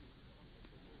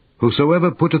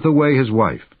 Whosoever putteth away his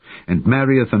wife, and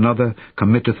marrieth another,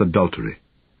 committeth adultery.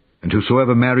 And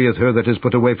whosoever marrieth her that is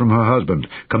put away from her husband,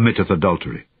 committeth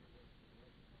adultery.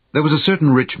 There was a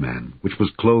certain rich man, which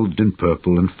was clothed in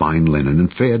purple and fine linen,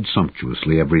 and fared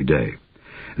sumptuously every day.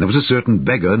 And there was a certain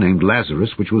beggar named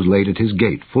Lazarus, which was laid at his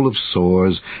gate, full of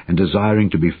sores, and desiring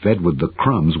to be fed with the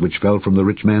crumbs which fell from the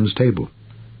rich man's table.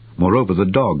 Moreover, the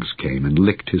dogs came and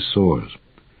licked his sores.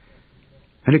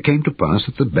 And it came to pass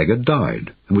that the beggar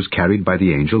died, and was carried by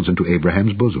the angels into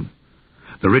Abraham's bosom.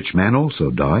 The rich man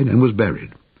also died, and was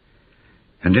buried.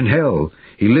 And in hell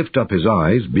he lift up his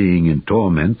eyes, being in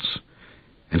torments,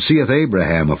 and seeth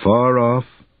Abraham afar off,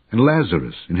 and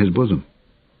Lazarus in his bosom.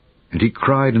 And he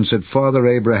cried and said, Father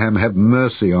Abraham, have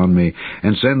mercy on me,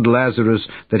 and send Lazarus,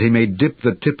 that he may dip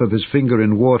the tip of his finger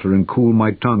in water, and cool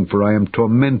my tongue, for I am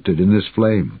tormented in this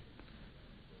flame.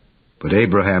 But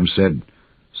Abraham said,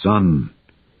 Son,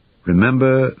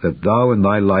 remember that thou in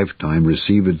thy lifetime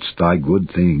receivedst thy good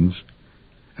things,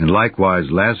 and likewise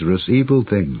Lazarus evil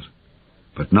things.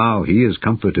 But now he is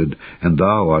comforted, and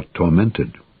thou art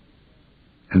tormented.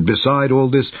 And beside all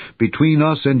this, between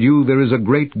us and you there is a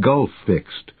great gulf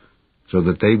fixed, so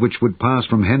that they which would pass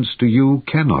from hence to you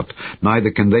cannot,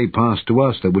 neither can they pass to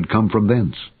us that would come from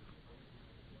thence.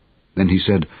 Then he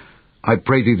said, I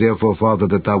pray thee therefore, Father,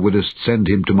 that thou wouldest send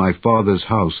him to my father's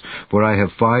house, for I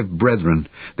have 5 brethren,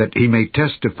 that he may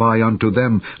testify unto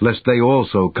them, lest they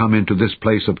also come into this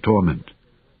place of torment.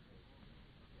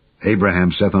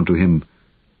 Abraham saith unto him,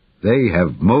 They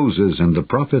have Moses and the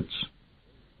prophets.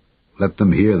 Let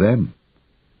them hear them.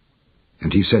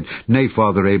 And he said, Nay,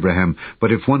 Father Abraham,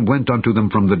 but if one went unto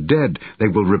them from the dead, they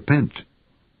will repent.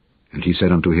 And he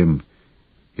said unto him,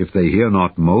 If they hear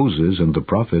not Moses and the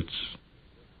prophets,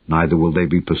 neither will they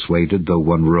be persuaded, though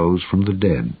one rose from the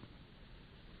dead.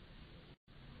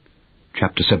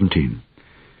 Chapter 17.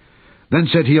 Then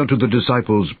said he unto the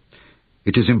disciples,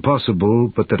 It is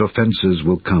impossible but that offenses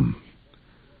will come.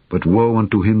 But woe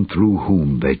unto him through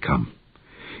whom they come.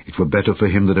 It were better for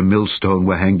him that a millstone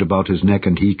were hanged about his neck,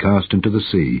 and he cast into the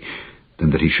sea,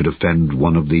 than that he should offend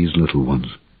one of these little ones.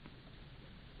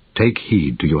 Take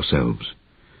heed to yourselves.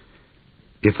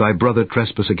 If thy brother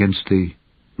trespass against thee,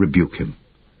 rebuke him.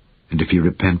 And if he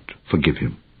repent, forgive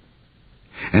him.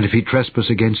 And if he trespass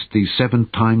against thee 7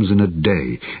 times in a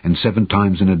day, and 7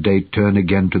 times in a day turn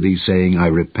again to thee, saying, I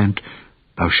repent,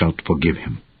 thou shalt forgive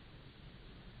him.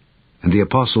 And the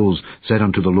apostles said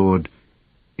unto the Lord,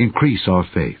 Increase our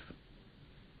faith.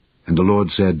 And the Lord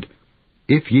said,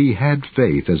 If ye had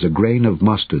faith as a grain of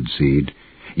mustard seed,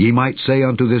 ye might say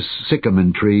unto this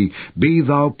sycamore tree, Be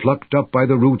thou plucked up by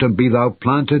the root, and be thou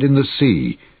planted in the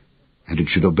sea, and it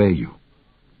should obey you.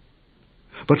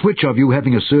 But which of you,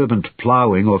 having a servant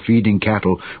plowing or feeding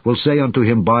cattle, will say unto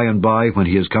him by and by, when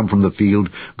he is come from the field,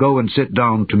 Go and sit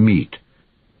down to meat?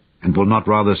 And will not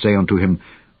rather say unto him,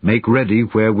 Make ready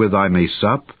wherewith I may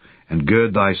sup, and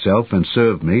gird thyself, and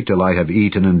serve me till I have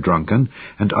eaten and drunken,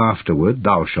 and afterward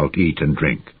thou shalt eat and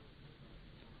drink?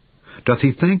 Doth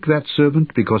he thank that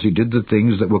servant because he did the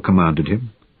things that were commanded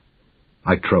him?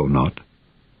 I trow not.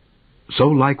 So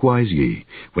likewise ye,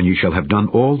 when ye shall have done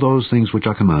all those things which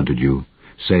are commanded you,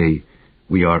 say,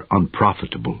 We are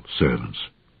unprofitable servants.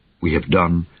 We have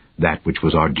done that which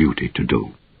was our duty to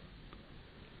do.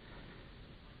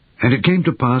 And it came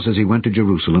to pass, as he went to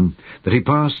Jerusalem, that he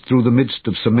passed through the midst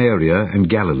of Samaria and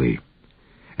Galilee.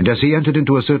 And as he entered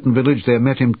into a certain village, there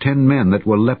met him 10 men that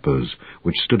were lepers,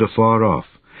 which stood afar off.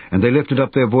 And they lifted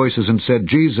up their voices, and said,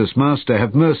 Jesus, Master,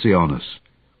 have mercy on us.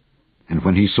 And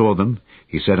when he saw them,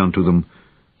 he said unto them,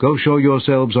 Go show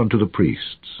yourselves unto the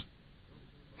priests.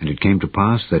 And it came to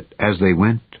pass that, as they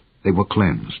went, they were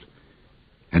cleansed.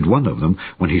 And one of them,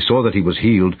 when he saw that he was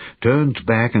healed, turned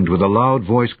back, and with a loud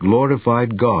voice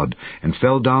glorified God, and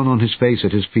fell down on his face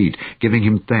at his feet, giving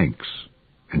him thanks.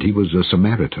 And he was a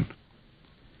Samaritan.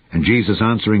 And Jesus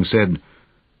answering said,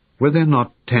 Were there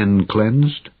not 10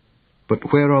 cleansed?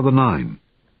 But where are the 9?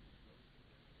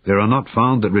 There are not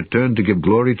found that returned to give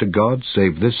glory to God,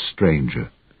 save this stranger.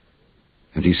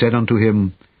 And he said unto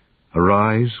him,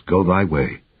 Arise, go thy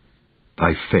way.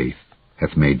 Thy faith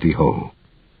hath made thee whole.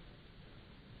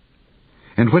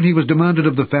 And when he was demanded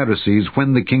of the Pharisees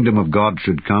when the kingdom of God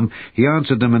should come, he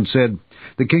answered them and said,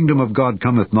 The kingdom of God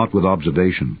cometh not with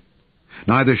observation.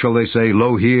 Neither shall they say,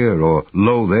 Lo here, or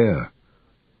Lo there.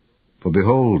 For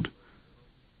behold,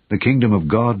 the kingdom of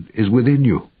God is within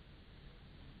you.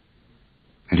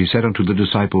 And he said unto the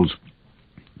disciples,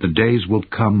 The days will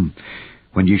come,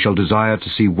 when ye shall desire to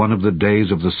see one of the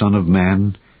days of the Son of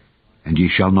Man, and ye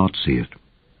shall not see it.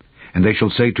 And they shall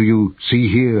say to you, See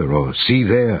here, or see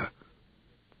there.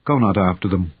 Go not after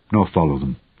them, nor follow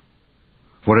them.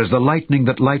 For as the lightning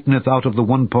that lighteneth out of the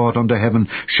one part unto heaven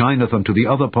shineth unto the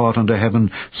other part unto heaven,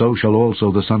 so shall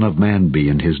also the Son of Man be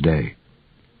in his day.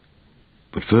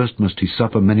 But first must he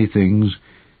suffer many things,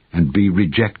 and be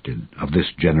rejected of this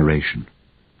generation.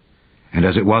 And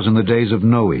as it was in the days of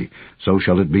Noe, so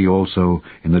shall it be also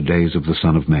in the days of the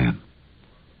Son of Man.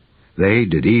 They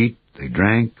did eat, they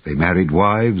drank, they married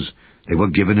wives, they were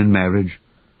given in marriage,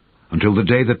 until the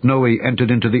day that Noe entered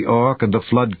into the ark, and the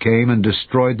flood came and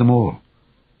destroyed them all.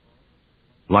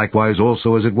 Likewise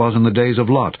also as it was in the days of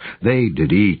Lot, they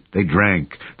did eat, they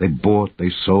drank, they bought, they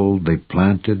sold, they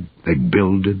planted, they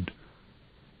builded.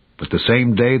 But the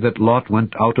same day that Lot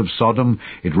went out of Sodom,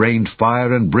 it rained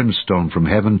fire and brimstone from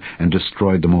heaven, and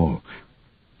destroyed them all.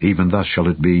 Even thus shall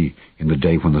it be in the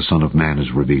day when the Son of Man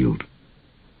is revealed.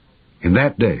 In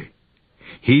that day,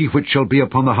 he which shall be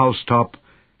upon the housetop,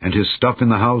 and his stuff in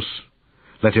the house,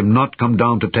 let him not come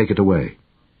down to take it away.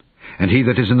 And he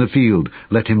that is in the field,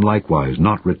 let him likewise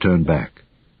not return back.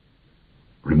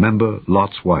 Remember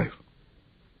Lot's wife.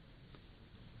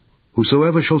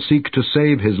 Whosoever shall seek to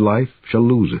save his life shall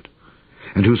lose it,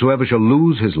 and whosoever shall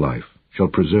lose his life shall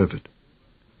preserve it.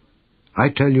 I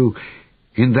tell you,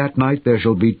 in that night there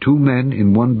shall be 2 men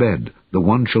in one bed, the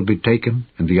one shall be taken,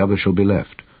 and the other shall be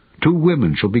left. 2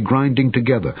 women shall be grinding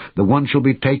together, the one shall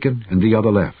be taken, and the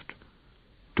other left.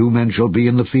 2 men shall be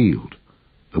in the field,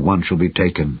 the one shall be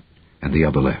taken, and the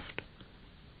other left.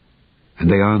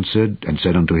 And they answered and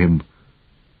said unto him,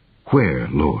 Where,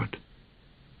 Lord?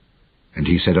 And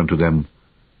he said unto them,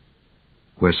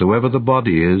 Wheresoever the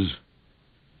body is,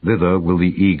 thither will the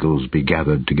eagles be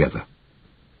gathered together.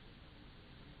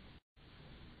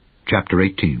 Chapter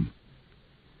 18.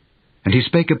 And he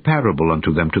spake a parable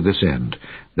unto them to this end,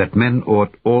 that men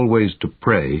ought always to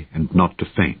pray and not to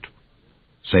faint,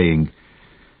 saying,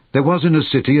 There was in a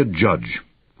city a judge,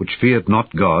 which feared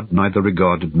not God, neither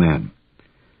regarded man.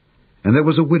 And there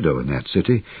was a widow in that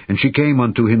city, and she came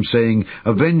unto him, saying,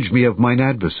 Avenge me of mine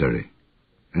adversary.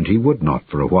 And he would not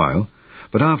for a while,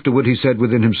 but afterward he said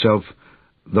within himself,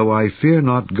 Though I fear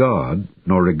not God,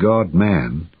 nor regard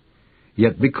man,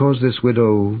 yet because this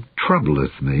widow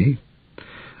troubleth me,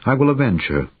 I will avenge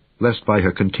her, lest by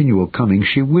her continual coming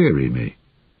she weary me.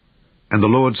 And the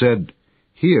Lord said,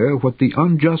 Hear what the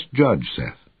unjust judge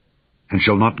saith. And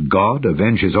shall not God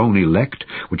avenge his own elect,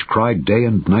 which cry day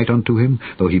and night unto him,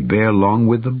 though he bear long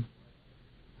with them?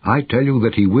 I tell you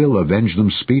that he will avenge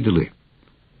them speedily.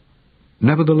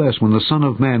 Nevertheless, when the Son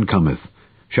of Man cometh,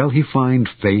 shall he find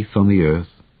faith on the earth?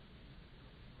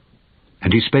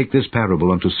 And he spake this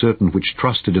parable unto certain which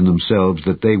trusted in themselves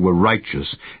that they were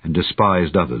righteous, and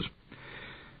despised others.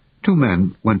 2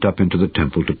 men went up into the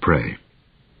temple to pray,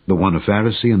 the one a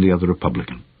Pharisee and the other a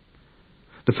publican.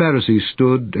 The Pharisee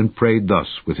stood and prayed thus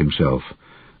with himself,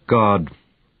 God,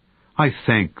 I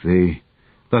thank thee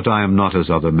that I am not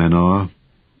as other men are,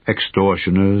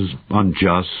 extortioners,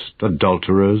 unjust,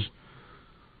 adulterers,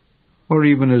 or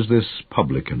even as this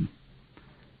publican.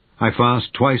 I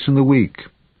fast twice in the week.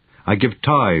 I give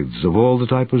tithes of all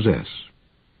that I possess.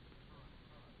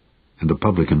 And the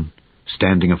publican,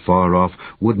 standing afar off,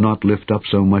 would not lift up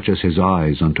so much as his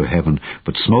eyes unto heaven,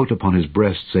 but smote upon his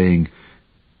breast, saying,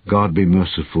 God be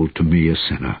merciful to me, a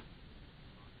sinner.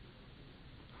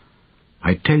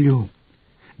 I tell you,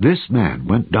 this man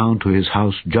went down to his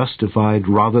house justified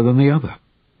rather than the other.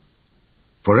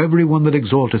 For every one that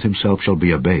exalteth himself shall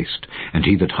be abased, and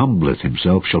he that humbleth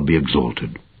himself shall be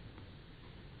exalted.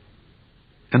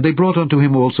 And they brought unto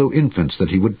him also infants, that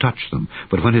he would touch them.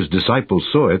 But when his disciples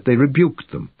saw it, they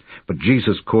rebuked them. But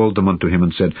Jesus called them unto him,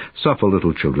 and said, Suffer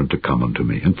little children to come unto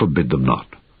me, and forbid them not.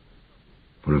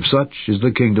 For of such is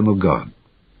the kingdom of God.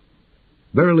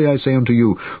 Verily I say unto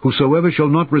you, whosoever shall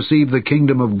not receive the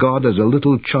kingdom of God as a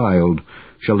little child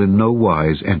shall in no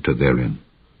wise enter therein.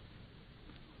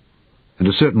 And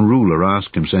a certain ruler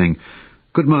asked him, saying,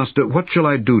 Good master, what shall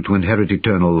I do to inherit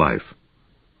eternal life?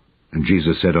 And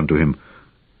Jesus said unto him,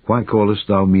 Why callest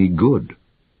thou me good?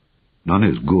 None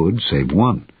is good save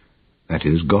one, that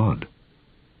is God.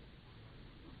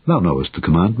 Thou knowest the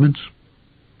commandments.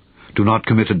 Do not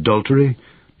commit adultery,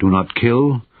 do not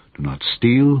kill, do not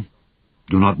steal,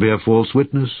 do not bear false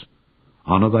witness,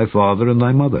 honor thy father and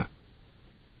thy mother.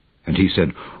 And he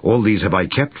said, All these have I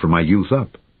kept from my youth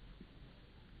up.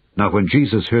 Now when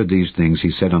Jesus heard these things,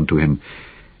 he said unto him,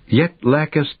 Yet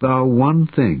lackest thou one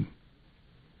thing.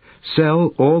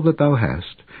 Sell all that thou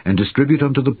hast, and distribute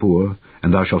unto the poor,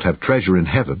 and thou shalt have treasure in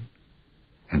heaven,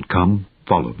 and come,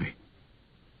 follow me.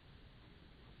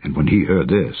 And when he heard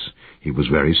this, he was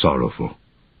very sorrowful,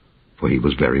 for he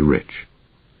was very rich.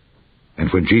 And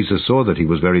when Jesus saw that he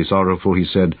was very sorrowful, he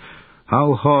said,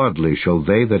 How hardly shall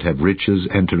they that have riches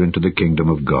enter into the kingdom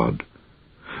of God?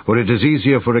 For it is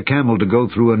easier for a camel to go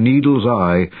through a needle's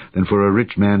eye than for a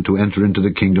rich man to enter into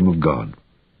the kingdom of God.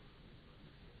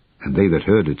 And they that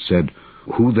heard it said,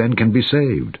 Who then can be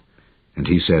saved? And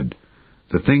he said,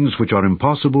 The things which are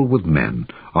impossible with men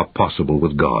are possible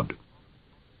with God.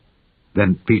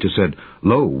 Then Peter said,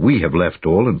 Lo, we have left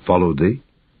all and followed thee.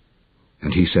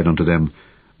 And he said unto them,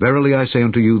 Verily I say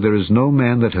unto you, there is no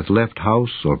man that hath left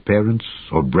house, or parents,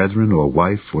 or brethren, or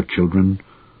wife, or children,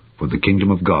 for the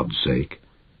kingdom of God's sake,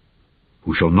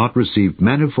 who shall not receive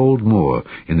manifold more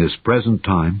in this present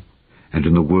time, and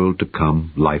in the world to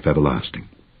come life everlasting.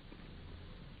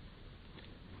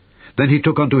 Then he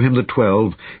took unto him the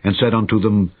 12, and said unto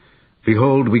them,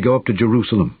 Behold, we go up to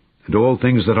Jerusalem, and all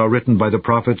things that are written by the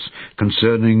prophets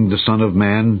concerning the Son of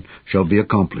Man shall be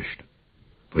accomplished.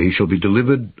 For he shall be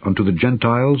delivered unto the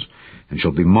Gentiles, and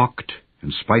shall be mocked,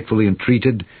 and spitefully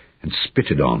entreated, and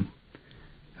spitted on.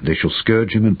 And they shall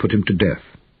scourge him, and put him to death.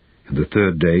 And the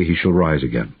third day he shall rise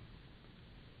again.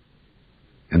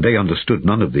 And they understood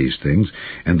none of these things,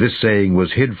 and this saying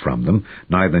was hid from them,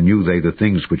 neither knew they the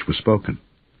things which were spoken.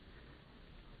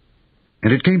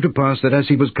 And it came to pass that as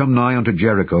he was come nigh unto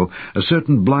Jericho, a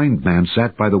certain blind man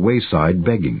sat by the wayside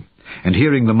begging. And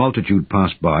hearing the multitude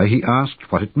pass by, he asked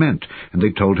what it meant. And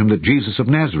they told him that Jesus of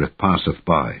Nazareth passeth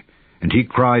by. And he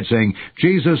cried, saying,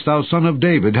 Jesus, thou Son of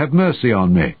David, have mercy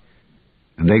on me.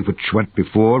 And they which went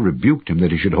before rebuked him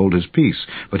that he should hold his peace.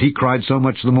 But he cried so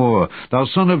much the more, Thou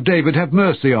Son of David, have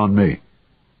mercy on me.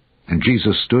 And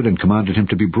Jesus stood and commanded him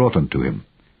to be brought unto him.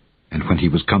 And when he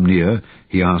was come near,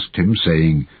 he asked him,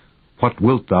 saying, What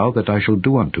wilt thou that I shall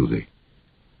do unto thee?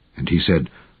 And he said,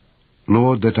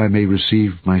 Lord, that I may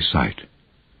receive my sight.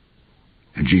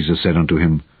 And Jesus said unto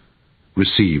him,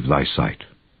 Receive thy sight.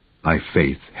 Thy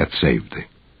faith hath saved thee.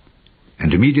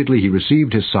 And immediately he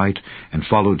received his sight, and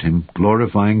followed him,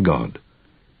 glorifying God.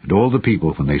 And all the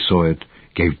people, when they saw it,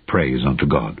 gave praise unto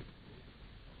God.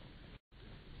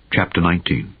 Chapter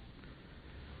 19.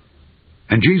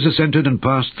 And Jesus entered and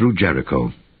passed through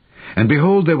Jericho. And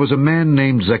behold, there was a man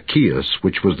named Zacchaeus,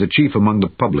 which was the chief among the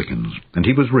publicans, and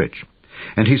he was rich.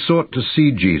 And he sought to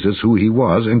see Jesus, who he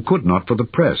was, and could not for the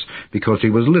press, because he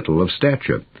was little of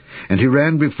stature. And he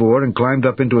ran before, and climbed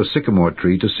up into a sycamore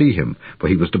tree to see him, for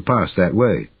he was to pass that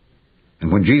way.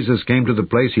 And when Jesus came to the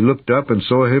place, he looked up, and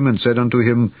saw him, and said unto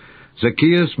him,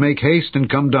 Zacchaeus, make haste, and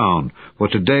come down, for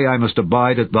today I must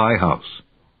abide at thy house.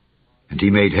 And he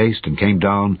made haste, and came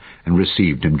down, and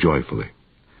received him joyfully.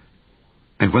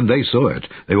 And when they saw it,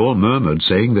 they all murmured,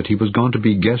 saying that he was gone to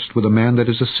be guest with a man that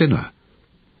is a sinner.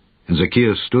 And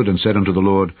Zacchaeus stood and said unto the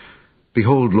Lord,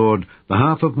 Behold, Lord, the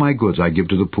half of my goods I give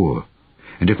to the poor.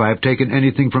 And if I have taken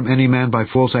anything from any man by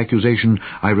false accusation,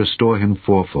 I restore him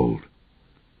fourfold.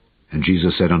 And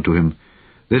Jesus said unto him,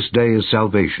 This day is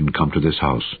salvation come to this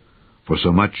house, for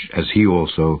so much as he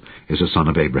also is a son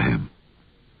of Abraham.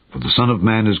 For the Son of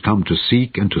Man is come to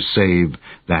seek and to save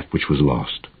that which was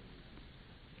lost.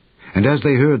 And as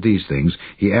they heard these things,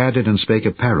 he added and spake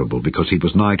a parable, because he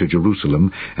was nigh to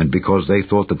Jerusalem, and because they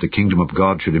thought that the kingdom of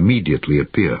God should immediately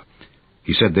appear.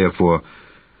 He said therefore,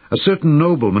 A certain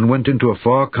nobleman went into a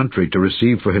far country to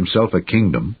receive for himself a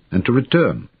kingdom, and to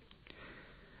return.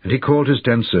 And he called his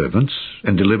 10 servants,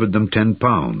 and delivered them 10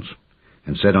 pounds,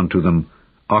 and said unto them,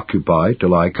 Occupy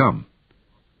till I come.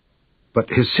 But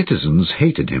his citizens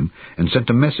hated him, and sent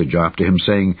a message after him,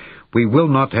 saying, We will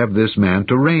not have this man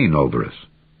to reign over us.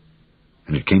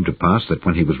 And it came to pass that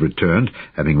when he was returned,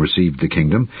 having received the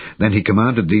kingdom, then he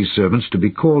commanded these servants to be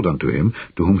called unto him,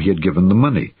 to whom he had given the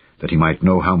money, that he might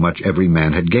know how much every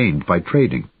man had gained by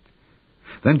trading.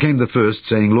 Then came the first,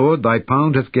 saying, Lord, thy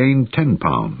pound hath gained 10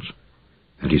 pounds.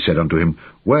 And he said unto him,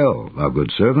 Well, thou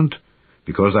good servant,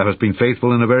 because thou hast been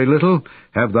faithful in a very little,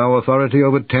 have thou authority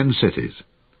over 10 cities.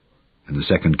 And the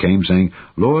second came, saying,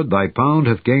 Lord, thy pound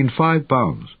hath gained 5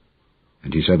 pounds.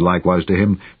 And he said likewise to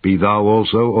him, Be thou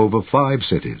also over 5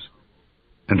 cities.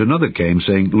 And another came,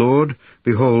 saying, Lord,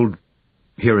 behold,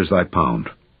 here is thy pound,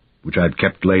 which I have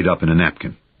kept laid up in a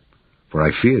napkin. For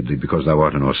I feared thee, because thou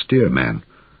art an austere man.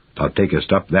 Thou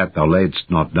takest up that thou laidst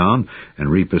not down, and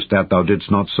reapest that thou didst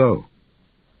not sow.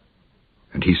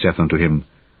 And he saith unto him,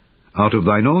 Out of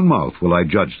thine own mouth will I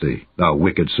judge thee, thou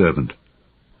wicked servant.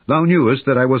 Thou knewest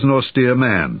that I was an austere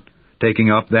man,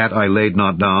 taking up that I laid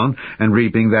not down, and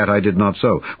reaping that I did not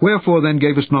sow. Wherefore then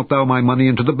gavest not thou my money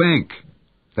into the bank,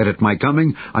 that at my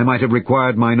coming I might have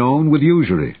required mine own with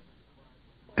usury?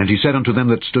 And he said unto them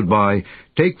that stood by,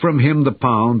 Take from him the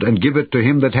pound, and give it to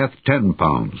him that hath 10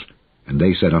 pounds. And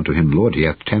they said unto him, Lord, he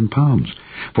hath 10 pounds.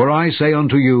 For I say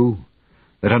unto you,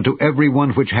 that unto every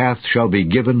one which hath shall be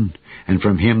given, and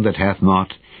from him that hath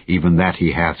not, even that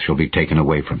he hath shall be taken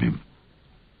away from him.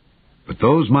 But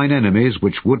those mine enemies,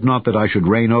 which would not that I should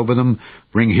reign over them,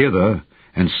 bring hither,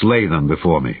 and slay them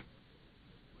before me.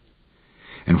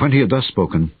 And when he had thus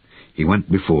spoken, he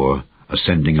went before,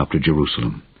 ascending up to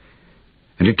Jerusalem.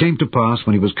 And it came to pass,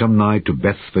 when he was come nigh to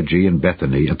Bethphage and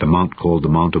Bethany, at the mount called the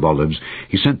Mount of Olives,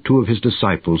 he sent 2 of his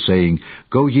disciples, saying,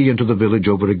 Go ye into the village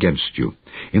over against you,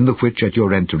 in the which at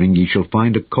your entering ye shall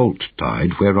find a colt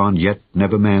tied, whereon yet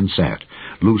never man sat.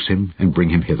 Loose him, and bring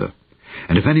him hither.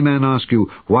 And if any man ask you,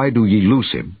 Why do ye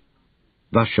loose him?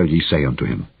 Thus shall ye say unto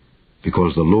him,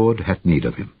 Because the Lord hath need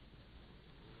of him.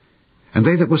 And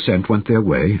they that were sent went their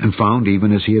way, and found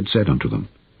even as he had said unto them.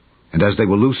 And as they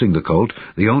were loosing the colt,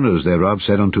 the owners thereof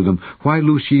said unto them, Why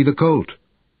loose ye the colt?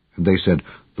 And they said,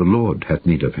 The Lord hath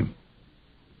need of him.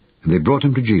 And they brought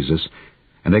him to Jesus,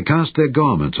 and they cast their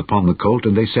garments upon the colt,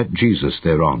 and they set Jesus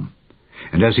thereon.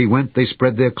 And as he went, they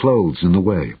spread their clothes in the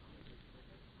way.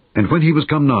 And when he was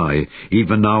come nigh,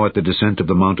 even now at the descent of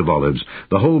the Mount of Olives,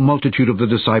 the whole multitude of the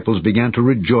disciples began to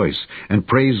rejoice, and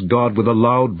praise God with a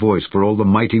loud voice for all the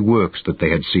mighty works that they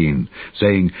had seen,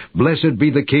 saying, Blessed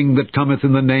be the King that cometh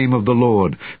in the name of the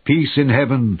Lord, peace in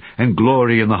heaven, and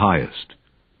glory in the highest.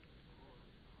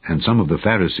 And some of the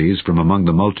Pharisees from among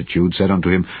the multitude said unto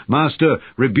him, Master,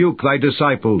 rebuke thy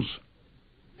disciples.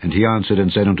 And he answered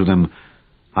and said unto them,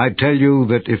 I tell you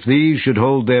that if these should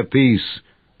hold their peace,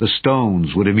 the stones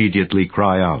would immediately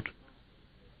cry out.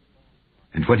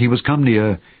 And when he was come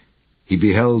near, he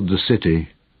beheld the city,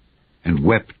 and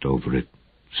wept over it,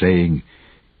 saying,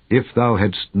 If thou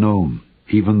hadst known,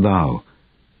 even thou,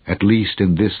 at least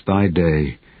in this thy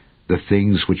day, the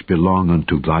things which belong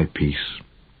unto thy peace.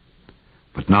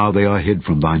 But now they are hid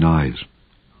from thine eyes.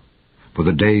 For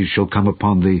the days shall come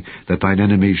upon thee, that thine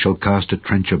enemies shall cast a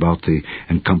trench about thee,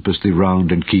 and compass thee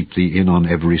round, and keep thee in on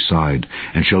every side,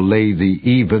 and shall lay thee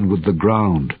even with the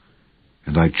ground,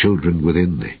 and thy children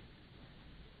within thee.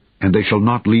 And they shall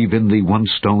not leave in thee one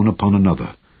stone upon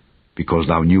another, because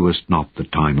thou knewest not the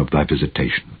time of thy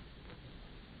visitation.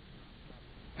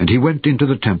 And he went into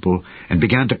the temple, and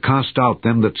began to cast out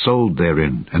them that sold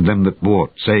therein, and them that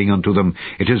bought, saying unto them,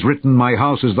 It is written, My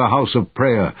house is the house of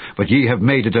prayer, but ye have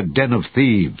made it a den of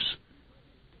thieves.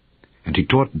 And he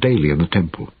taught daily in the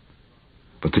temple.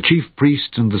 But the chief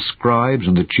priests and the scribes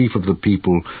and the chief of the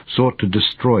people sought to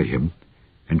destroy him,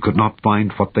 and could not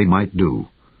find what they might do,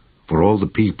 for all the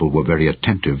people were very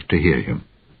attentive to hear him.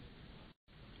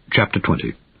 Chapter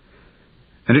 20.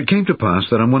 And it came to pass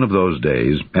that on one of those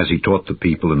days, as he taught the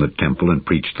people in the temple and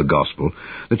preached the gospel,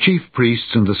 the chief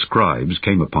priests and the scribes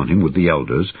came upon him with the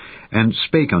elders, and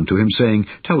spake unto him, saying,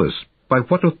 Tell us, by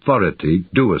what authority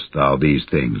doest thou these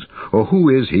things? Or who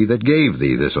is he that gave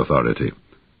thee this authority?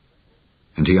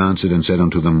 And he answered and said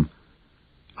unto them,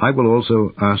 I will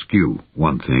also ask you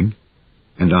one thing,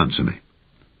 and answer me.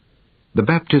 The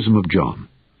baptism of John,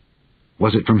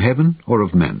 was it from heaven or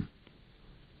of men?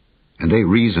 And they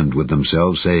reasoned with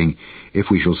themselves, saying, If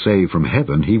we shall say from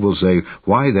heaven, he will say,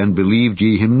 Why then believed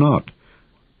ye him not?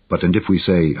 But and if we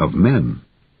say of men,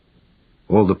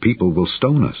 all the people will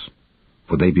stone us,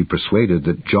 for they be persuaded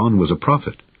that John was a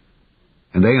prophet.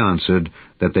 And they answered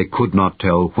that they could not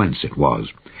tell whence it was.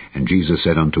 And Jesus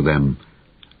said unto them,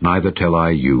 Neither tell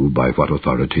I you by what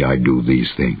authority I do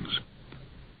these things.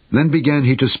 Then began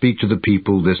he to speak to the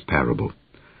people this parable.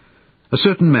 A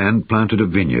certain man planted a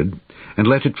vineyard, and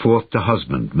let it forth to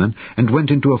husbandmen, and went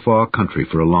into a far country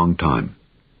for a long time.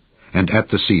 And at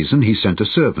the season he sent a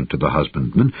servant to the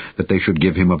husbandmen, that they should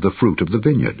give him of the fruit of the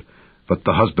vineyard. But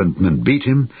the husbandmen beat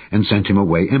him, and sent him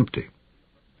away empty.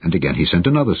 And again he sent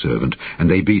another servant,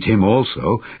 and they beat him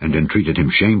also, and entreated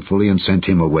him shamefully, and sent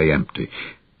him away empty.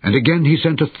 And again he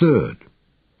sent a third,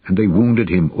 and they wounded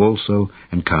him also,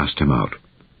 and cast him out.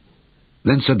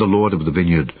 Then said the Lord of the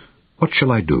vineyard, What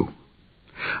shall I do?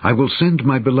 I will send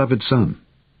my beloved son.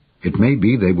 It may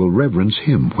be they will reverence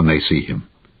him when they see him.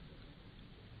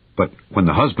 But when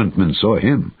the husbandmen saw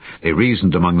him, they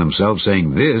reasoned among themselves,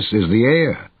 saying, This is the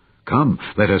heir. Come,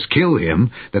 let us kill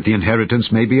him, that the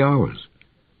inheritance may be ours.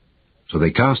 So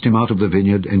they cast him out of the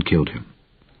vineyard and killed him.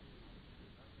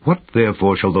 What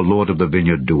therefore shall the Lord of the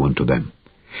vineyard do unto them?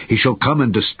 He shall come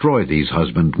and destroy these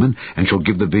husbandmen, and shall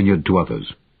give the vineyard to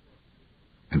others.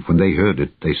 And when they heard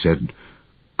it, they said,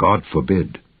 God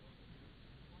forbid.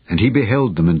 And he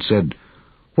beheld them, and said,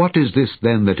 What is this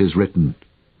then that is written?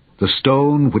 The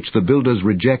stone which the builders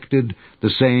rejected, the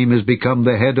same is become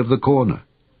the head of the corner.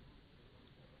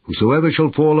 Whosoever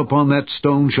shall fall upon that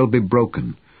stone shall be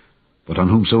broken, but on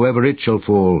whomsoever it shall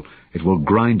fall, it will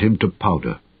grind him to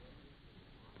powder.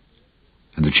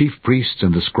 And the chief priests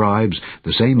and the scribes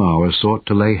the same hour sought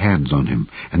to lay hands on him,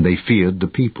 and they feared the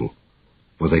people,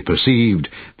 for they perceived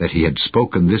that he had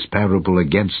spoken this parable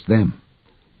against them.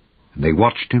 And they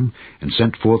watched him, and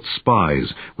sent forth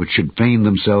spies, which should feign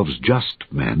themselves just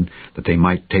men, that they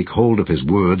might take hold of his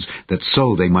words, that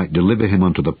so they might deliver him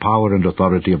unto the power and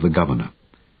authority of the governor.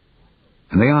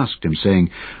 And they asked him, saying,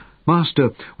 Master,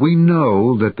 we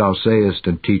know that thou sayest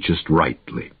and teachest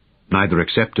rightly. Neither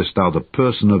acceptest thou the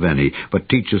person of any, but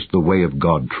teachest the way of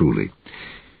God truly.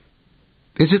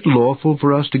 Is it lawful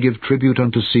for us to give tribute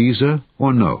unto Caesar,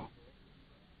 or no?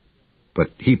 But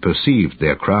he perceived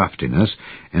their craftiness,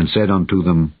 and said unto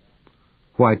them,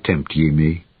 Why tempt ye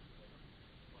me?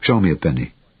 Show me a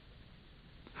penny.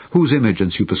 Whose image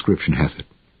and superscription hath it?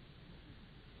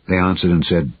 They answered and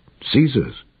said,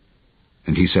 Caesar's.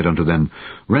 And he said unto them,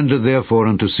 Render therefore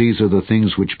unto Caesar the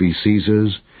things which be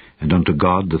Caesar's, and unto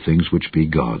God the things which be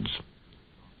God's.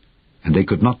 And they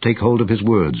could not take hold of his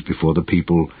words before the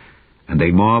people, and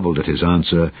they marveled at his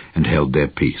answer, and held their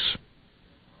peace.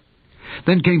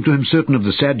 Then came to him certain of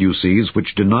the Sadducees,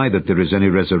 which deny that there is any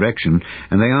resurrection,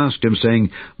 and they asked him,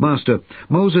 saying, Master,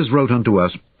 Moses wrote unto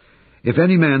us, If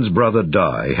any man's brother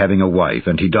die, having a wife,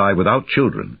 and he die without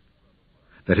children,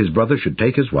 that his brother should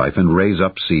take his wife, and raise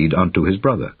up seed unto his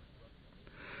brother.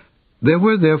 There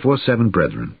were therefore 7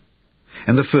 brethren.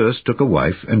 And the first took a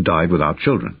wife, and died without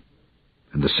children.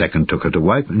 And the second took her to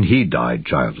wife, and he died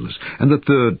childless. And the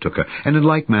third took her, and in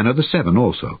like manner the 7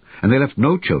 also. And they left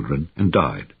no children, and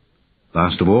died.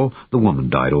 Last of all, the woman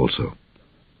died also.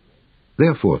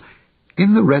 Therefore,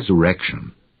 in the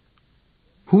resurrection,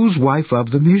 whose wife of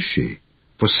them is she?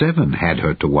 For 7 had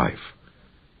her to wife.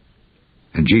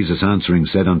 And Jesus answering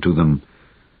said unto them,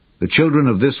 The children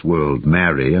of this world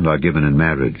marry, and are given in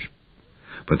marriage.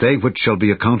 But they which shall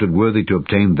be accounted worthy to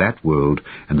obtain that world,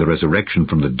 and the resurrection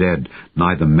from the dead,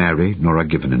 neither marry, nor are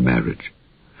given in marriage.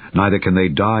 Neither can they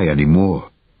die any more,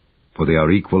 for they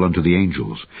are equal unto the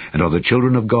angels, and are the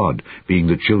children of God, being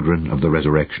the children of the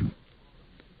resurrection.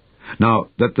 Now,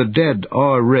 that the dead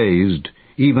are raised,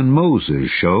 even Moses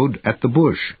showed at the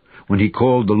bush, when he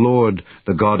called the Lord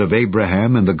the God of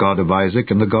Abraham, and the God of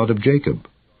Isaac, and the God of Jacob.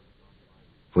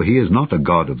 For he is not a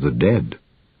God of the dead,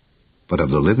 but of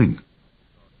the living.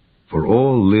 For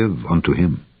all live unto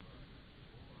him.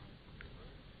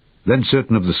 Then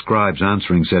certain of the scribes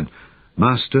answering said,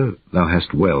 Master, thou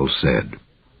hast well said.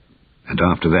 And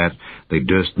after that they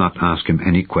durst not ask him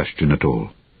any question at all.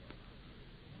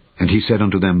 And he said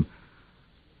unto them,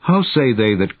 How say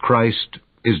they that Christ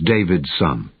is David's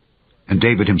son? And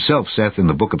David himself saith in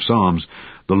the book of Psalms,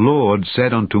 The Lord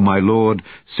said unto my Lord,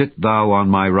 Sit thou on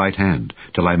my right hand,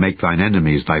 till I make thine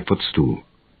enemies thy footstool.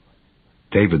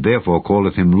 David therefore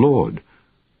calleth him Lord.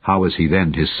 How is he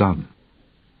then his son?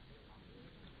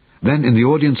 Then in the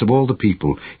audience of all the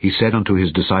people he said unto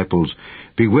his disciples,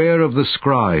 Beware of the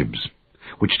scribes,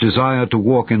 which desire to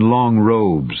walk in long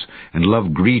robes, and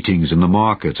love greetings in the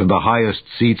markets, and the highest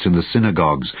seats in the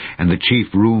synagogues, and the chief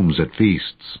rooms at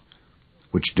feasts,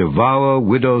 which devour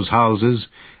widows' houses,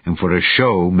 and for a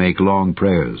show make long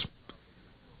prayers.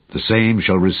 The same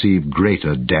shall receive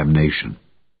greater damnation.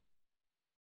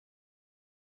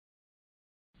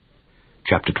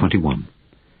 Chapter 21.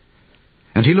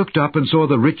 And he looked up and saw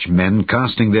the rich men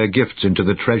casting their gifts into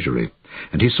the treasury.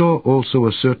 And he saw also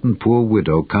a certain poor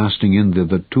widow casting in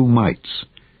thither 2 mites.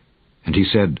 And he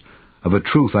said, Of a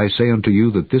truth I say unto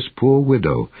you that this poor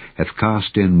widow hath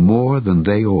cast in more than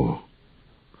they all.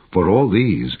 For all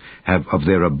these have of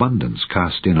their abundance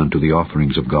cast in unto the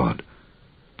offerings of God.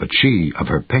 But she of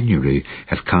her penury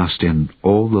hath cast in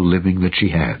all the living that she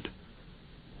had.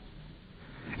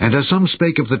 And as some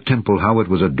spake of the temple, how it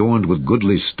was adorned with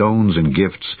goodly stones and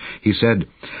gifts, he said,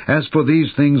 As for these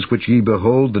things which ye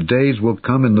behold, the days will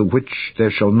come in the which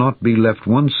there shall not be left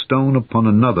one stone upon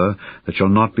another that shall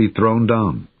not be thrown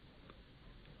down.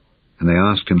 And they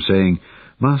asked him, saying,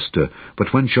 Master,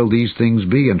 but when shall these things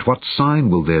be, and what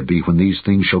sign will there be when these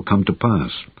things shall come to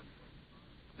pass?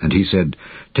 And he said,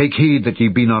 Take heed that ye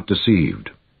be not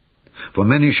deceived. For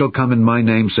many shall come in my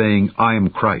name, saying, I am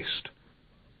Christ.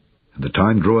 And the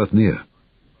time draweth near.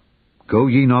 Go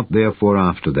ye not therefore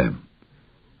after them.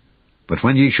 But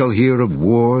when ye shall hear of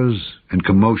wars and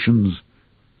commotions,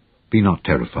 be not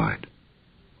terrified.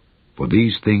 For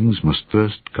these things must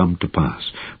first come to pass,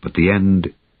 but the end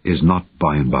is not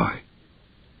by and by.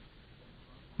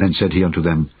 Then said he unto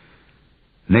them,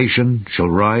 Nation shall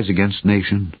rise against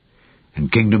nation,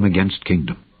 and kingdom against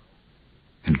kingdom.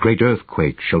 And great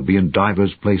earthquakes shall be in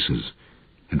divers places,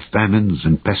 and famines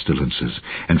and pestilences,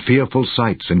 and fearful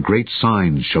sights and great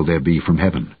signs shall there be from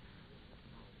heaven.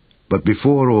 But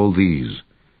before all these,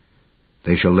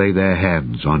 they shall lay their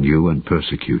hands on you and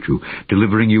persecute you,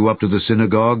 delivering you up to the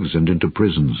synagogues and into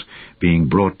prisons, being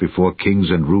brought before kings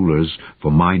and rulers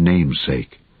for my name's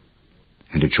sake.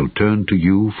 And it shall turn to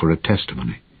you for a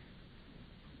testimony.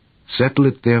 Settle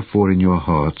it therefore in your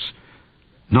hearts,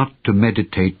 not to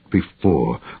meditate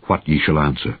before what ye shall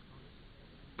answer.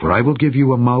 For I will give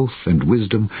you a mouth and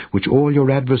wisdom, which all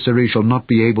your adversaries shall not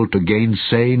be able to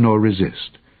gainsay nor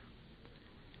resist.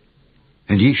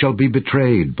 And ye shall be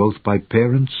betrayed both by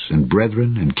parents and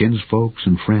brethren and kinsfolks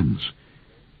and friends.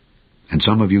 And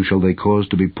some of you shall they cause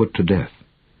to be put to death.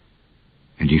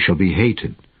 And ye shall be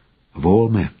hated of all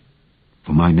men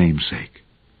for my name's sake.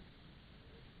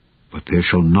 But there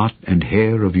shall not an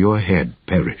hair of your head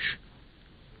perish.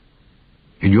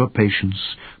 In your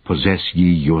patience possess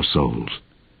ye your souls.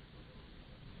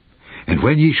 And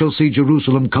when ye shall see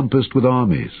Jerusalem compassed with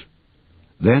armies,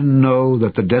 then know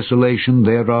that the desolation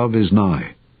thereof is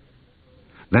nigh.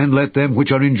 Then let them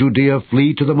which are in Judea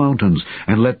flee to the mountains,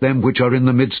 and let them which are in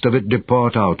the midst of it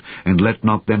depart out, and let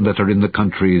not them that are in the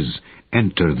countries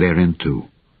enter thereinto.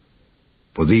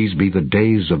 For these be the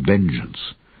days of vengeance,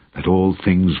 that all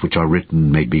things which are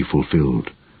written may be fulfilled.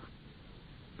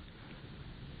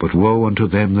 But woe unto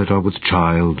them that are with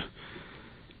child,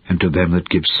 and to them that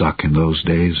give suck in those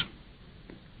days.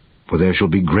 For there shall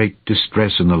be great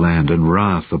distress in the land, and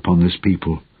wrath upon this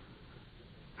people.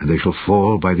 And they shall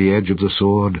fall by the edge of the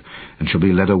sword, and shall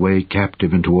be led away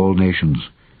captive into all nations.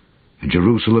 And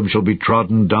Jerusalem shall be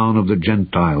trodden down of the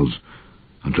Gentiles,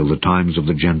 until the times of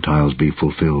the Gentiles be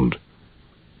fulfilled.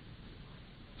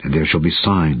 And there shall be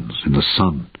signs in the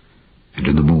sun, and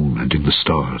in the moon, and in the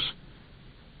stars.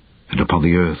 And upon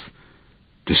the earth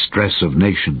distress of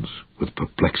nations with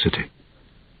perplexity,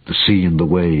 the sea and the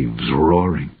waves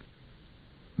roaring,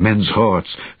 men's hearts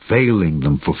failing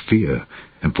them for fear,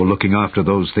 and for looking after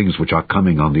those things which are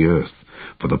coming on the earth,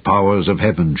 for the powers of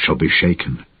heaven shall be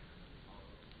shaken.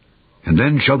 And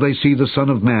then shall they see the Son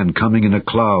of Man coming in a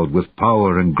cloud with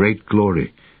power and great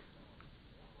glory.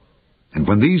 And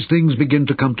when these things begin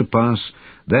to come to pass,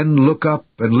 then look up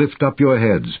and lift up your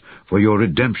heads, for your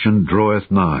redemption draweth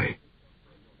nigh.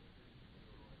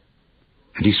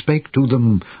 And he spake to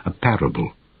them a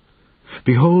parable.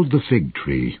 Behold the fig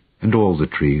tree, and all the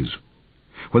trees.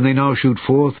 When they now shoot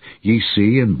forth, ye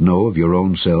see and know of your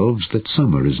own selves that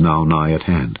summer is now nigh at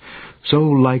hand. So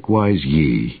likewise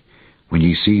ye, when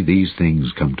ye see these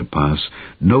things come to pass,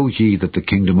 know ye that the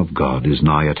kingdom of God is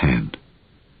nigh at hand.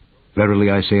 Verily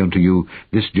I say unto you,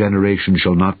 this generation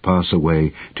shall not pass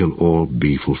away till all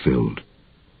be fulfilled.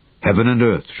 Heaven and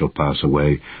earth shall pass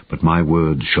away, but my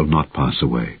words shall not pass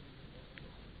away.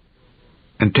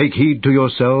 And take heed to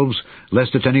yourselves,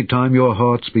 lest at any time your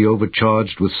hearts be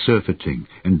overcharged with surfeiting,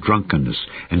 and drunkenness,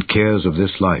 and cares of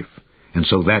this life, and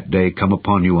so that day come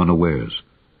upon you unawares.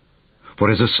 For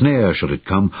as a snare shall it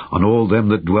come on all them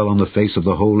that dwell on the face of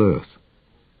the whole earth.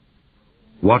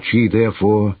 Watch ye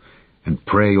therefore, and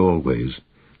pray always,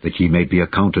 that ye may be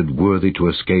accounted worthy to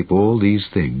escape all these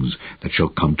things that shall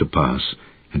come to pass,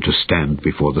 and to stand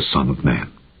before the Son of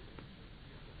Man.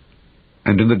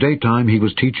 And in the daytime he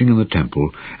was teaching in the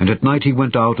temple, and at night he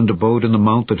went out and abode in the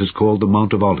mount that is called the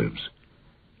Mount of Olives.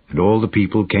 And all the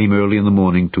people came early in the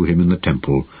morning to him in the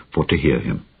temple for to hear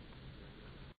him.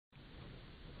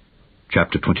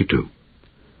 Chapter 22.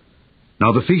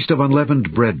 Now the feast of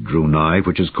unleavened bread drew nigh,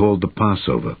 which is called the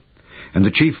Passover. And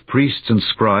the chief priests and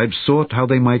scribes sought how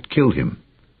they might kill him,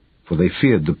 for they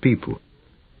feared the people.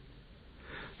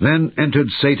 Then entered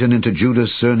Satan into Judas,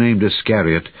 surnamed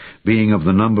Iscariot, being of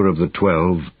the number of the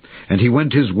 12, and he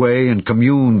went his way and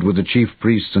communed with the chief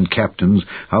priests and captains,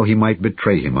 how he might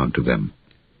betray him unto them.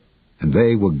 And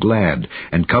they were glad,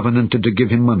 and covenanted to give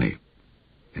him money.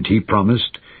 And he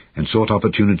promised, and sought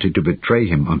opportunity to betray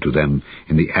him unto them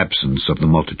in the absence of the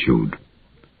multitude.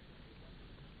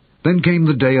 Then came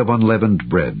the day of unleavened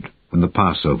bread, when the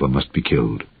Passover must be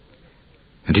killed.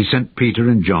 And he sent Peter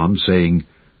and John, saying,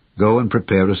 Go and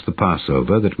prepare us the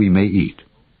Passover, that we may eat.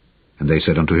 And they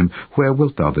said unto him, Where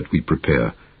wilt thou that we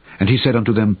prepare? And he said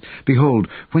unto them, Behold,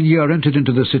 when ye are entered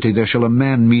into the city, there shall a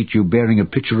man meet you bearing a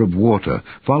pitcher of water.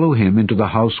 Follow him into the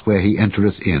house where he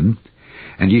entereth in,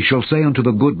 And ye shall say unto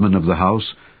the goodman of the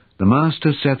house, The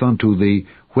master saith unto thee,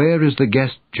 Where is the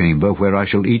guest chamber where I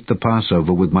shall eat the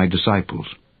Passover with my disciples?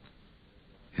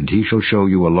 And he shall show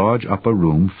you a large upper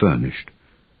room furnished.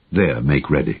 There make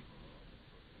ready.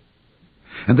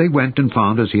 And they went and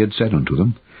found as he had said unto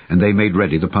them, and they made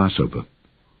ready the Passover.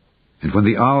 And when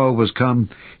the hour was come,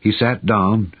 he sat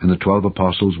down, and the 12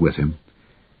 apostles with him.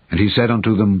 And he said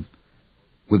unto them,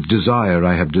 With desire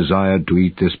I have desired to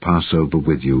eat this Passover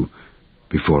with you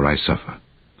before I suffer.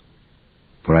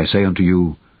 For I say unto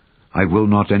you, I will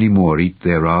not any more eat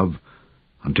thereof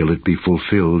until it be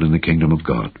fulfilled in the kingdom of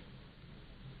God.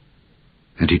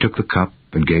 And he took the cup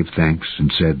and gave thanks,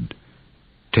 and said,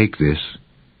 Take this,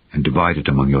 and divide it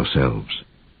among yourselves.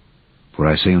 For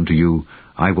I say unto you,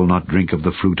 I will not drink of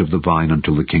the fruit of the vine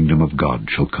until the kingdom of God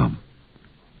shall come.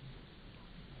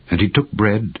 And he took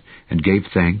bread, and gave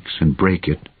thanks, and brake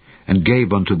it, and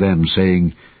gave unto them,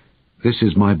 saying, This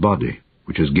is my body,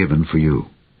 which is given for you.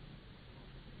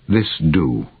 This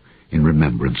do in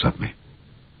remembrance of me.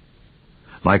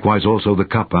 Likewise also the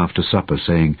cup after supper,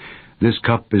 saying, This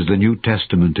cup is the New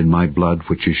Testament in my blood,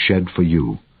 which is shed for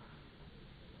you.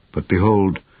 But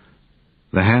behold,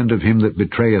 the hand of him that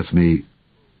betrayeth me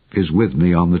is with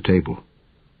me on the table.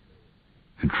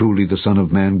 And truly the Son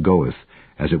of Man goeth,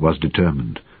 as it was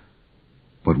determined.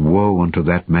 But woe unto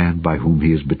that man by whom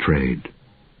he is betrayed.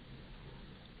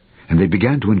 And they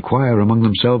began to inquire among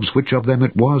themselves which of them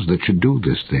it was that should do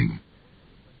this thing.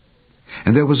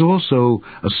 And there was also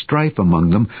a strife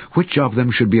among them, which of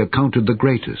them should be accounted the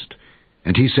greatest.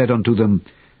 And he said unto them,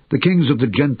 The kings of the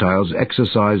Gentiles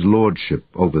exercise lordship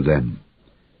over them,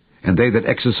 and they that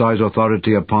exercise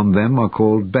authority upon them are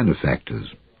called benefactors.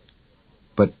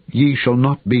 But ye shall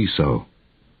not be so.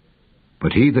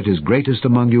 But he that is greatest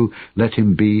among you, let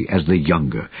him be as the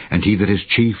younger, and he that is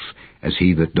chief as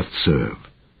he that doth serve.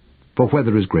 For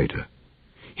whether is greater,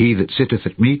 he that sitteth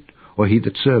at meat, or he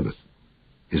that serveth?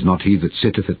 Is not he that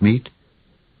sitteth at meat?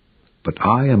 But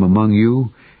I am among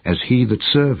you as he that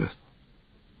serveth.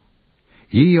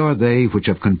 Ye are they which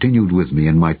have continued with me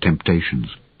in my temptations.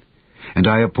 And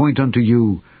I appoint unto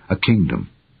you a kingdom,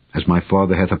 as my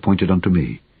Father hath appointed unto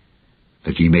me,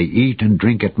 that ye may eat and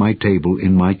drink at my table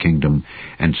in my kingdom,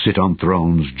 and sit on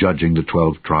thrones judging the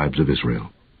 12 tribes of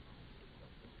Israel.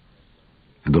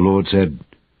 And the Lord said,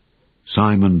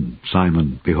 Simon,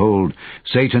 Simon, behold,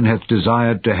 Satan hath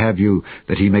desired to have you,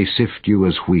 that he may sift you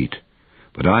as wheat.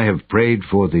 But I have prayed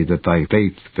for thee, that thy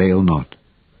faith fail not.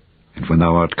 And when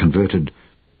thou art converted,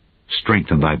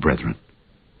 strengthen thy brethren.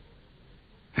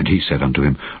 And he said unto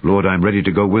him, Lord, I am ready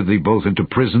to go with thee both into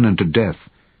prison and to death.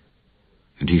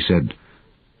 And he said,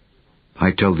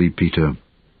 I tell thee, Peter,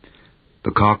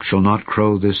 the cock shall not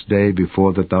crow this day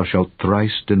before that thou shalt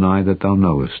thrice deny that thou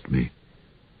knowest me.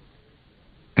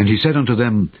 And he said unto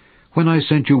them, When I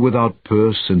sent you without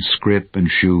purse and scrip and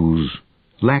shoes,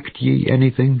 lacked ye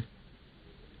anything?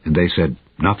 And they said,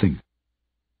 Nothing.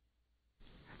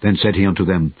 Then said he unto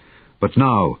them, But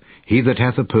now he that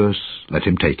hath a purse, let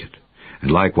him take it,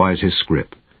 and likewise his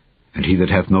scrip. And he that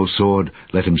hath no sword,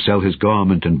 let him sell his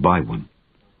garment and buy one.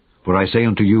 For I say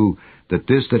unto you, that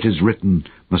this that is written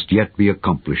must yet be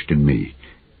accomplished in me.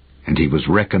 And he was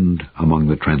reckoned among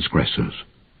the transgressors.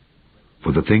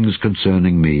 For the things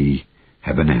concerning me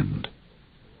have an end.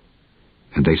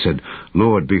 And they said,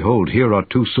 Lord, behold, here are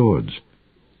 2 swords.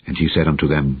 And he said unto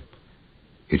them,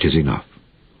 It is enough.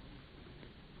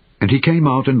 And he came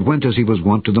out and went as he was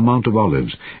wont to the Mount of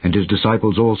Olives, and his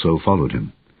disciples also followed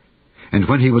him. And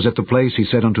when he was at the place, he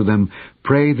said unto them,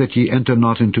 Pray that ye enter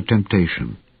not into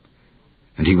temptation.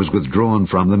 And he was withdrawn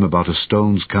from them about a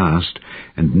stone's cast,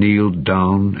 and kneeled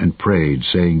down and prayed,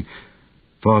 saying,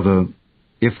 Father,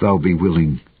 if thou be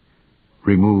willing,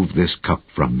 remove this cup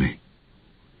from me.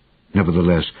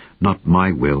 Nevertheless, not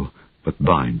my will, but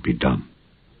thine be done.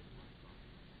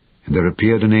 And there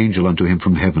appeared an angel unto him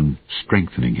from heaven,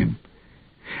 strengthening him.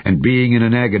 And being in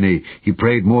an agony, he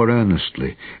prayed more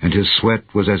earnestly, and his sweat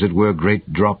was as it were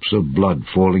great drops of blood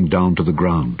falling down to the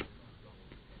ground.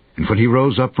 And when he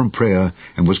rose up from prayer,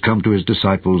 and was come to his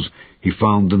disciples, he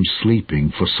found them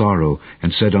sleeping for sorrow,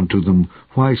 and said unto them,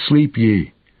 Why sleep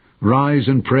ye? Rise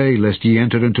and pray, lest ye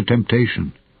enter into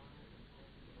temptation.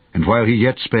 And while he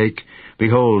yet spake,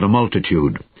 behold, a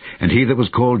multitude, and he that was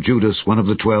called Judas, one of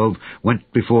the 12,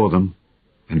 went before them,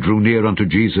 and drew near unto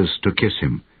Jesus to kiss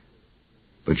him.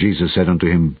 But Jesus said unto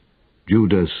him,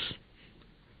 Judas,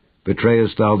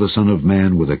 betrayest thou the Son of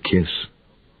Man with a kiss?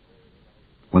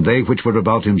 When they which were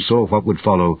about him saw what would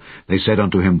follow, they said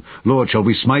unto him, Lord, shall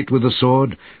we smite with the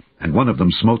sword? And one of them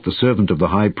smote the servant of the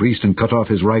high priest, and cut off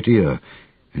his right ear.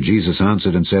 And Jesus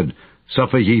answered and said,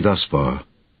 Suffer ye thus far.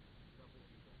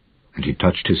 And he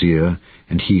touched his ear,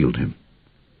 and healed him.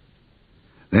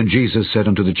 Then Jesus said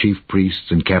unto the chief priests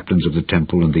and captains of the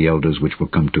temple and the elders which were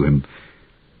come to him,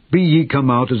 Be ye come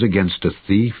out as against a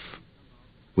thief,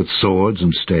 with swords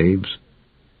and staves?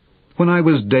 When I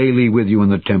was daily with you in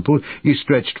the temple, ye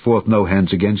stretched forth no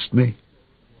hands against me.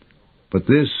 But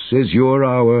this is your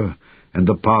hour, and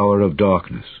the power of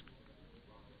darkness.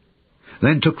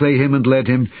 Then took they him and led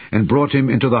him, and brought him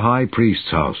into the high priest's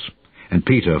house, and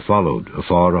Peter followed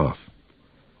afar off.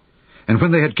 And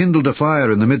when they had kindled a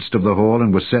fire in the midst of the hall,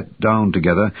 and were set down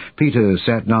together, Peter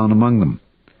sat down among them.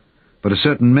 But a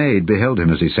certain maid beheld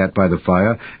him as he sat by the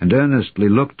fire, and earnestly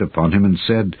looked upon him, and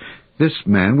said, This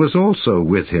man was also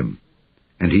with him.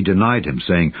 And he denied him,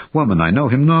 saying, Woman, I know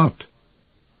him not.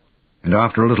 And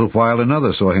after a little while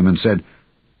another saw him, and said,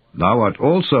 Thou art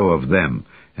also of them.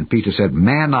 And Peter said,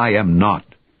 Man, I am not.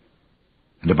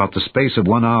 And about the space of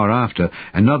 1 hour after,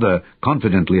 another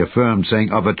confidently affirmed,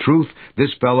 saying, Of a truth, this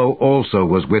fellow also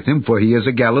was with him, for he is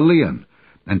a Galilean.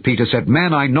 And Peter said,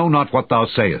 Man, I know not what thou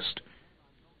sayest.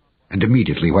 And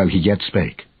immediately, while he yet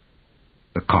spake,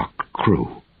 the cock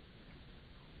crew.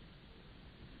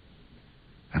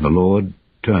 And the Lord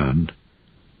turned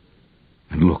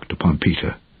and looked upon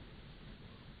Peter.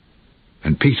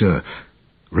 And Peter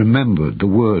remembered the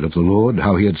word of the Lord,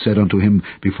 how he had said unto him,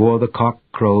 Before the cock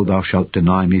crow thou shalt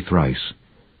deny me thrice.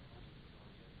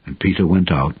 And Peter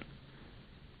went out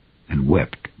and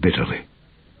wept bitterly.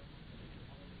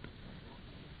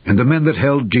 And the men that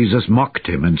held Jesus mocked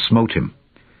him and smote him.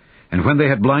 And when they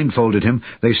had blindfolded him,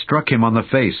 they struck him on the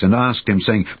face, and asked him,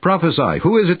 saying, Prophesy,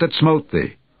 who is it that smote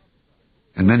thee?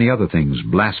 And many other things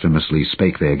blasphemously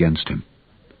spake they against him.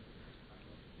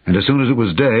 And as soon as it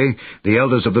was day, the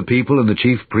elders of the people and the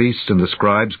chief priests and the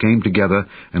scribes came together,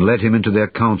 and led him into their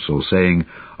council, saying,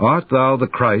 Art thou the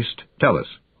Christ? Tell us.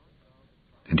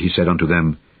 And he said unto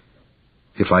them,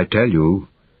 If I tell you,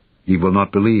 ye will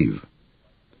not believe.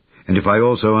 And if I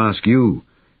also ask you,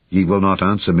 ye will not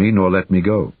answer me, nor let me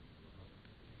go.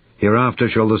 Hereafter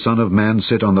shall the Son of Man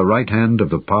sit on the right hand of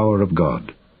the power of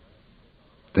God.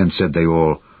 Then said they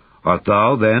all, Art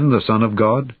thou then the Son of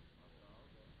God?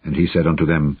 And he said unto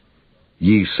them,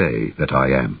 Ye say that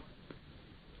I am.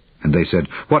 And they said,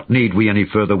 What need we any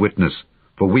further witness?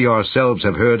 For we ourselves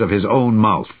have heard of his own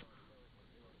mouth.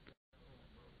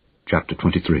 Chapter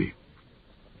 23.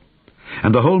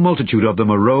 And the whole multitude of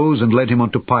them arose and led him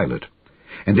unto Pilate.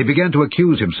 And they began to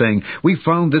accuse him, saying, We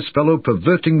found this fellow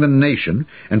perverting the nation,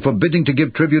 and forbidding to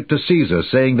give tribute to Caesar,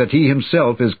 saying that he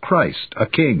himself is Christ, a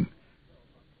king.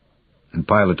 And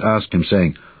Pilate asked him,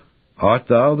 saying, Art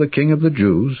thou the king of the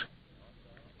Jews?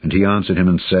 And he answered him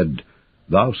and said,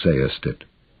 Thou sayest it.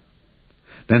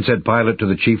 Then said Pilate to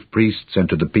the chief priests and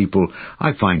to the people,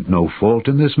 I find no fault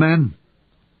in this man.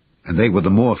 And they were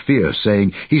the more fierce,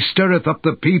 saying, He stirreth up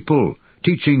the people,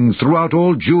 teaching throughout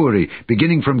all Jewry,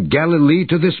 beginning from Galilee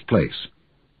to this place.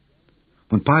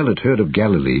 When Pilate heard of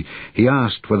Galilee, he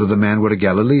asked whether the man were a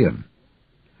Galilean.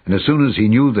 And as soon as he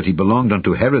knew that he belonged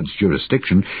unto Herod's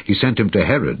jurisdiction, he sent him to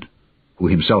Herod, who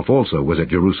himself also was at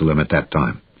Jerusalem at that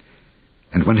time.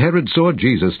 And when Herod saw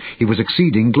Jesus, he was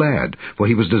exceeding glad, for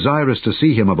he was desirous to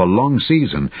see him of a long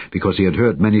season, because he had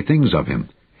heard many things of him,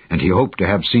 and he hoped to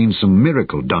have seen some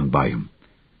miracle done by him.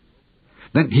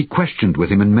 Then he questioned with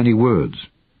him in many words.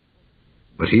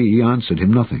 But he answered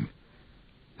him nothing.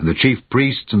 And the chief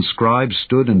priests and scribes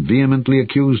stood and vehemently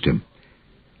accused him.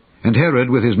 And Herod,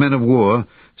 with his men of war,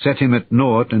 set him at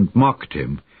naught and mocked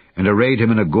him, and arrayed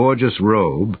him in a gorgeous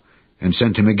robe, and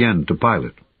sent him again to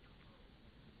Pilate.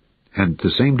 And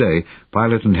the same day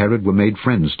Pilate and Herod were made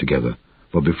friends together,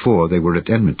 for before they were at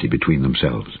enmity between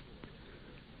themselves.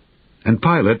 And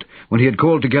Pilate, when he had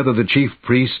called together the chief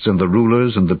priests and the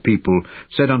rulers and the people,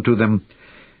 said unto them,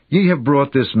 Ye have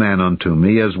brought this man unto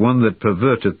me as one that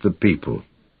perverteth the people.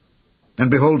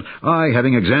 And behold, I,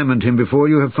 having examined him before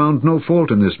you, have found no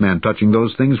fault in this man touching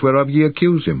those things whereof ye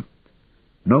accuse him.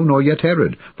 No, nor yet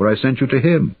Herod, for I sent you to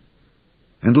him.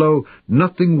 And lo,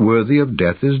 nothing worthy of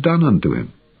death is done unto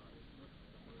him.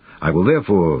 I will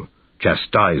therefore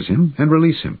chastise him and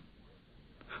release him.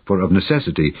 For of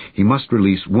necessity he must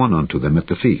release one unto them at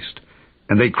the feast.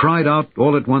 And they cried out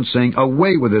all at once, saying,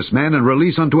 Away with this man, and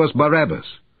release unto us Barabbas,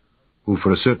 who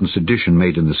for a certain sedition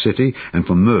made in the city, and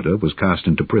for murder was cast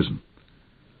into prison.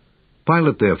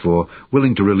 Pilate therefore,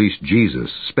 willing to release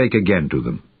Jesus, spake again to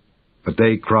them. But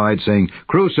they cried, saying,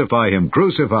 Crucify him,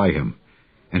 crucify him.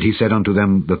 And he said unto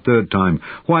them the third time,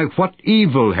 Why, what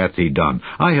evil hath he done?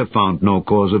 I have found no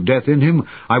cause of death in him.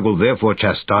 I will therefore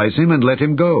chastise him, and let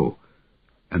him go.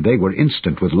 And they were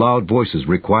instant with loud voices,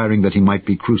 requiring that he might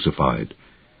be crucified.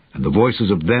 And the voices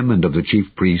of them and of the chief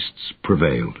priests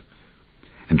prevailed.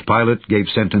 And Pilate gave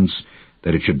sentence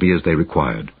that it should be as they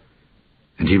required.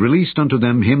 And he released unto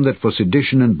them him that for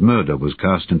sedition and murder was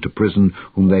cast into prison,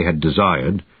 whom they had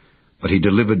desired, but he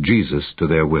delivered Jesus to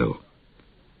their will.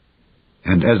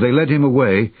 And as they led him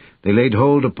away, they laid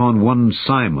hold upon one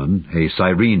Simon, a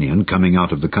Cyrenian, coming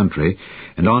out of the country,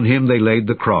 and on him they laid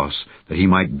the cross, that he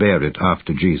might bear it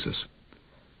after Jesus.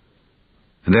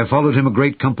 And there followed him a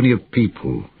great company of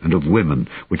people and of women,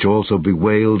 which also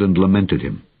bewailed and lamented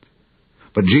him.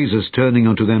 But Jesus, turning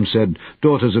unto them, said,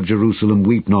 Daughters of Jerusalem,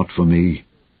 weep not for me,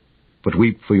 but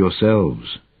weep for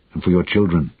yourselves and for your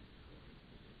children.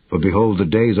 For behold, the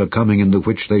days are coming in the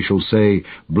which they shall say,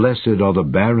 Blessed are the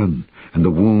barren, and the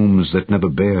wombs that never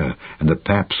bare, and the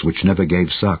paps which never gave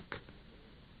suck.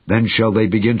 Then shall they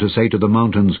begin to say to the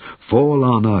mountains, Fall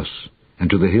on us, and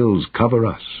to the hills, Cover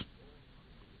us.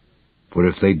 For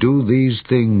if they do these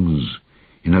things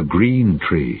in a green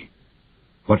tree,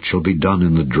 what shall be done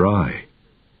in the dry?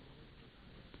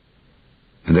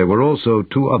 And there were also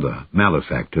 2 other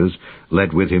malefactors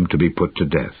led with him to be put to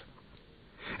death.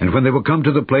 And when they were come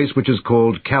to the place which is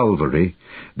called Calvary,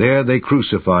 there they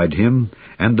crucified him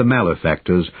and the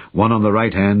malefactors, one on the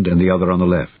right hand and the other on the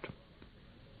left.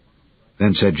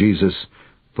 Then said Jesus,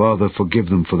 Father, forgive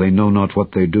them, for they know not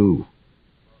what they do.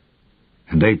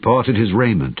 And they parted his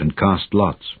raiment, and cast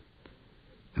lots.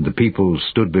 And the people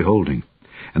stood beholding.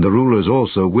 And the rulers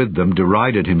also with them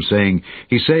derided him, saying,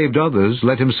 He saved others,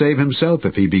 let him save himself,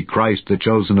 if he be Christ, the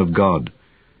chosen of God.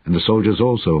 And the soldiers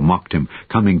also mocked him,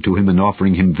 coming to him and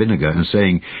offering him vinegar, and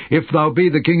saying, If thou be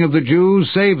the King of the Jews,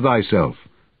 save thyself.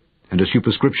 And a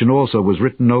superscription also was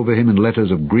written over him in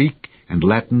letters of Greek and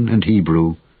Latin and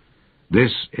Hebrew,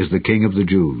 This is the King of the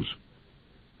Jews.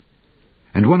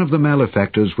 And one of the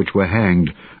malefactors which were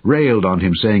hanged railed on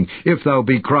him, saying, If thou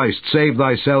be Christ, save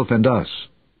thyself and us.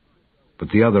 But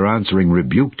the other answering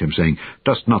rebuked him, saying,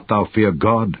 Dost not thou fear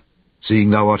God,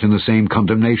 seeing thou art in the same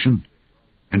condemnation?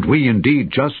 And we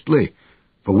indeed justly,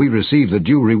 for we receive the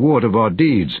due reward of our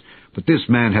deeds, but this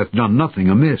man hath done nothing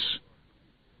amiss.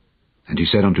 And he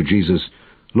said unto Jesus,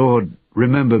 Lord,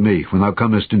 remember me when thou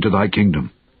comest into thy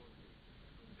kingdom.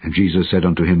 And Jesus said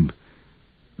unto him,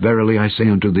 Verily I say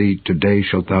unto thee, today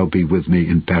shalt thou be with me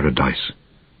in paradise.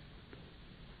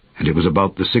 And it was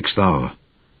about the 6th hour,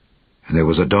 and there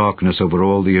was a darkness over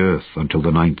all the earth until the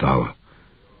 9th hour.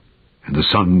 And the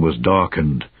sun was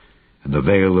darkened, and the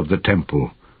veil of the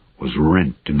temple was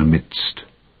rent in the midst.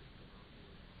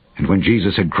 And when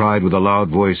Jesus had cried with a loud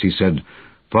voice, he said,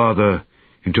 Father,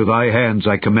 into thy hands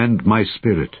I commend my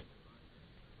spirit.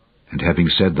 And having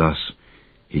said thus,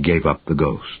 he gave up the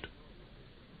ghost.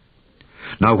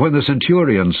 Now when the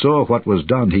centurion saw what was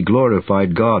done, he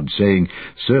glorified God, saying,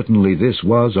 Certainly this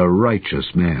was a righteous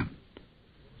man.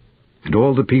 And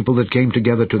all the people that came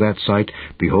together to that sight,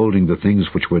 beholding the things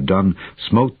which were done,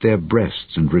 smote their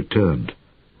breasts and returned.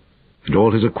 And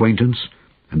all his acquaintance,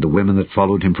 and the women that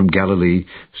followed him from Galilee,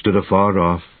 stood afar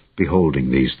off,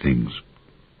 beholding these things.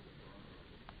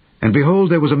 And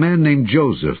behold, there was a man named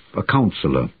Joseph, a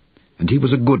counselor, and he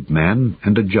was a good man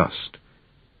and a just.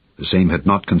 The same had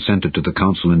not consented to the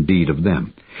counsel and deed of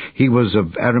them. He was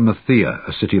of Arimathea,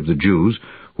 a city of the Jews,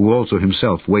 who also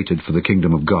himself waited for the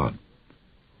kingdom of God.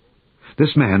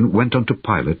 This man went unto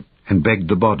Pilate, and begged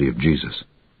the body of Jesus.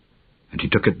 And he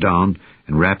took it down,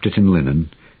 and wrapped it in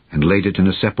linen, and laid it in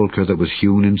a sepulchre that was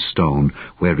hewn in stone,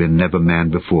 wherein never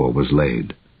man before was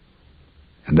laid.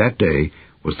 And that day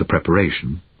was the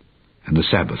preparation, and the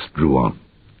Sabbath drew on.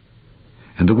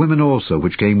 And the women also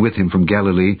which came with him from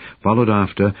Galilee followed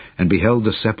after, and beheld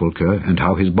the sepulchre, and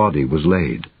how his body was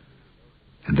laid.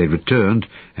 And they returned,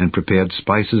 and prepared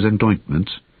spices and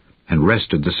ointments, and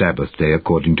rested the Sabbath day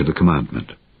according to the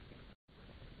commandment.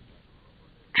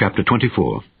 Chapter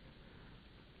 24.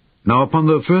 Now upon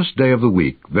the first day of the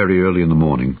week, very early in the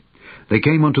morning, they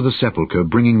came unto the sepulchre,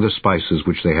 bringing the spices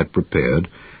which they had prepared,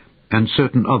 and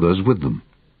certain others with them.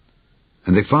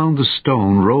 And they found the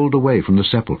stone rolled away from the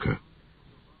sepulchre.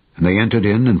 And they entered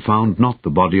in, and found not the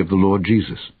body of the Lord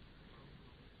Jesus.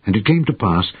 And it came to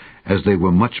pass, as they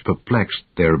were much perplexed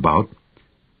thereabout,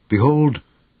 behold,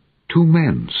 2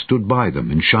 men stood by them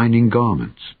in shining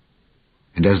garments.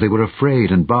 And as they were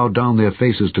afraid, and bowed down their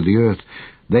faces to the earth,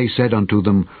 they said unto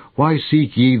them, Why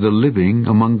seek ye the living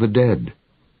among the dead?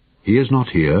 He is not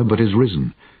here, but is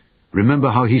risen.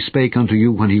 Remember how he spake unto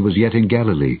you when he was yet in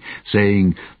Galilee,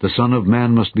 saying, The Son of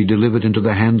Man must be delivered into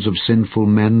the hands of sinful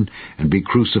men, and be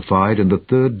crucified, and the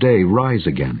 3rd day rise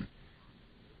again.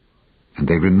 And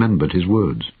they remembered his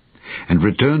words, and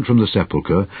returned from the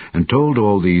sepulchre, and told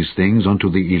all these things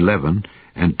unto the 11,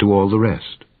 and to all the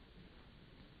rest.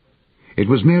 It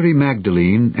was Mary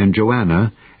Magdalene, and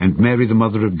Joanna, and Mary the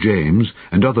mother of James,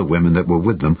 and other women that were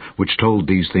with them, which told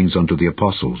these things unto the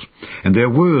apostles. And their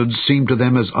words seemed to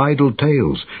them as idle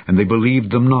tales, and they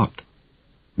believed them not.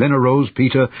 Then arose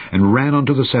Peter, and ran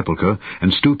unto the sepulchre,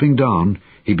 and stooping down,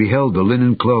 he beheld the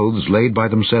linen clothes laid by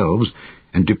themselves,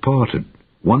 and departed,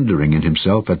 wondering in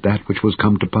himself at that which was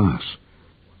come to pass.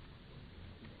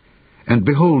 And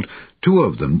behold, 2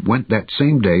 of them went that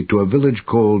same day to a village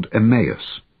called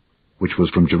Emmaus, which was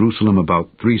from Jerusalem about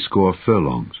 60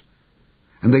 furlongs.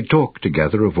 And they talked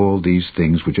together of all these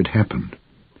things which had happened.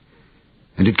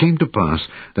 And it came to pass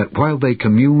that while they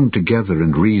communed together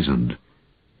and reasoned,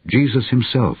 Jesus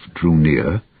himself drew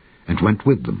near, and went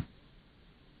with them.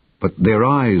 But their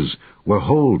eyes were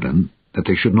holden, that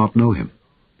they should not know him.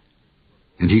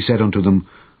 And he said unto them,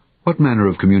 What manner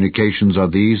of communications are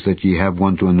these that ye have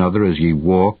one to another as ye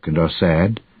walk and are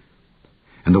sad?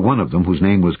 And the one of them, whose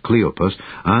name was Cleopas,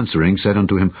 answering, said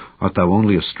unto him, Art thou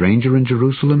only a stranger in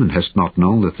Jerusalem, and hast not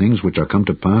known the things which are come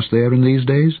to pass there in these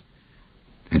days?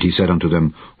 And he said unto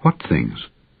them, What things?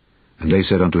 And they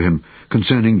said unto him,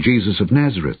 Concerning Jesus of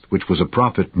Nazareth, which was a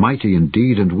prophet, mighty in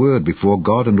deed and word before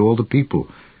God and all the people,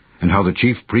 and how the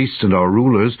chief priests and our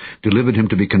rulers delivered him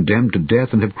to be condemned to death,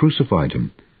 and have crucified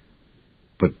him.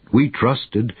 But we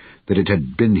trusted that it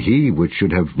had been he which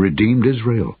should have redeemed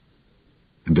Israel.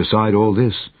 And beside all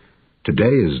this, today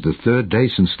is the 3rd day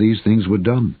since these things were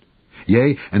done.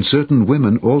 Yea, and certain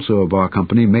women also of our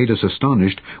company made us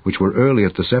astonished, which were early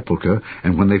at the sepulchre,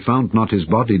 and when they found not his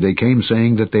body, they came,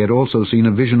 saying that they had also seen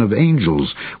a vision of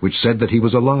angels, which said that he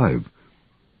was alive.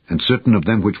 And certain of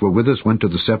them which were with us went to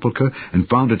the sepulchre, and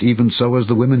found it even so as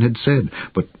the women had said,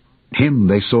 but him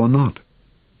they saw not.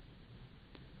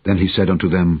 Then he said unto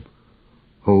them,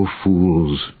 O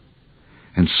fools,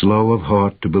 and slow of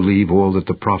heart to believe all that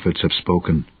the prophets have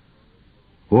spoken.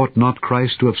 Ought not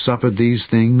Christ to have suffered these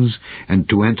things, and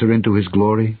to enter into his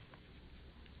glory?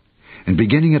 And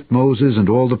beginning at Moses and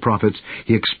all the prophets,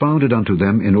 he expounded unto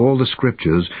them in all the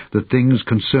Scriptures the things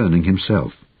concerning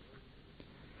himself.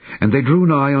 And they drew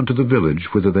nigh unto the village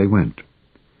whither they went.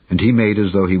 And he made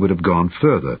as though he would have gone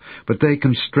further, but they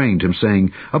constrained him,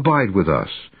 saying, Abide with us,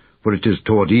 for it is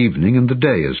toward evening, and the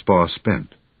day is far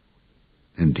spent.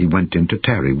 And he went in to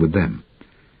tarry with them.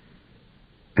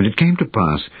 And it came to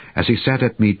pass, as he sat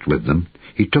at meat with them,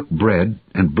 he took bread,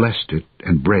 and blessed it,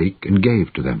 and brake, and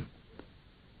gave to them.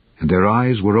 And their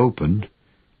eyes were opened,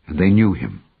 and they knew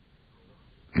him.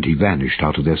 And he vanished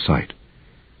out of their sight.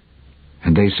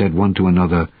 And they said one to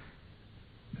another,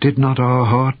 Did not our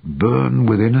heart burn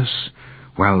within us,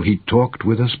 while he talked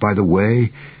with us by the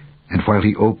way, and while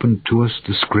he opened to us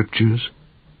the Scriptures?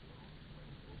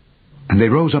 And they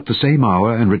rose up the same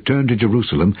hour, and returned to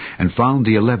Jerusalem, and found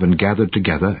the 11 gathered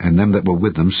together, and them that were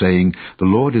with them, saying, The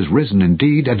Lord is risen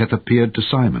indeed, and hath appeared to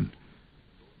Simon.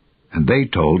 And they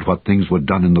told what things were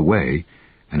done in the way,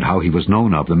 and how he was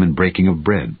known of them in breaking of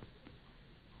bread.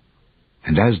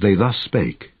 And as they thus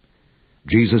spake,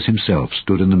 Jesus himself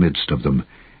stood in the midst of them,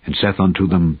 and saith unto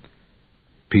them,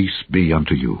 Peace be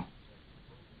unto you.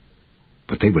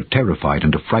 But they were terrified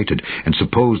and affrighted, and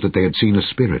supposed that they had seen a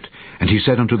spirit. And he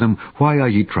said unto them, Why are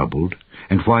ye troubled,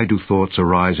 and why do thoughts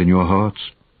arise in your hearts?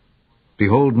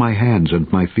 Behold my hands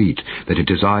and my feet, that it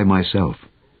is I myself.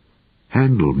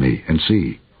 Handle me, and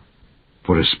see.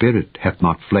 For a spirit hath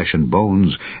not flesh and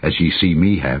bones, as ye see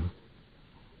me have.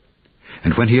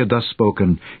 And when he had thus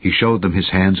spoken, he showed them his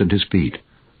hands and his feet.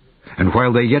 And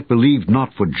while they yet believed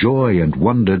not for joy and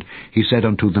wondered, he said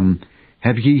unto them,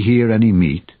 Have ye here any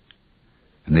meat?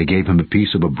 And they gave him a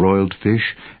piece of a broiled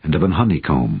fish, and of an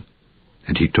honeycomb.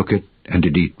 And he took it, and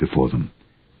did eat before them.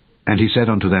 And he said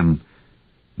unto them,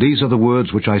 These are the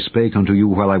words which I spake unto you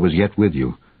while I was yet with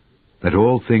you, that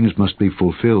all things must be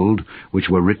fulfilled, which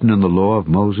were written in the law of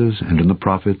Moses, and in the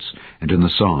prophets, and in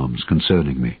the Psalms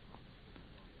concerning me.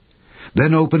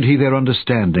 Then opened he their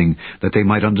understanding, that they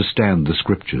might understand the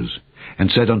Scriptures,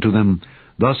 and said unto them,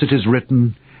 Thus it is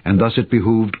written, and thus it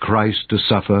behooved Christ to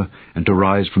suffer, and to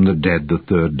rise from the dead the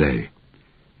 3rd day,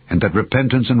 and that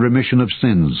repentance and remission of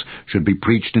sins should be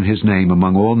preached in his name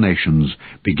among all nations,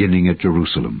 beginning at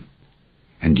Jerusalem.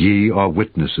 And ye are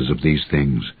witnesses of these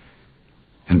things.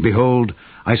 And behold,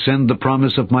 I send the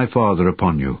promise of my Father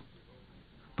upon you.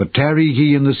 But tarry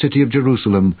ye in the city of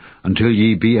Jerusalem, until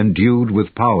ye be endued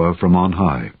with power from on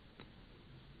high.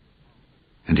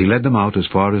 And he led them out as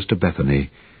far as to Bethany,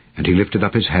 and he lifted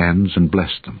up his hands and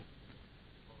blessed them.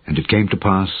 And it came to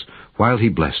pass, while he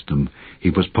blessed them, he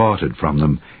was parted from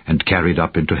them, and carried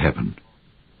up into heaven.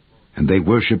 And they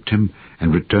worshipped him,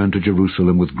 and returned to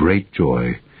Jerusalem with great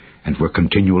joy, and were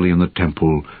continually in the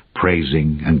temple,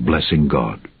 praising and blessing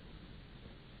God.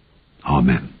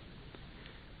 Amen.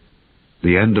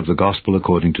 The end of the Gospel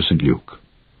according to St. Luke.